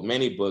wrote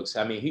many books.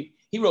 I mean,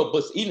 he wrote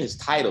books, even his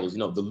titles,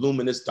 The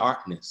Luminous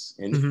Darkness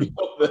and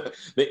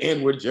the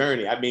Inward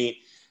Journey. I mean,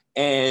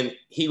 and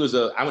I went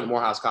to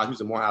Morehouse College. He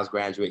was a Morehouse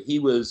graduate. He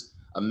was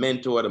a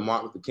mentor to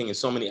Martin Luther King and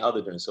so many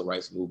others during the Civil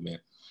Rights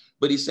Movement.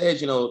 But he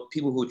says,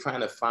 people who are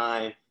trying to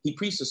find, he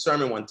preached a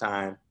sermon one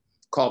time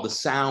called The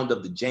Sound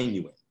of the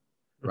Genuine.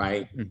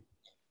 Right?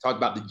 Talked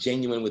about the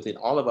genuine within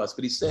all of us.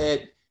 But he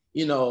said,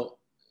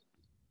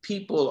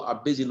 people are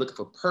busy looking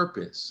for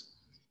purpose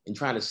and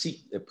trying to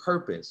seek their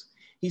purpose.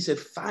 He said,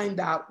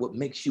 find out what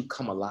makes you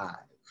come alive.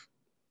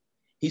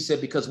 He said,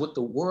 because what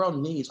the world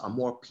needs are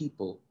more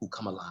people who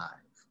come alive,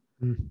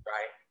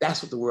 right?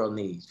 That's what the world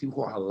needs,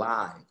 people who are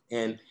alive.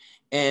 And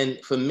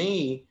for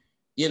me,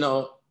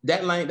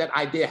 that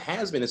idea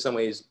has been in some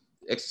ways,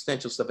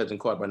 existential stuff has been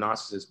called by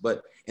narcissists,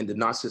 but in the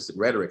narcissistic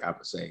rhetoric, I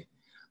would say.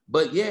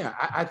 But yeah,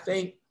 I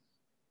think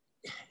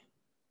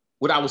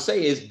what I would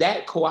say is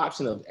that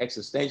co-option of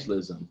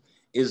existentialism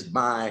is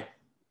by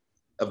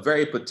a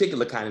very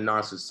particular kind of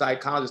narcissist.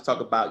 Psychologists talk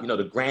about,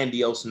 the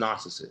grandiose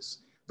narcissist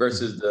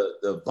versus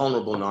the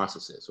vulnerable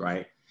narcissist,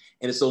 right?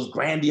 And it's those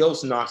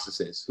grandiose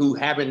narcissists who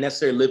haven't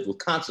necessarily lived with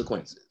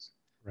consequences,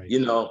 right?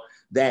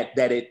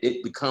 That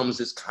it becomes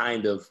this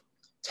kind of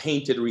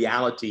tainted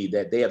reality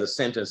that they are the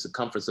center and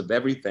circumference of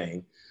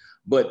everything,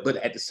 but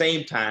at the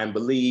same time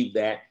believe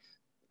that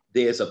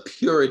there's a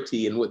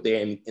purity in what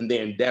they're in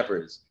their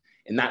endeavors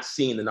and not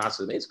seeing the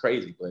narcissism. It's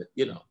crazy, but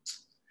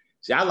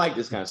see, I like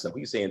this kind of stuff.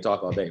 We can say and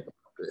talk all day.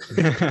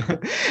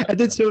 And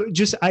then,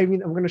 I'm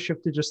going to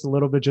shift it just a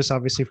little bit, just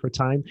obviously for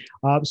time.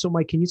 So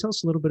Mike, can you tell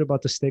us a little bit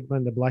about the stigma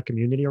in the Black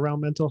community around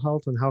mental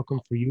health and how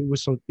come for you it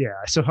was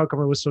how come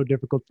it was so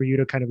difficult for you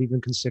to kind of even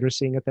consider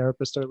seeing a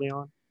therapist early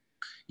on?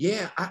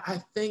 Yeah,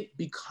 I think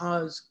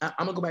because I'm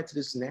gonna go back to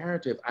this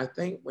narrative. I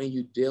think when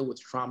you deal with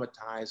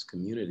traumatized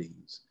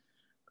communities,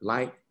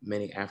 like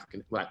many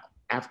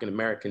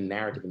African-American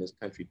narrative in this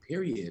country,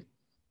 period.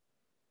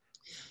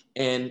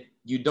 And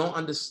you don't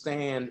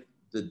understand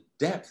the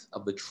depth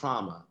of the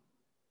trauma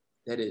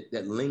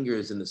that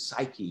lingers in the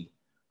psyche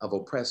of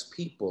oppressed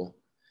people,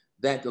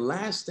 that the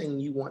last thing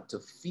you want to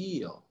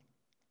feel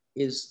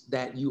is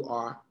that you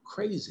are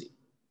crazy.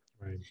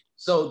 Right.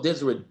 So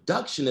there's a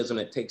reductionism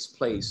that takes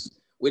place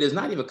where there's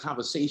not even a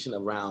conversation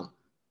around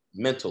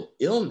mental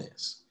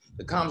illness.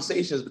 The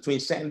conversation is between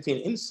sanity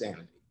and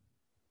insanity.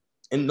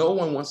 And no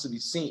one wants to be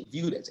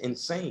viewed as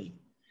insane.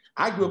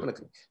 I grew up in a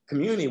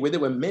community where there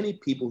were many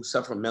people who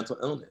suffer from mental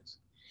illness.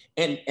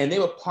 And they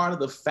were part of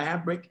the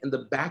fabric and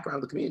the background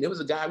of the community. There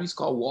was a guy we used to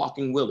call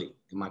Walking Willie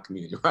in my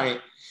community,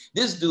 right?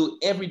 This dude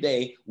every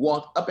day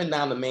walked up and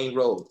down the main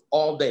road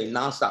all day,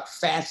 nonstop,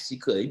 fast as he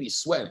could. He'd be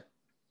sweating.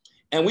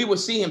 And we would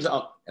see him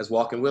as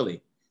Walking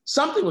Willie.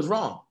 Something was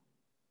wrong.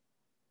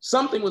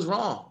 Something was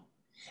wrong.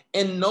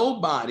 And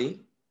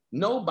nobody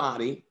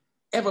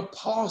ever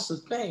paused to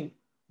think,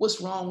 what's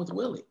wrong with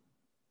Willie?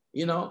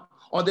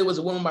 Or there was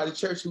a woman by the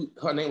church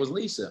her name was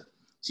Lisa.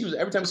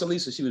 Every time I saw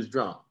Lisa, she was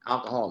drunk,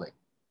 alcoholic.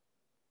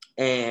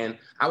 And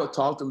I would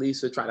talk to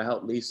Lisa, try to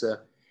help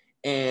Lisa.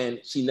 And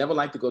she never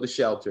liked to go to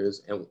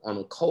shelters. And on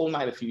a cold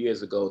night a few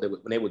years ago,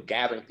 when they were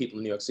gathering people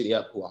in New York City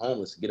up who are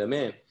homeless to get them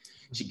in,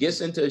 she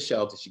gets into a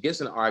shelter, she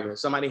gets in an argument,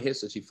 somebody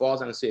hits her, she falls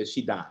down the stairs,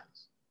 she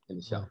dies in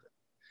the shelter.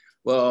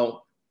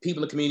 Well,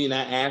 people in the community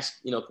now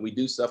ask, can we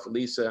do stuff for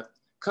Lisa?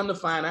 Come to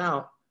find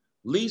out,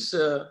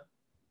 Lisa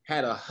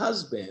had a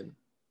husband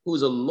who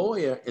was a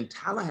lawyer in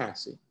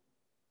Tallahassee,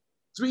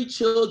 3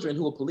 children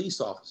who were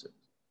police officers.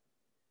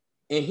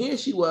 And here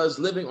she was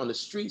living on the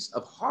streets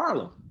of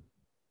Harlem,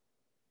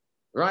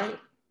 right?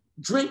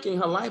 Drinking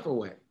her life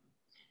away.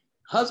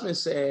 Husband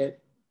said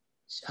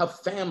her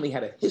family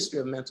had a history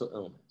of mental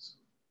illness.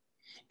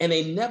 And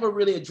they never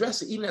really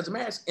addressed it, even as a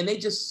marriage. And they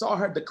just saw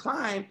her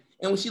decline.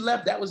 And when she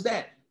left, that was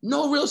that.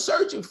 No real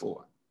searching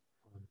for her,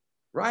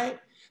 right?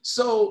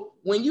 So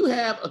when you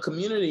have a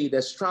community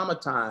that's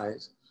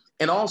traumatized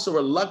and also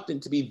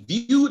reluctant to be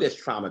viewed as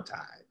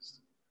traumatized,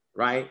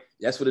 right?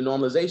 That's where the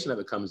normalization of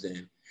it comes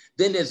in.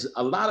 Then there's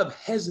a lot of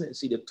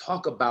hesitancy to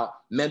talk about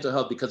mental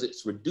health because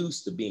it's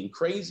reduced to being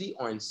crazy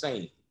or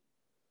insane,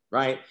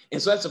 right?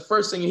 And so that's the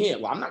first thing you hear.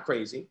 Well, I'm not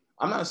crazy.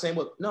 I'm not saying,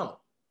 well, no.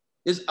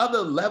 There's other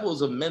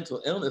levels of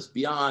mental illness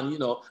beyond, you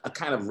know, a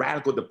kind of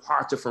radical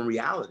departure from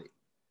reality.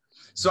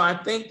 So I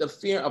think the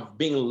fear of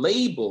being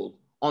labeled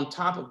on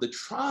top of the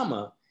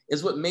trauma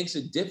is what makes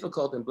it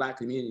difficult in Black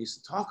communities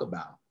to talk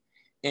about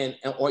and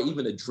or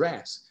even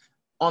address.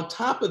 On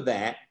top of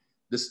that,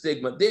 the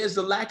stigma, there's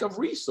the lack of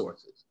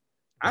resources.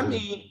 I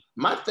mean,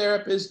 my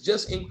therapist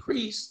just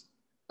increased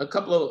a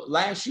couple of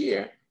last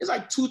year. It's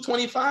like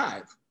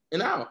 $225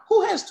 an hour.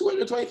 Who has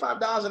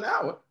 $225 an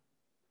hour,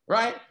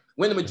 right?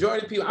 When the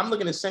majority of people, I'm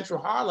looking at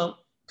Central Harlem,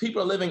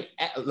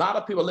 a lot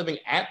of people are living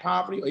at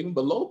poverty or even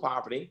below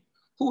poverty.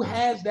 Who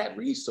has that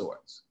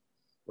resource,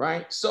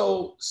 right?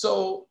 So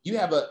you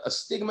have a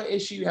stigma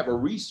issue, you have a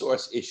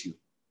resource issue,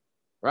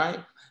 right?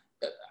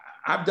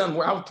 I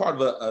was part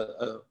of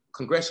a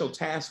congressional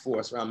task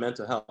force around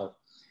mental health,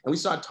 and we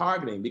started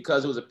targeting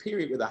because it was a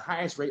period where the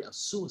highest rate of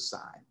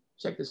suicide,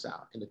 check this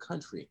out, in the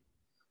country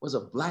was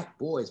of Black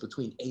boys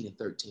between 8 and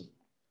 13.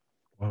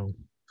 Wow.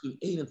 Between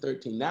 8 and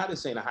 13. Now they're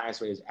saying the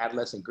highest rate is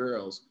adolescent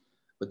girls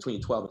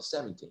between 12 and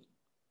 17,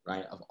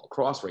 right?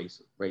 Across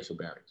racial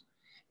barriers.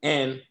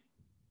 And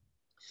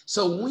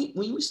so when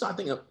we start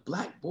thinking of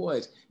Black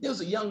boys, there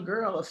was a young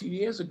girl a few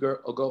years ago,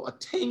 a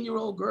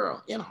 10-year-old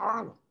girl in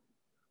Harlem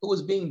who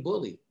was being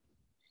bullied.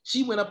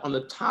 She went up on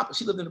the top,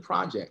 she lived in the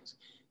projects,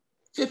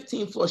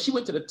 15 floors. She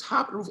went to the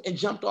top of the roof and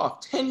jumped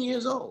off, 10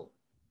 years old.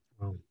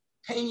 Wow.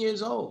 10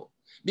 years old,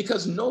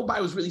 because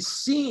nobody was really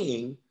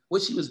seeing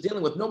what she was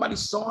dealing with. Nobody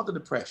saw the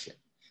depression.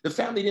 The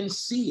family didn't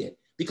see it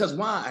because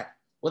why?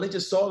 Well, they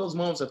just saw those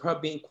moments of her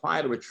being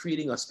quiet or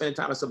retreating or spending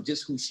time with herself,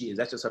 just who she is.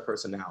 That's just her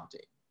personality.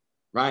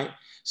 Right?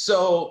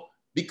 So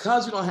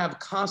because we don't have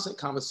constant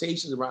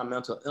conversations around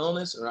mental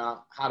illness, around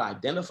how to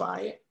identify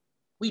it,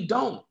 we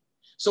don't.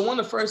 So one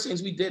of the first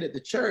things we did at the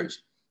church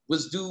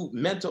was do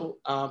mental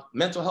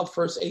health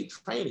first aid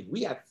training.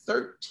 We had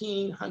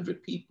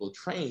 1,300 people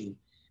trained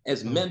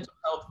as mental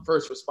health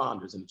first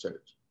responders in the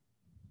church,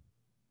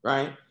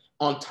 right?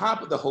 On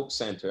top of the Hope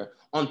Center,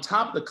 on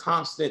top of the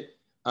constant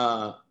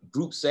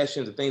group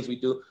sessions and things we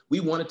do, we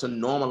wanted to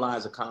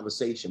normalize a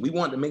conversation. We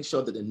wanted to make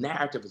sure that the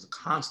narrative is a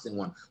constant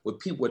one where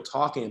people were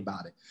talking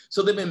about it.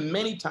 So there've been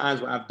many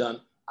times where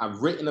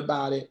I've written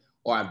about it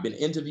or I've been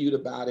interviewed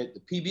about it.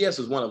 The PBS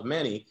is one of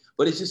many,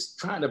 but it's just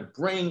trying to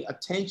bring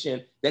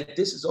attention that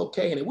this is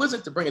okay. And it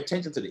wasn't to bring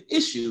attention to the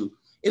issue,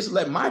 it's to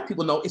let my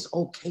people know it's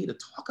okay to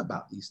talk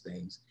about these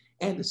things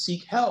and to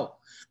seek help.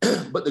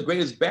 But the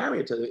greatest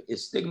barrier to it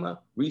is stigma,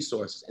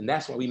 resources, and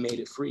that's why we made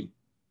it free.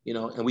 You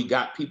know, and we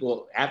got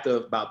people after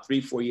about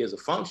 3-4 years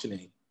of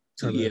functioning,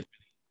 2 years,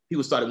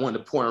 people started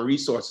wanting to pour in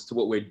resources to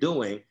what we're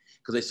doing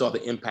because they saw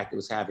the impact it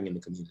was having in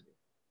the community.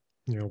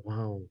 Yeah,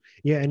 wow.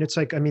 Yeah, and it's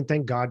like, I mean,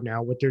 thank God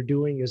now what they're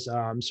doing is,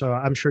 so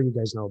I'm sure you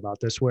guys know about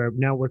this, where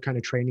now we're kind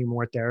of training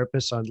more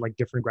therapists on like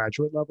different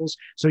graduate levels.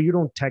 So you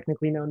don't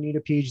technically now need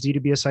a PhD to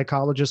be a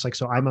psychologist. Like,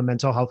 so I'm a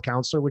mental health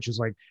counselor, which is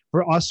like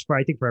for us,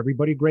 I think for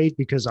everybody great,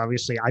 because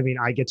obviously, I mean,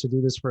 I get to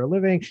do this for a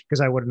living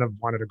because I wouldn't have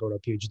wanted to go to a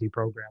PhD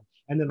program.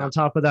 And then on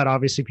top of that,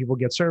 obviously people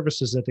get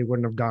services that they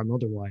wouldn't have gotten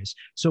otherwise.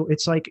 So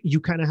it's like, you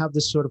kind of have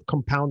this sort of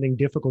compounding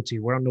difficulty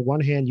where on the one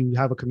hand, you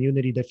have a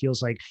community that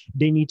feels like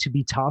they need to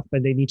be tough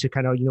and they need to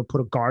kind of, you know, put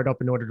a guard up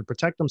in order to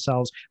protect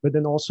themselves. But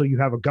then also you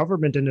have a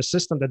government and a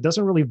system that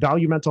doesn't really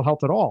value mental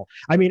health at all.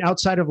 I mean,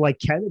 outside of like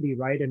Kennedy,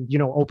 right? And, you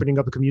know, opening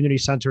up the community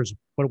centers,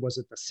 what was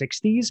it, the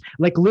 60s?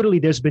 Like literally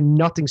there's been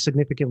nothing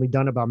significantly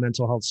done about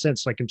mental health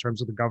since, like in terms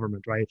of the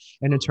government, right?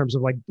 And in terms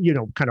of like, you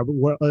know, kind of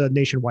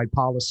nationwide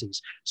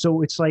policies.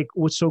 So it's like,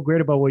 what's so great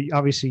about what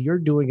obviously you're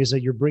doing is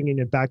that you're bringing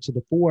it back to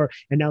the fore.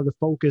 And now the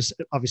focus,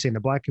 obviously in the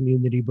Black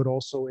community, but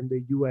also in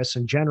the US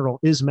in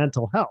general, is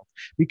mental health.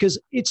 Because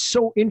it's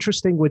so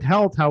interesting with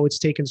health, how it's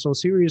taken so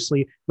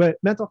seriously, but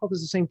mental health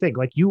is the same thing.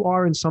 Like you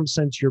are in some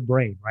sense your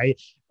brain, right?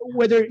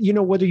 Whether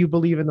you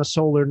believe in the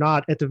soul or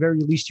not, at the very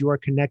least, you are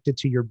connected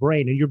to your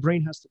brain, and your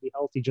brain has to be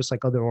healthy, just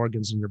like other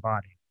organs in your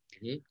body.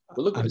 Mm-hmm.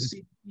 But look at the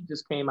CDC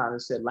just came out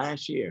and said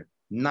last year,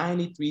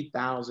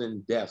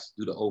 93,000 deaths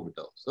due to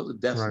overdose. Those are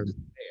deaths in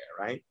despair,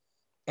 right?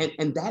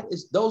 And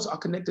those are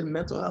connected to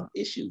mental health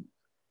issues.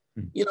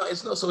 Mm-hmm. You know,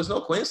 it's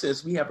no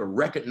coincidence we have a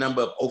record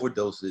number of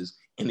overdoses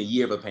in the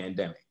year of a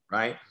pandemic,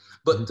 right?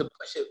 But to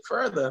push it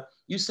further,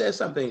 you said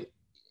something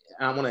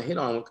I want to hit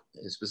on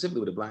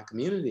specifically with the Black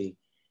community.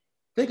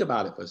 Think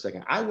about it for a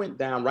second. I went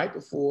down right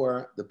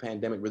before the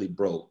pandemic really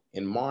broke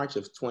in March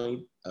of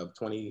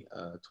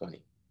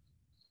 2020.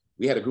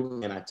 We had a group of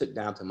men I took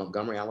down to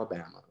Montgomery,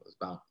 Alabama. It was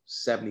about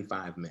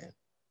 75 men.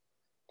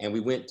 And we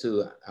went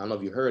to, I don't know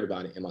if you heard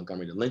about it in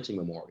Montgomery, the lynching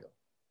memorial,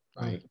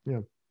 right? Yeah.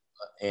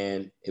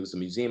 and it was a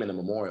museum and a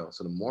memorial.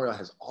 So the memorial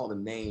has all the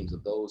names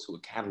of those who were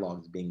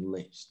cataloged as being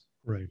lynched.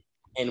 Right.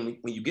 And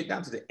when you get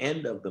down to the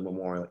end of the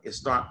memorial, it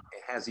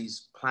has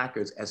these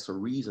placards as to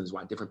reasons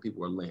why different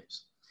people were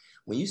lynched.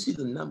 When you see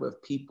the number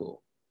of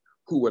people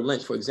who were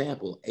lynched, for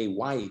example, a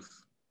wife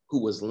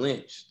who was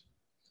lynched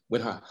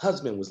when her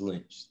husband was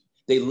lynched,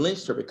 they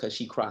lynched her because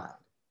she cried.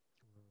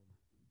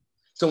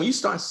 So when you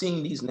start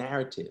seeing these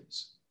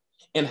narratives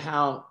and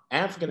how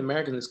African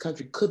Americans in this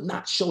country could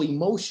not show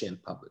emotion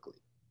publicly,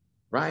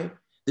 right?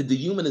 The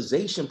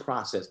dehumanization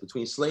process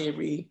between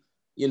slavery,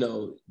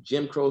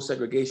 Jim Crow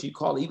segregation, you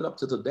call it, even up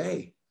to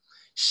today,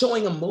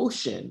 showing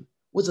emotion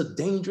was a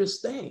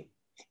dangerous thing.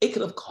 It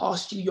could have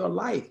cost you your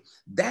life.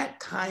 That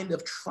kind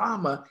of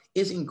trauma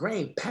is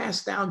ingrained,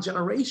 passed down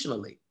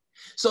generationally.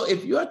 So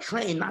if you're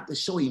trained not to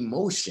show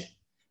emotion,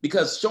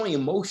 because showing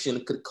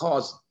emotion could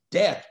cause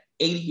death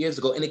 80 years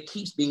ago, and it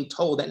keeps being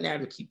told, that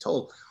narrative keeps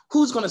told,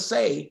 who's going to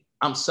say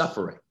I'm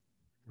suffering?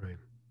 Right.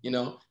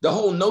 The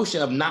whole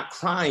notion of not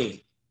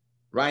crying,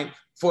 right?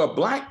 For a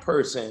Black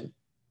person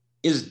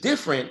is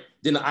different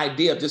than the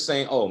idea of just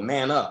saying, oh,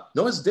 man up.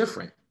 No, it's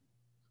different,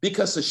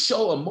 because to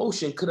show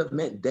emotion could have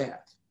meant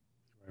death.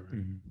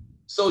 Mm-hmm.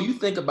 So you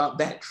think about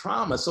that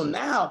trauma. So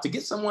now to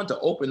get someone to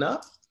open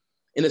up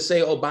and to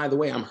say, oh, by the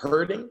way, I'm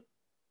hurting,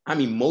 I'm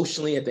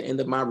emotionally at the end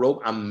of my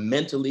rope, I'm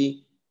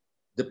mentally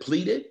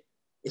depleted,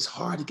 it's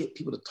hard to get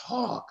people to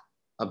talk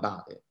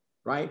about it,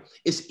 right?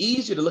 It's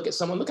easier to look at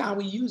someone, look how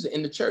we use it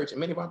in the church, in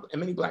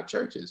many Black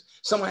churches.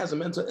 Someone has a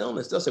mental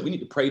illness, they'll say, we need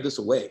to pray this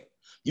away.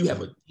 You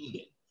have a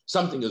demon,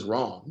 something is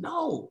wrong.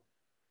 No,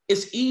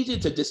 it's easier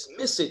to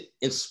dismiss it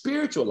and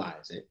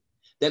spiritualize it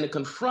than to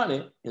confront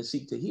it and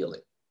seek to heal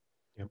it,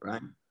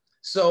 right?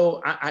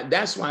 So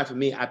that's why for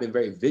me, I've been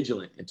very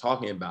vigilant in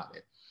talking about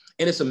it.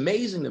 And it's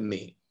amazing to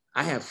me,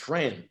 I have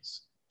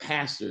friends,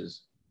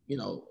 pastors,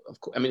 of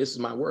course, this is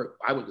my work.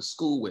 I went to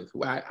school with,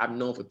 who I've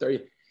known for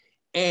 30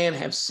 and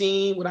have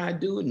seen what I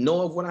do,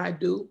 know of what I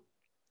do,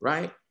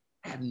 right?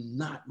 I have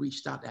not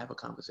reached out to have a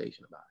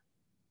conversation about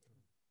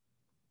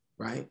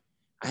it, right?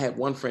 I had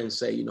one friend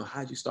say,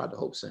 how'd you start the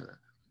Hope Center?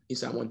 He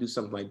said, I want to do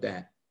something like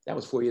that. That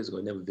was 4 years ago,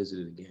 I never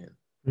visited again.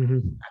 Mm-hmm.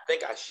 I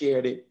think I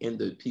shared it in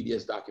the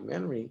PBS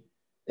documentary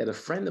that a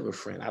friend of a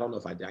friend, I don't know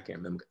if I did, I can't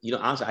remember.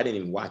 Honestly, I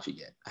didn't even watch it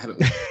yet. I haven't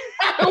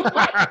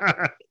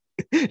watched it.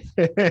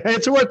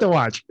 It's worth a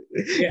watch.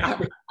 Yeah,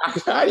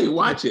 I didn't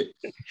watch it,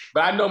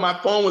 but I know my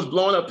phone was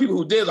blowing up. People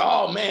who did,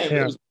 oh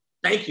man,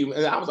 thank you.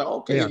 And I was like,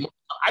 okay. Yeah.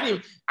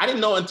 I didn't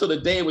know until the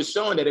day it was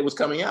showing that it was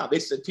coming out. They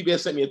said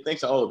PBS sent me a thing,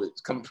 so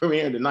it's coming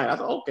premiering tonight. I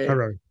thought, okay. All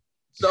right.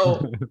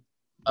 So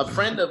a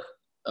friend of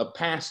a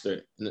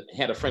pastor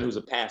had a friend who's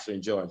a pastor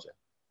in Georgia.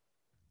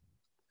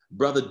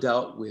 Brother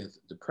dealt with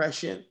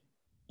depression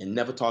and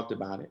never talked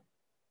about it.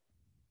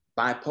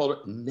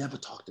 Bipolar, never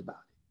talked about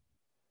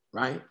it,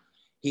 right?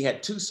 He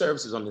had 2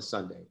 services on this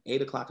Sunday,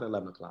 8 o'clock and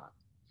 11 o'clock.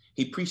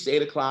 He preached at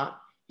 8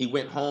 o'clock. He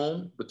went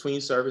home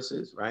between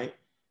services, right?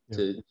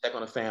 To check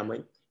on the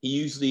family. He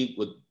usually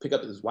would pick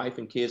up his wife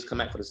and kids, come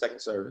back for the second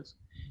service.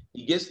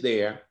 He gets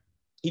there.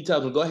 He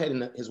tells them, go ahead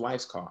in his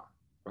wife's car,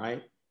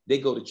 right? They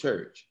go to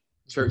church.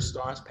 Church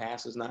starts,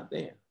 pastor's not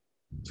there.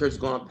 Church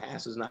going on,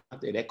 pastor's not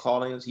there. They're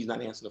calling us, he's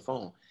not answering the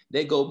phone.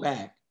 They go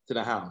back to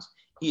the house.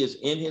 He is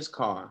in his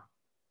car,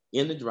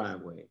 in the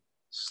driveway,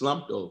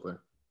 slumped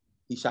over.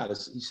 He shot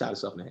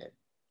himself in the head.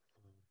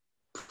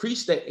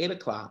 Preached at 8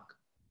 o'clock,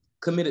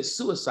 committed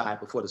suicide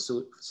before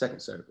the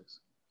second service.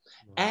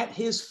 At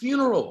his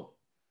funeral,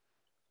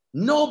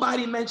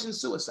 nobody mentioned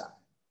suicide.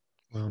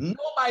 Wow.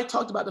 Nobody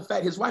talked about the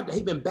fact his wife,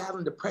 he'd been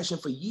battling depression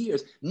for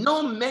years.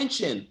 No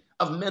mention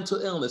of mental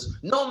illness,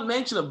 no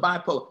mention of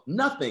bipolar,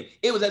 nothing.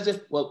 It was as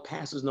if, well,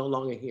 pastor's no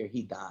longer here,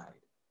 he died.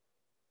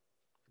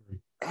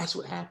 That's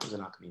what happens in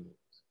our communities.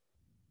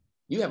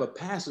 You have a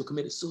pastor who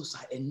committed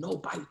suicide and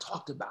nobody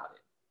talked about it.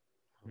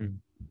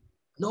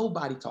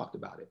 Nobody talked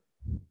about it.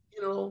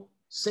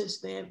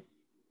 Since then,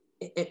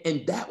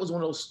 and that was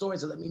one of those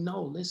stories that let me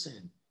know,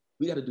 listen,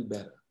 we got to do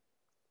better.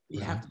 We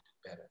have to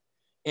do better.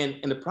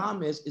 And the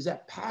problem is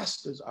that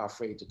pastors are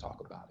afraid to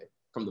talk about it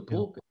from the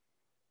pulpit.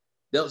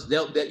 They'll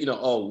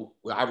oh,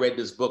 well, I read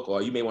this book,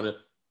 or you may want to.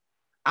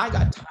 I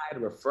got tired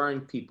of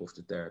referring people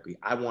to therapy.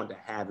 I want to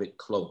have it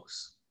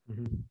close.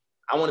 Mm-hmm.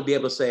 I want to be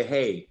able to say,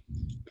 hey,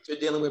 what you're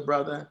dealing with,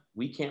 brother,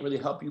 we can't really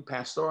help you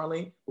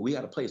pastorally, but we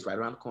got a place right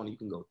around the corner you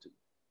can go to.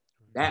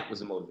 That was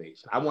the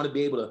motivation. I want to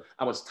be able to,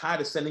 I was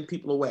tired of sending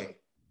people away.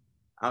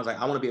 I was like,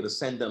 I want to be able to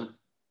send them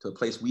to a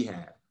place we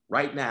have.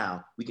 Right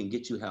now, we can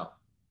get you help.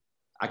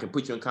 I can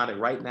put you in contact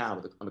right now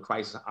with our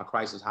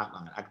crisis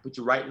hotline. I can put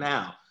you right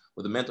now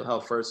with a mental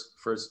health first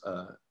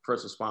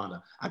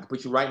responder. I can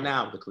put you right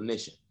now with a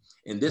clinician.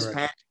 In this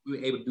past, we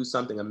were able to do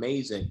something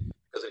amazing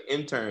because of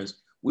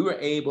interns. We were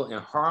able in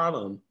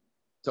Harlem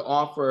to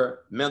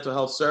offer mental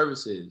health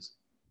services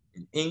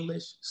in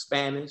English,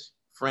 Spanish,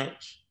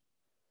 French,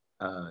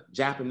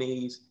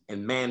 Japanese,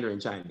 and Mandarin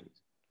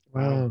Chinese.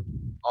 Wow.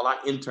 All our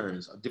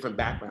interns of different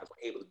backgrounds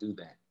were able to do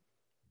that.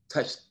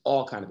 Touched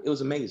all kinds of, it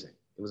was amazing.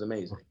 It was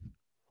amazing.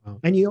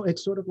 And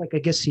it's sort of like, I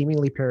guess,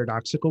 seemingly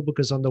paradoxical,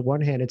 because on the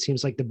one hand, it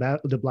seems like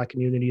the Black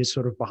community is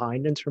sort of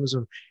behind in terms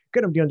of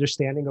kind of the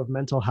understanding of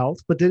mental health.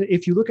 But then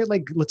if you look at,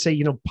 like, let's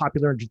say,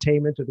 popular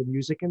entertainment or the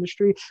music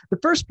industry, the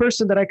first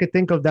person that I could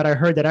think of that I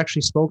heard that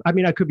actually spoke, I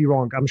mean, I could be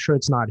wrong, I'm sure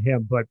it's not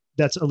him, but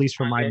that's at least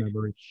from my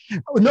memory.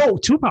 Oh, no,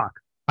 Tupac.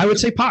 I would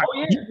say Pac.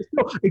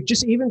 Oh, yeah.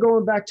 Just even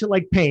going back to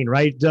like Pain,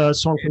 right? The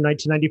song from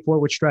 1994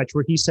 with Stretch,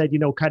 where he said,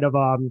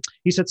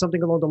 he said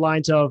something along the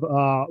lines of,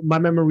 my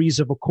memories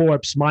of a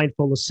corpse,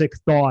 mindful of sick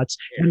thoughts,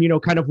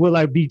 and, kind of, will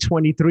I be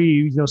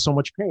 23, so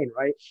much pain,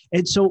 right?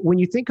 And so when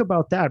you think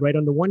about that, right,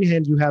 on the one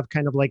hand, you have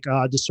kind of like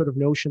this sort of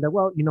notion that,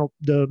 well,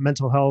 the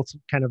mental health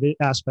kind of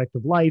aspect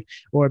of life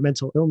or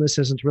mental illness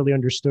isn't really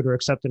understood or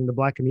accepted in the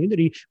Black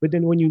community. But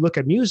then when you look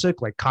at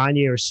music like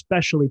Kanye or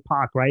especially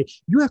Pac, right,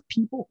 you have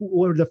people who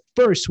were the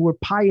first, who were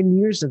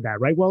pioneers in that,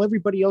 right? While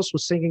everybody else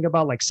was thinking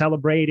about like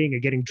celebrating or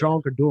getting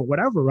drunk or doing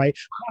whatever, right?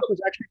 Pac was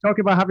actually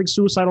talking about having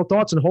suicidal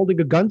thoughts and holding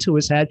a gun to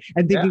his head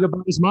and thinking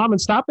about his mom and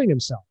stopping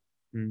himself.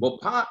 Well,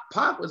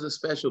 Pac was a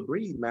special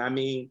breed, man. I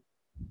mean,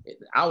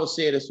 I will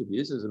share this with you.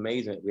 This is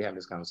amazing. We have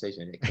this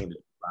conversation. It came to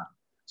Pac.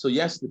 So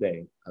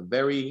yesterday,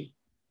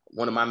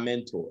 one of my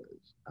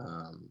mentors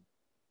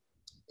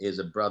is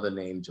a brother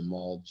named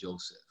Jamal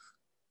Joseph.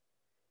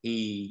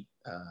 He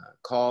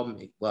called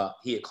me. Well,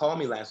 he had called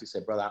me last week.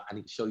 Said, "Brother, I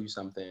need to show you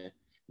something."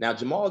 Now,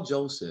 Jamal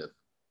Joseph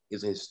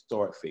is a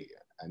historic figure.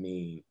 I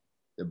mean,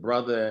 the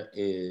brother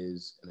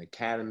is an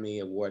Academy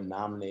Award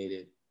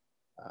nominated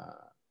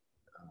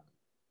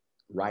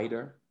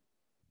writer,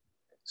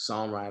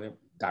 songwriter,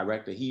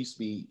 director. He used to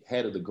be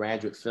head of the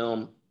graduate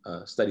film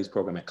studies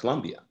program at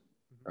Columbia,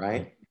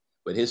 right?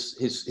 But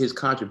his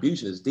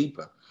contribution is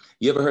deeper.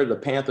 You ever heard of the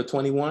Panther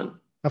 21?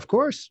 Of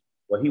course.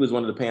 Well, he was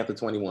one of the Panther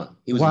 21.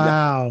 He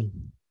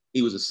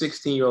was a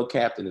 16-year-old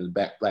captain in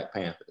the Black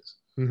Panthers.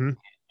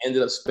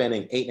 Ended up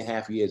spending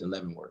 8.5 years in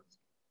Leavenworth.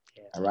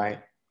 All right.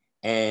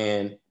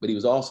 But he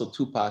was also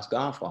Tupac's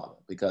godfather,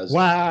 because his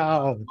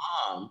mom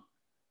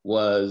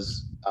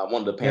was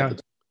one of the Panthers.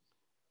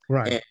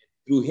 Right. And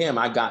through him,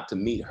 I got to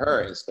meet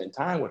her and spend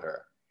time with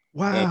her.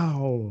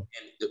 Wow.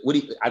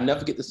 And I never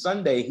forget the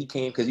Sunday he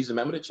came, because he's a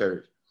member of the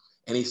church.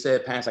 And he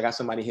said, "Pastor, I got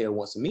somebody here who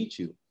wants to meet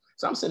you."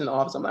 So I'm sitting in the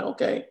office. I'm like,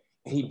 okay.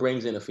 And he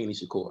brings in Afeni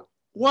Shakur.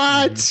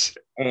 What?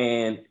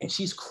 And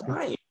she's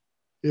crying.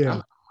 Yeah. I'm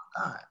like, oh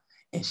my God.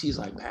 And she's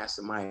like,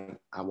 "Pastor Mike,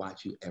 I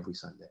watch you every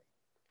Sunday."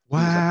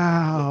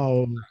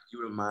 Wow. Like,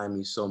 "You remind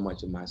me so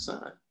much of my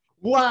son."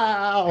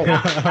 Wow.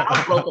 I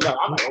was broken up.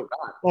 I'm like, oh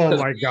God. Oh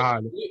my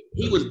God.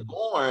 He was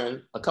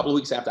born a couple of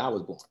weeks after I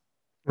was born.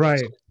 Right.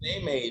 So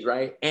same age,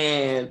 right?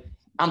 And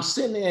I'm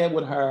sitting there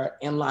with her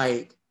and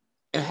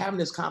having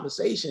this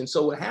conversation.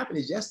 So what happened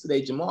is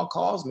yesterday, Jamal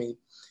calls me,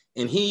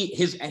 and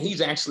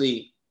he's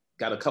actually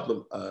got a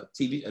couple of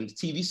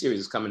TV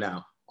series coming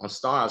out on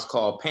Stars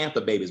called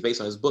Panther Babies,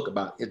 based on his book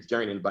about his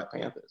journey in the Black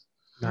Panthers.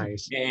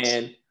 Nice.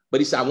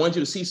 But he said, "I want you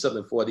to see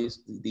something for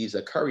these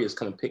couriers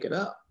come and pick it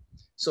up."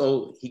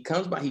 So he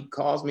comes by, he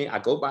calls me. I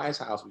go by his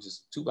house, which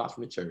is 2 blocks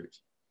from the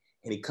church,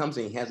 and he comes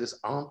in. He has this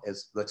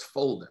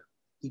folder.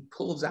 He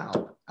pulls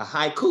out a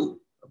haiku,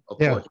 of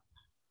course.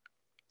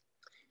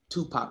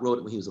 Tupac wrote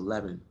it when he was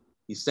 11.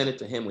 He sent it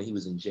to him when he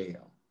was in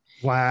jail.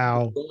 Wow.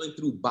 He was going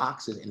through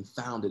boxes and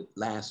found it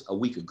a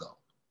week ago.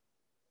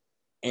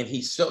 And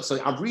so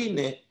I'm reading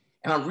it,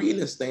 and I'm reading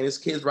this thing. This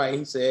kid's writing.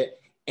 He said,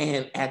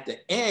 and at the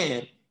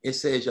end, it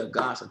says, "Your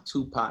God's a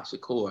Tupac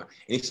Shakur." And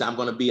he said, "I'm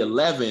going to be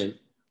 11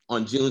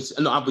 on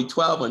I'll be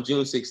 12 on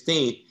June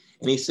 16th.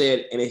 And he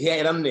said, and he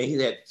had under there, he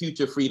had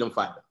 "Future Freedom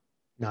Fighter."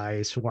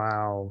 Nice.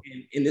 Wow.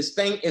 And this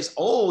thing is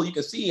old. You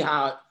can see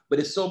how, but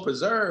it's so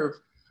preserved.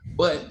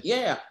 But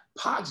yeah,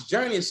 Pac's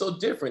journey is so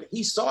different.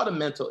 He saw the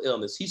mental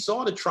illness. He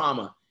saw the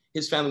trauma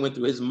his family went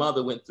through, his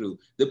mother went through,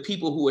 the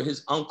people who were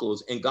his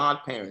uncles and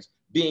godparents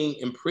being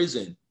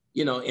imprisoned,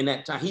 in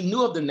that time. He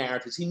knew of the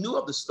narratives. He knew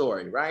of the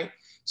story, right?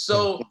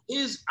 So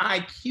his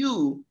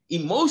IQ,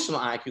 emotional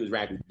IQ, is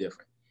radically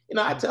different.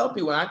 I tell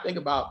people, when I think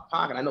about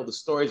Pac, and I know the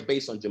story is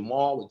based on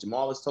Jamal, what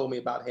Jamal has told me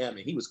about him,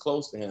 and he was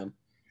close to him.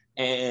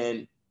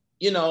 And,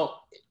 it's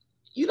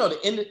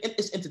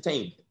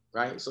entertainment,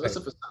 right? So it's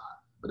a facade.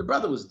 But the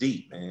brother was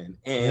deep, man,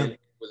 and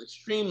was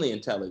extremely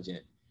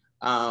intelligent.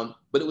 But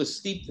it was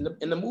steeped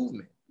in the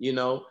movement,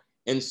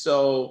 And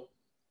so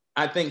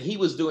I think he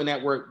was doing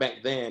that work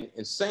back then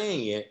and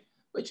saying it.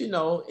 But,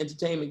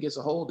 entertainment gets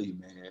a hold of you,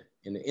 man,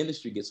 and the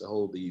industry gets a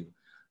hold of you.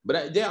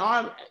 But there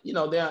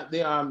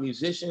are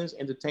musicians,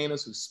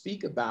 entertainers who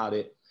speak about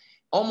it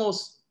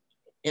almost,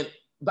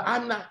 but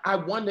I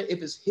wonder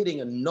if it's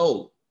hitting a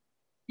note,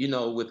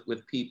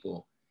 with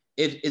people.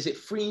 Is it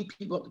freeing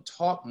people up to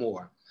talk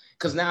more?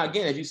 Because now,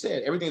 again, as you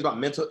said, everything's about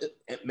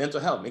mental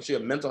health. Make sure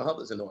your mental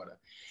health is in order.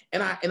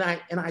 And I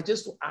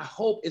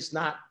hope it's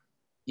not,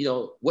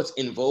 what's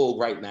in vogue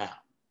right now,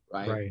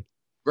 right?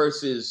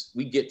 Versus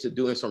we get to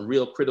doing some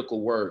real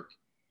critical work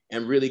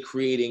and really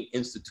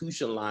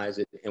institutionalize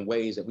it in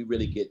ways that we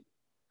really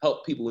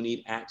help people who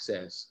need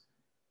access,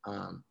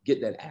 get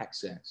that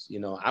access.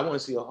 I want to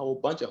see a whole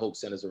bunch of Hope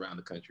Centers around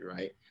the country,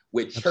 right?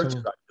 Where churches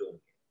are doing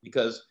it.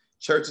 Because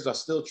churches are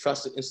still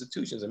trusted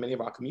institutions in many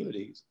of our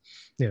communities.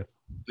 Yeah.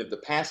 And if the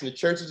pastor in the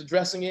church is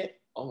addressing it,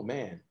 oh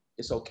man,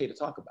 it's okay to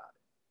talk about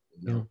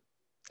it. You know?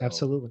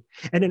 Absolutely.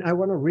 And then I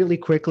want to really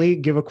quickly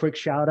give a quick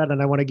shout out,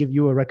 and I want to give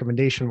you a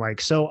recommendation,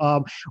 Mike.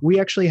 So we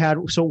actually had,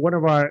 so one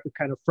of our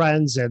kind of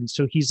friends, and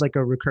so he's like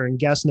a recurring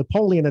guest,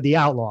 Napoleon of the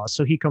Outlaws.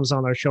 So he comes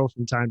on our show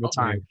from time to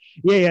time.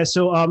 Yeah.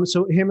 So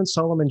him and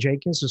Solomon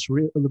Jenkins just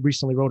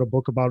recently wrote a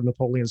book about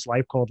Napoleon's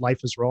life called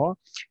Life is Raw.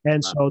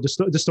 And so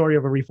the story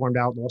of a reformed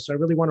outlaw. So I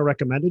really want to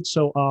recommend it.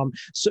 So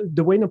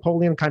the way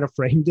Napoleon kind of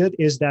framed it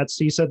is that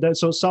he said that,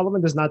 so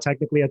Solomon is not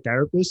technically a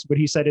therapist, but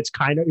he said it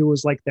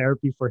was like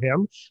therapy for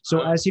him.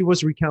 So as he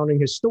was recounting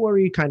his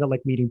story, kind of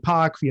like meeting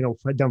Pac,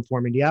 them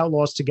forming the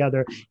Outlaws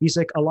together, he's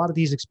like, a lot of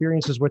these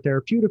experiences were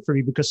therapeutic for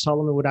me because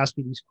Solomon would ask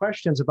me these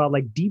questions about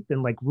like deep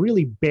and like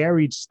really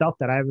buried stuff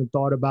that I haven't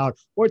thought about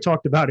or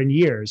talked about in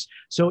years.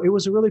 So it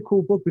was a really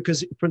cool book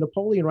because for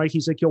Napoleon, right,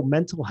 he's like,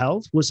 mental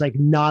health was like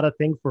not a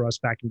thing for us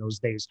back in those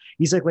days.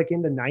 He's like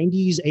in the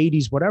 90s,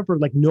 80s, whatever,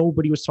 like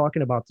nobody was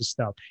talking about this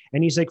stuff.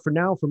 And he's like, for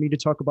me to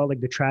talk about like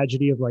the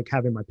tragedy of like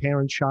having my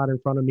parents shot in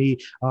front of me,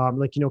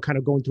 kind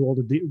of going through all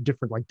the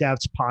different like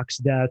deaths, Pac's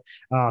death,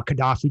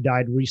 Gaddafi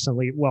died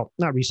recently. Well,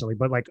 not recently,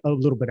 but like a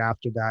little bit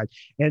after that.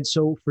 And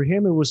so for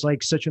him, it was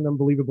like such an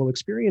unbelievable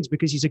experience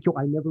because he's like,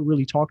 I never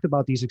really talked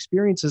about these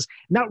experiences,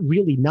 not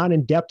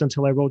in depth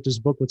until I wrote this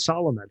book with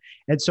Solomon.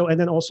 And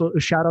then also a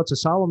shout out to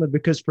Solomon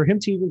because for him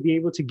to even be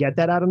able to get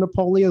that out of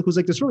Napoleon, who's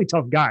like this really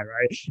tough guy,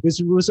 right?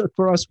 It was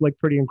for us like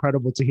pretty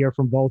incredible to hear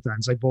from both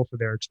ends, like both of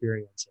their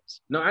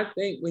experiences. No, I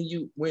think when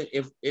you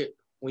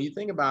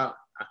think about,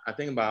 I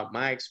think about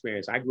my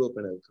experience. I grew up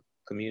in a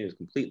community that's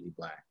completely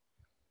Black.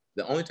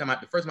 The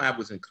first time I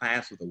was in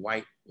class with a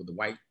white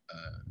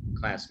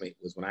classmate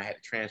was when I had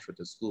to transfer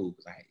to school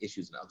because I had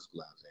issues in the other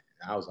school I was in.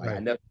 And I was like, I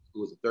never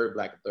was a third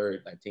Black, a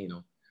third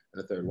Latino,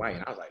 and a third white.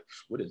 And I was like,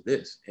 what is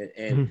this?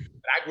 And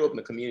I grew up in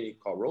a community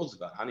called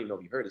Roosevelt. I don't even know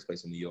if you heard this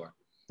place in New York.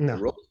 No.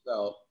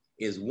 Roosevelt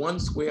is 1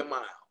 square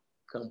mile,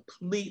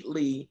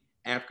 completely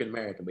African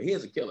American. But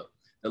here's a killer.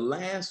 The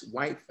last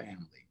white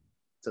family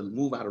to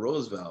move out of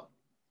Roosevelt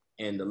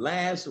and the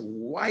last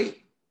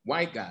white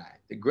guy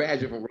that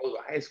graduated from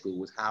Roosevelt High School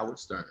was Howard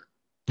Stern.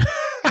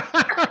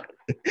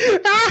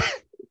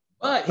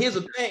 But here's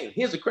the thing.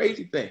 Here's the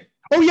crazy thing.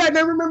 Oh yeah, and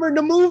I remember in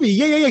the movie.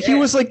 Yeah. He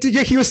was like,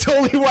 he was the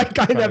only white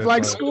guy in that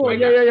Black school.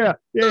 Yeah.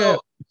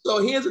 So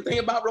here's the thing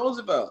about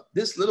Roosevelt.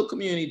 This little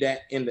community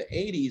that in the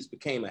 80s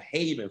became a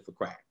haven for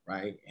crack,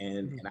 right?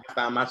 And I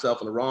found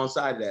myself on the wrong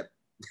side of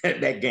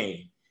that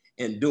game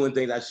and doing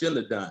things I shouldn't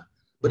have done.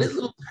 But this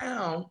little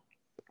town,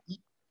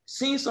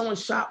 seeing someone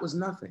shot was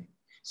nothing.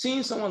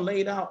 Seeing someone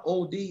laid out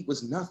OD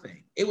was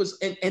nothing. It was,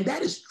 and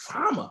that is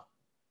trauma.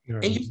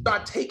 Right. And you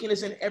start taking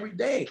this in every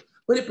day.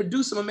 But it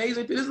produced some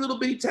amazing, this little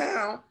bitty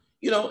town,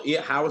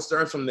 Howard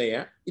Stern's from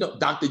there.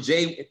 Dr.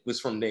 J was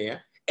from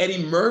there.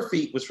 Eddie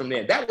Murphy was from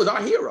there. That was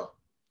our hero.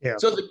 Yeah.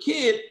 So as a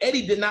kid,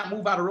 Eddie did not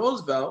move out of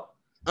Roosevelt.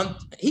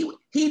 He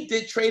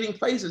did Trading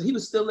Places. He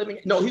was still living,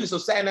 he was so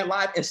Saturday Night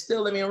Live and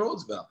still living in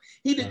Roosevelt.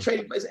 He did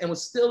Trading Places and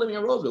was still living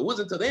in Roosevelt. It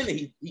wasn't until then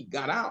that he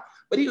got out,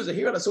 but he was a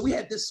hero. So we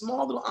had this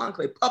small little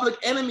enclave. Public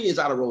Enemy is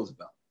out of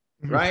Roosevelt,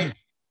 right?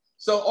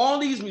 So all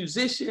these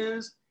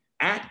musicians,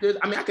 actors,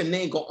 I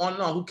can go on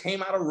and on, who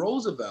came out of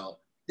Roosevelt,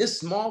 this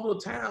small little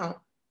town,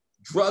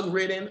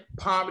 drug-ridden,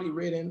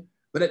 poverty-ridden,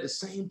 but at the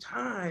same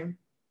time,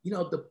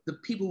 the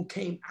people who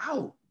came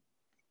out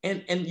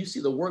and you see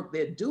the work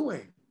they're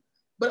doing.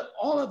 But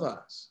all of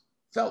us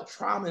felt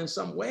trauma in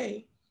some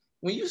way.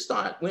 When you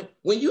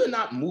are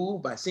not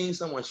moved by seeing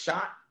someone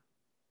shot,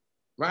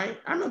 right?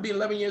 I remember being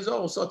 11 years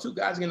old, saw 2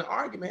 guys get in an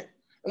argument,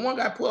 and one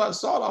guy pulled out a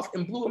sawed off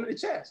and blew him in the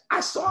chest. I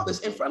saw this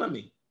in front of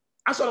me.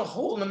 I saw the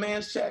hole in the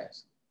man's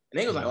chest.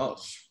 And they was like, oh,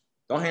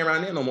 don't hang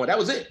around there no more. That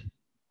was it.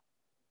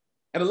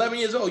 At 11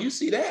 years old, you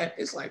see that,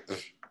 it's like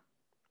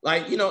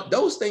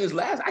those things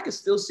last, I could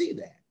still see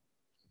that.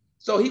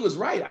 So he was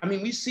right.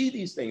 We see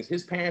these things,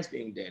 his parents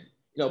being dead,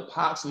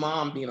 Pac's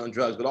mom being on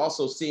drugs, but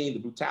also seeing the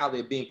brutality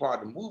of being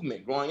part of the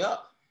movement growing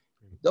up.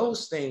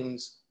 Those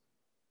things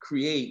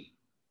create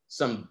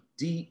some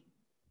deep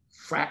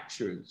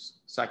fractures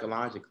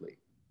psychologically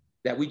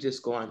that we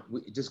just go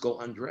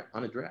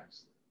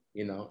unaddressed,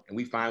 and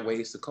we find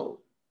ways to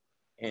cope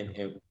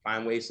and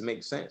find ways to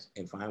make sense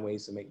and find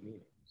ways to make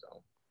meaning.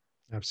 So.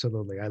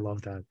 Absolutely. I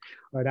love that.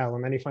 All right,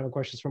 Alan, any final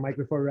questions for Mike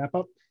before we wrap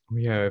up?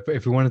 Yeah,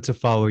 if we wanted to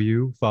follow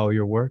your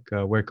work,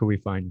 where could we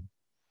find you?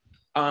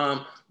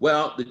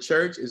 Well, the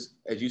church is,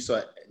 as you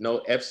saw,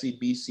 fcbcnyc.org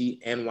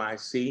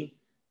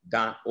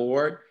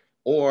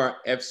or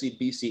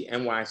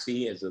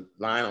FCBCNYC is a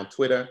line on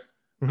Twitter,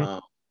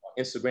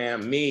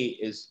 Instagram. Me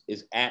is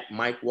at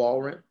Mike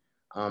Walrond,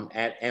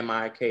 at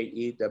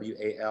MikeWalrond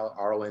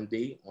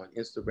on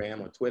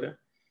Instagram, on Twitter.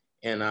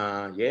 And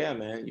yeah,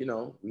 man,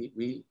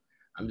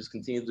 I'm just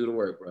continuing to do the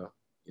work, bro.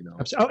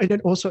 Oh, and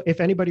then also, if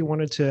anybody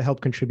wanted to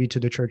help contribute to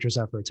the church's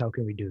efforts, how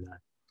can we do that?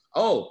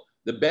 Oh,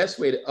 the best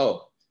way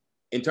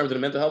in terms of the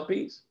mental health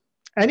piece?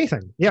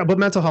 Anything. Yeah, but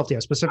mental health, yeah,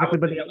 specifically,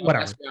 but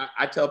whatever.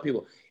 I tell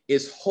people,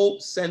 it's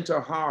Hope Center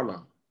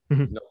Harlem.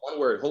 Mhm. One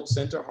word,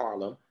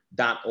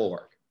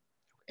 hopecenterharlem.org.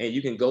 And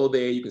you can go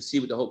there. You can see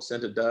what the Hope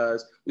Center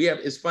does.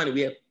 It's funny,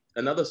 we have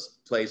another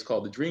place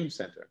called the Dream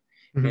Center.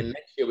 Mhm. And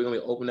next year, we're going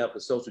to open up a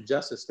social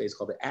justice space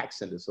called the ACT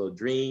Center. So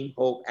Dream,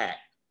 Hope, Act.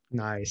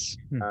 Nice.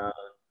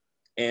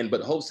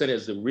 But Hope Center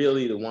is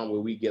really the one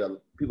where we get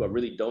people are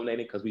really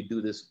donating because we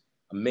do this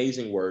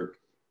amazing work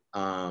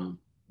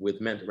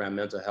with around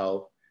mental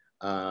health.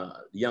 The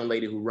young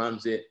lady who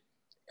runs it,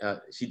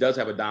 she does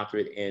have a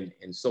doctorate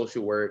in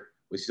social work,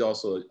 but she's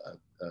also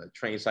a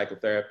trained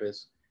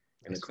psychotherapist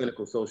and a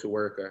clinical social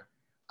worker.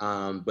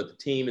 But the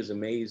team is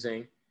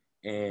amazing.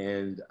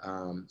 And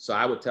so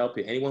I would tell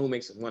people, anyone who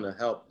want to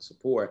help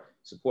support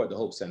the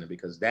Hope Center,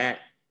 because that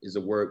is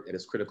the work that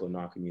is critical in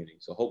our community.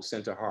 So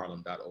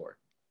hopecenterharlem.org.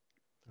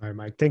 All right,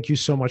 Mike, thank you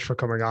so much for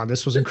coming on.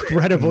 This was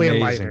incredibly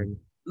enlightening.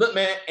 Look,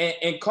 man,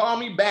 and call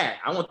me back.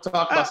 I want to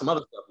talk about some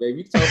other stuff, baby.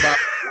 You can talk about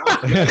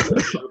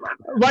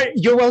Right,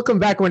 you're welcome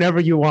back whenever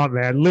you want,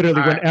 man.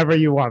 Literally, whenever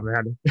you want,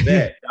 man. I'm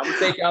gonna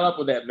take y'all up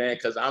on that, man,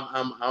 because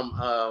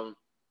I'm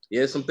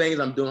there's some things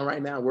I'm doing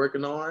right now,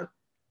 working on.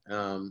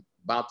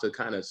 About to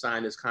kind of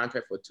sign this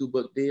contract for a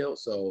 2-book deal.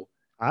 So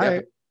all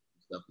right,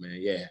 stuff, man.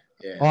 Yeah.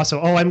 Awesome.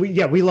 Oh, and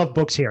we love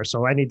books here,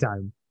 so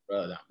anytime.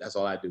 Brother, that's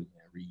all I do, man.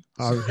 Read.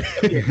 All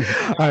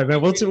right,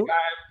 man. We'll do.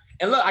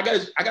 And look, I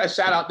gotta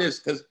shout out this,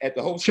 because at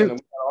the Hope Center we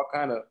got all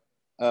kind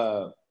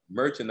of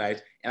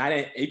merchandise,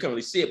 and you can't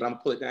really see it, but I'm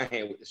gonna pull it down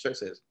here with the shirt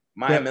says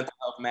 "My Mental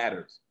Health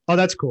Matters." Oh,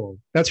 that's cool.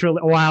 That's really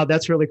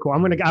cool.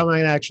 I'm gonna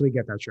actually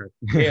get that shirt.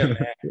 Yeah,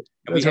 man.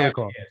 That's really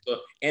cool. So,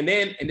 and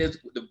there's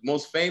the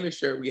most famous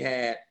shirt we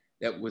had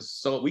that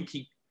was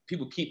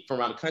people keep from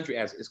around the country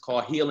as it's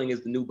called "Healing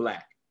is the New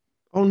Black."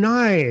 Oh,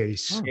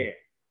 nice.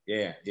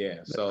 Yeah.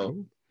 So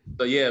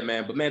yeah,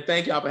 man. But man,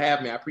 thank y'all for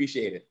having me. I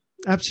appreciate it.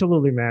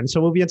 Absolutely, man. So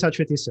we'll be in touch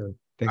with you soon.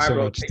 Thanks so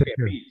much. Take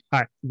care. All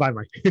right. Bye,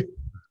 Mike.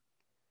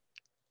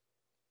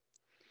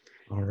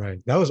 All right.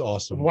 That was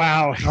awesome.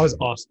 Wow. That was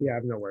awesome. Yeah, I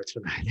have no words for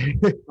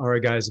that. All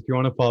right, guys. If you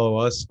want to follow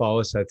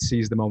us at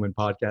Seize the Moment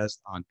Podcast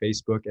on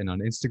Facebook and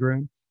on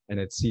Instagram, and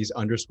at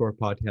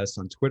Seize_podcast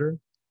on Twitter.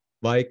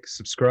 Like,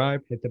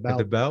 subscribe, hit the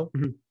bell.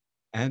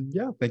 And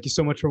yeah, thank you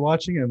so much for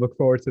watching, and look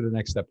forward to the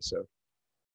next episode.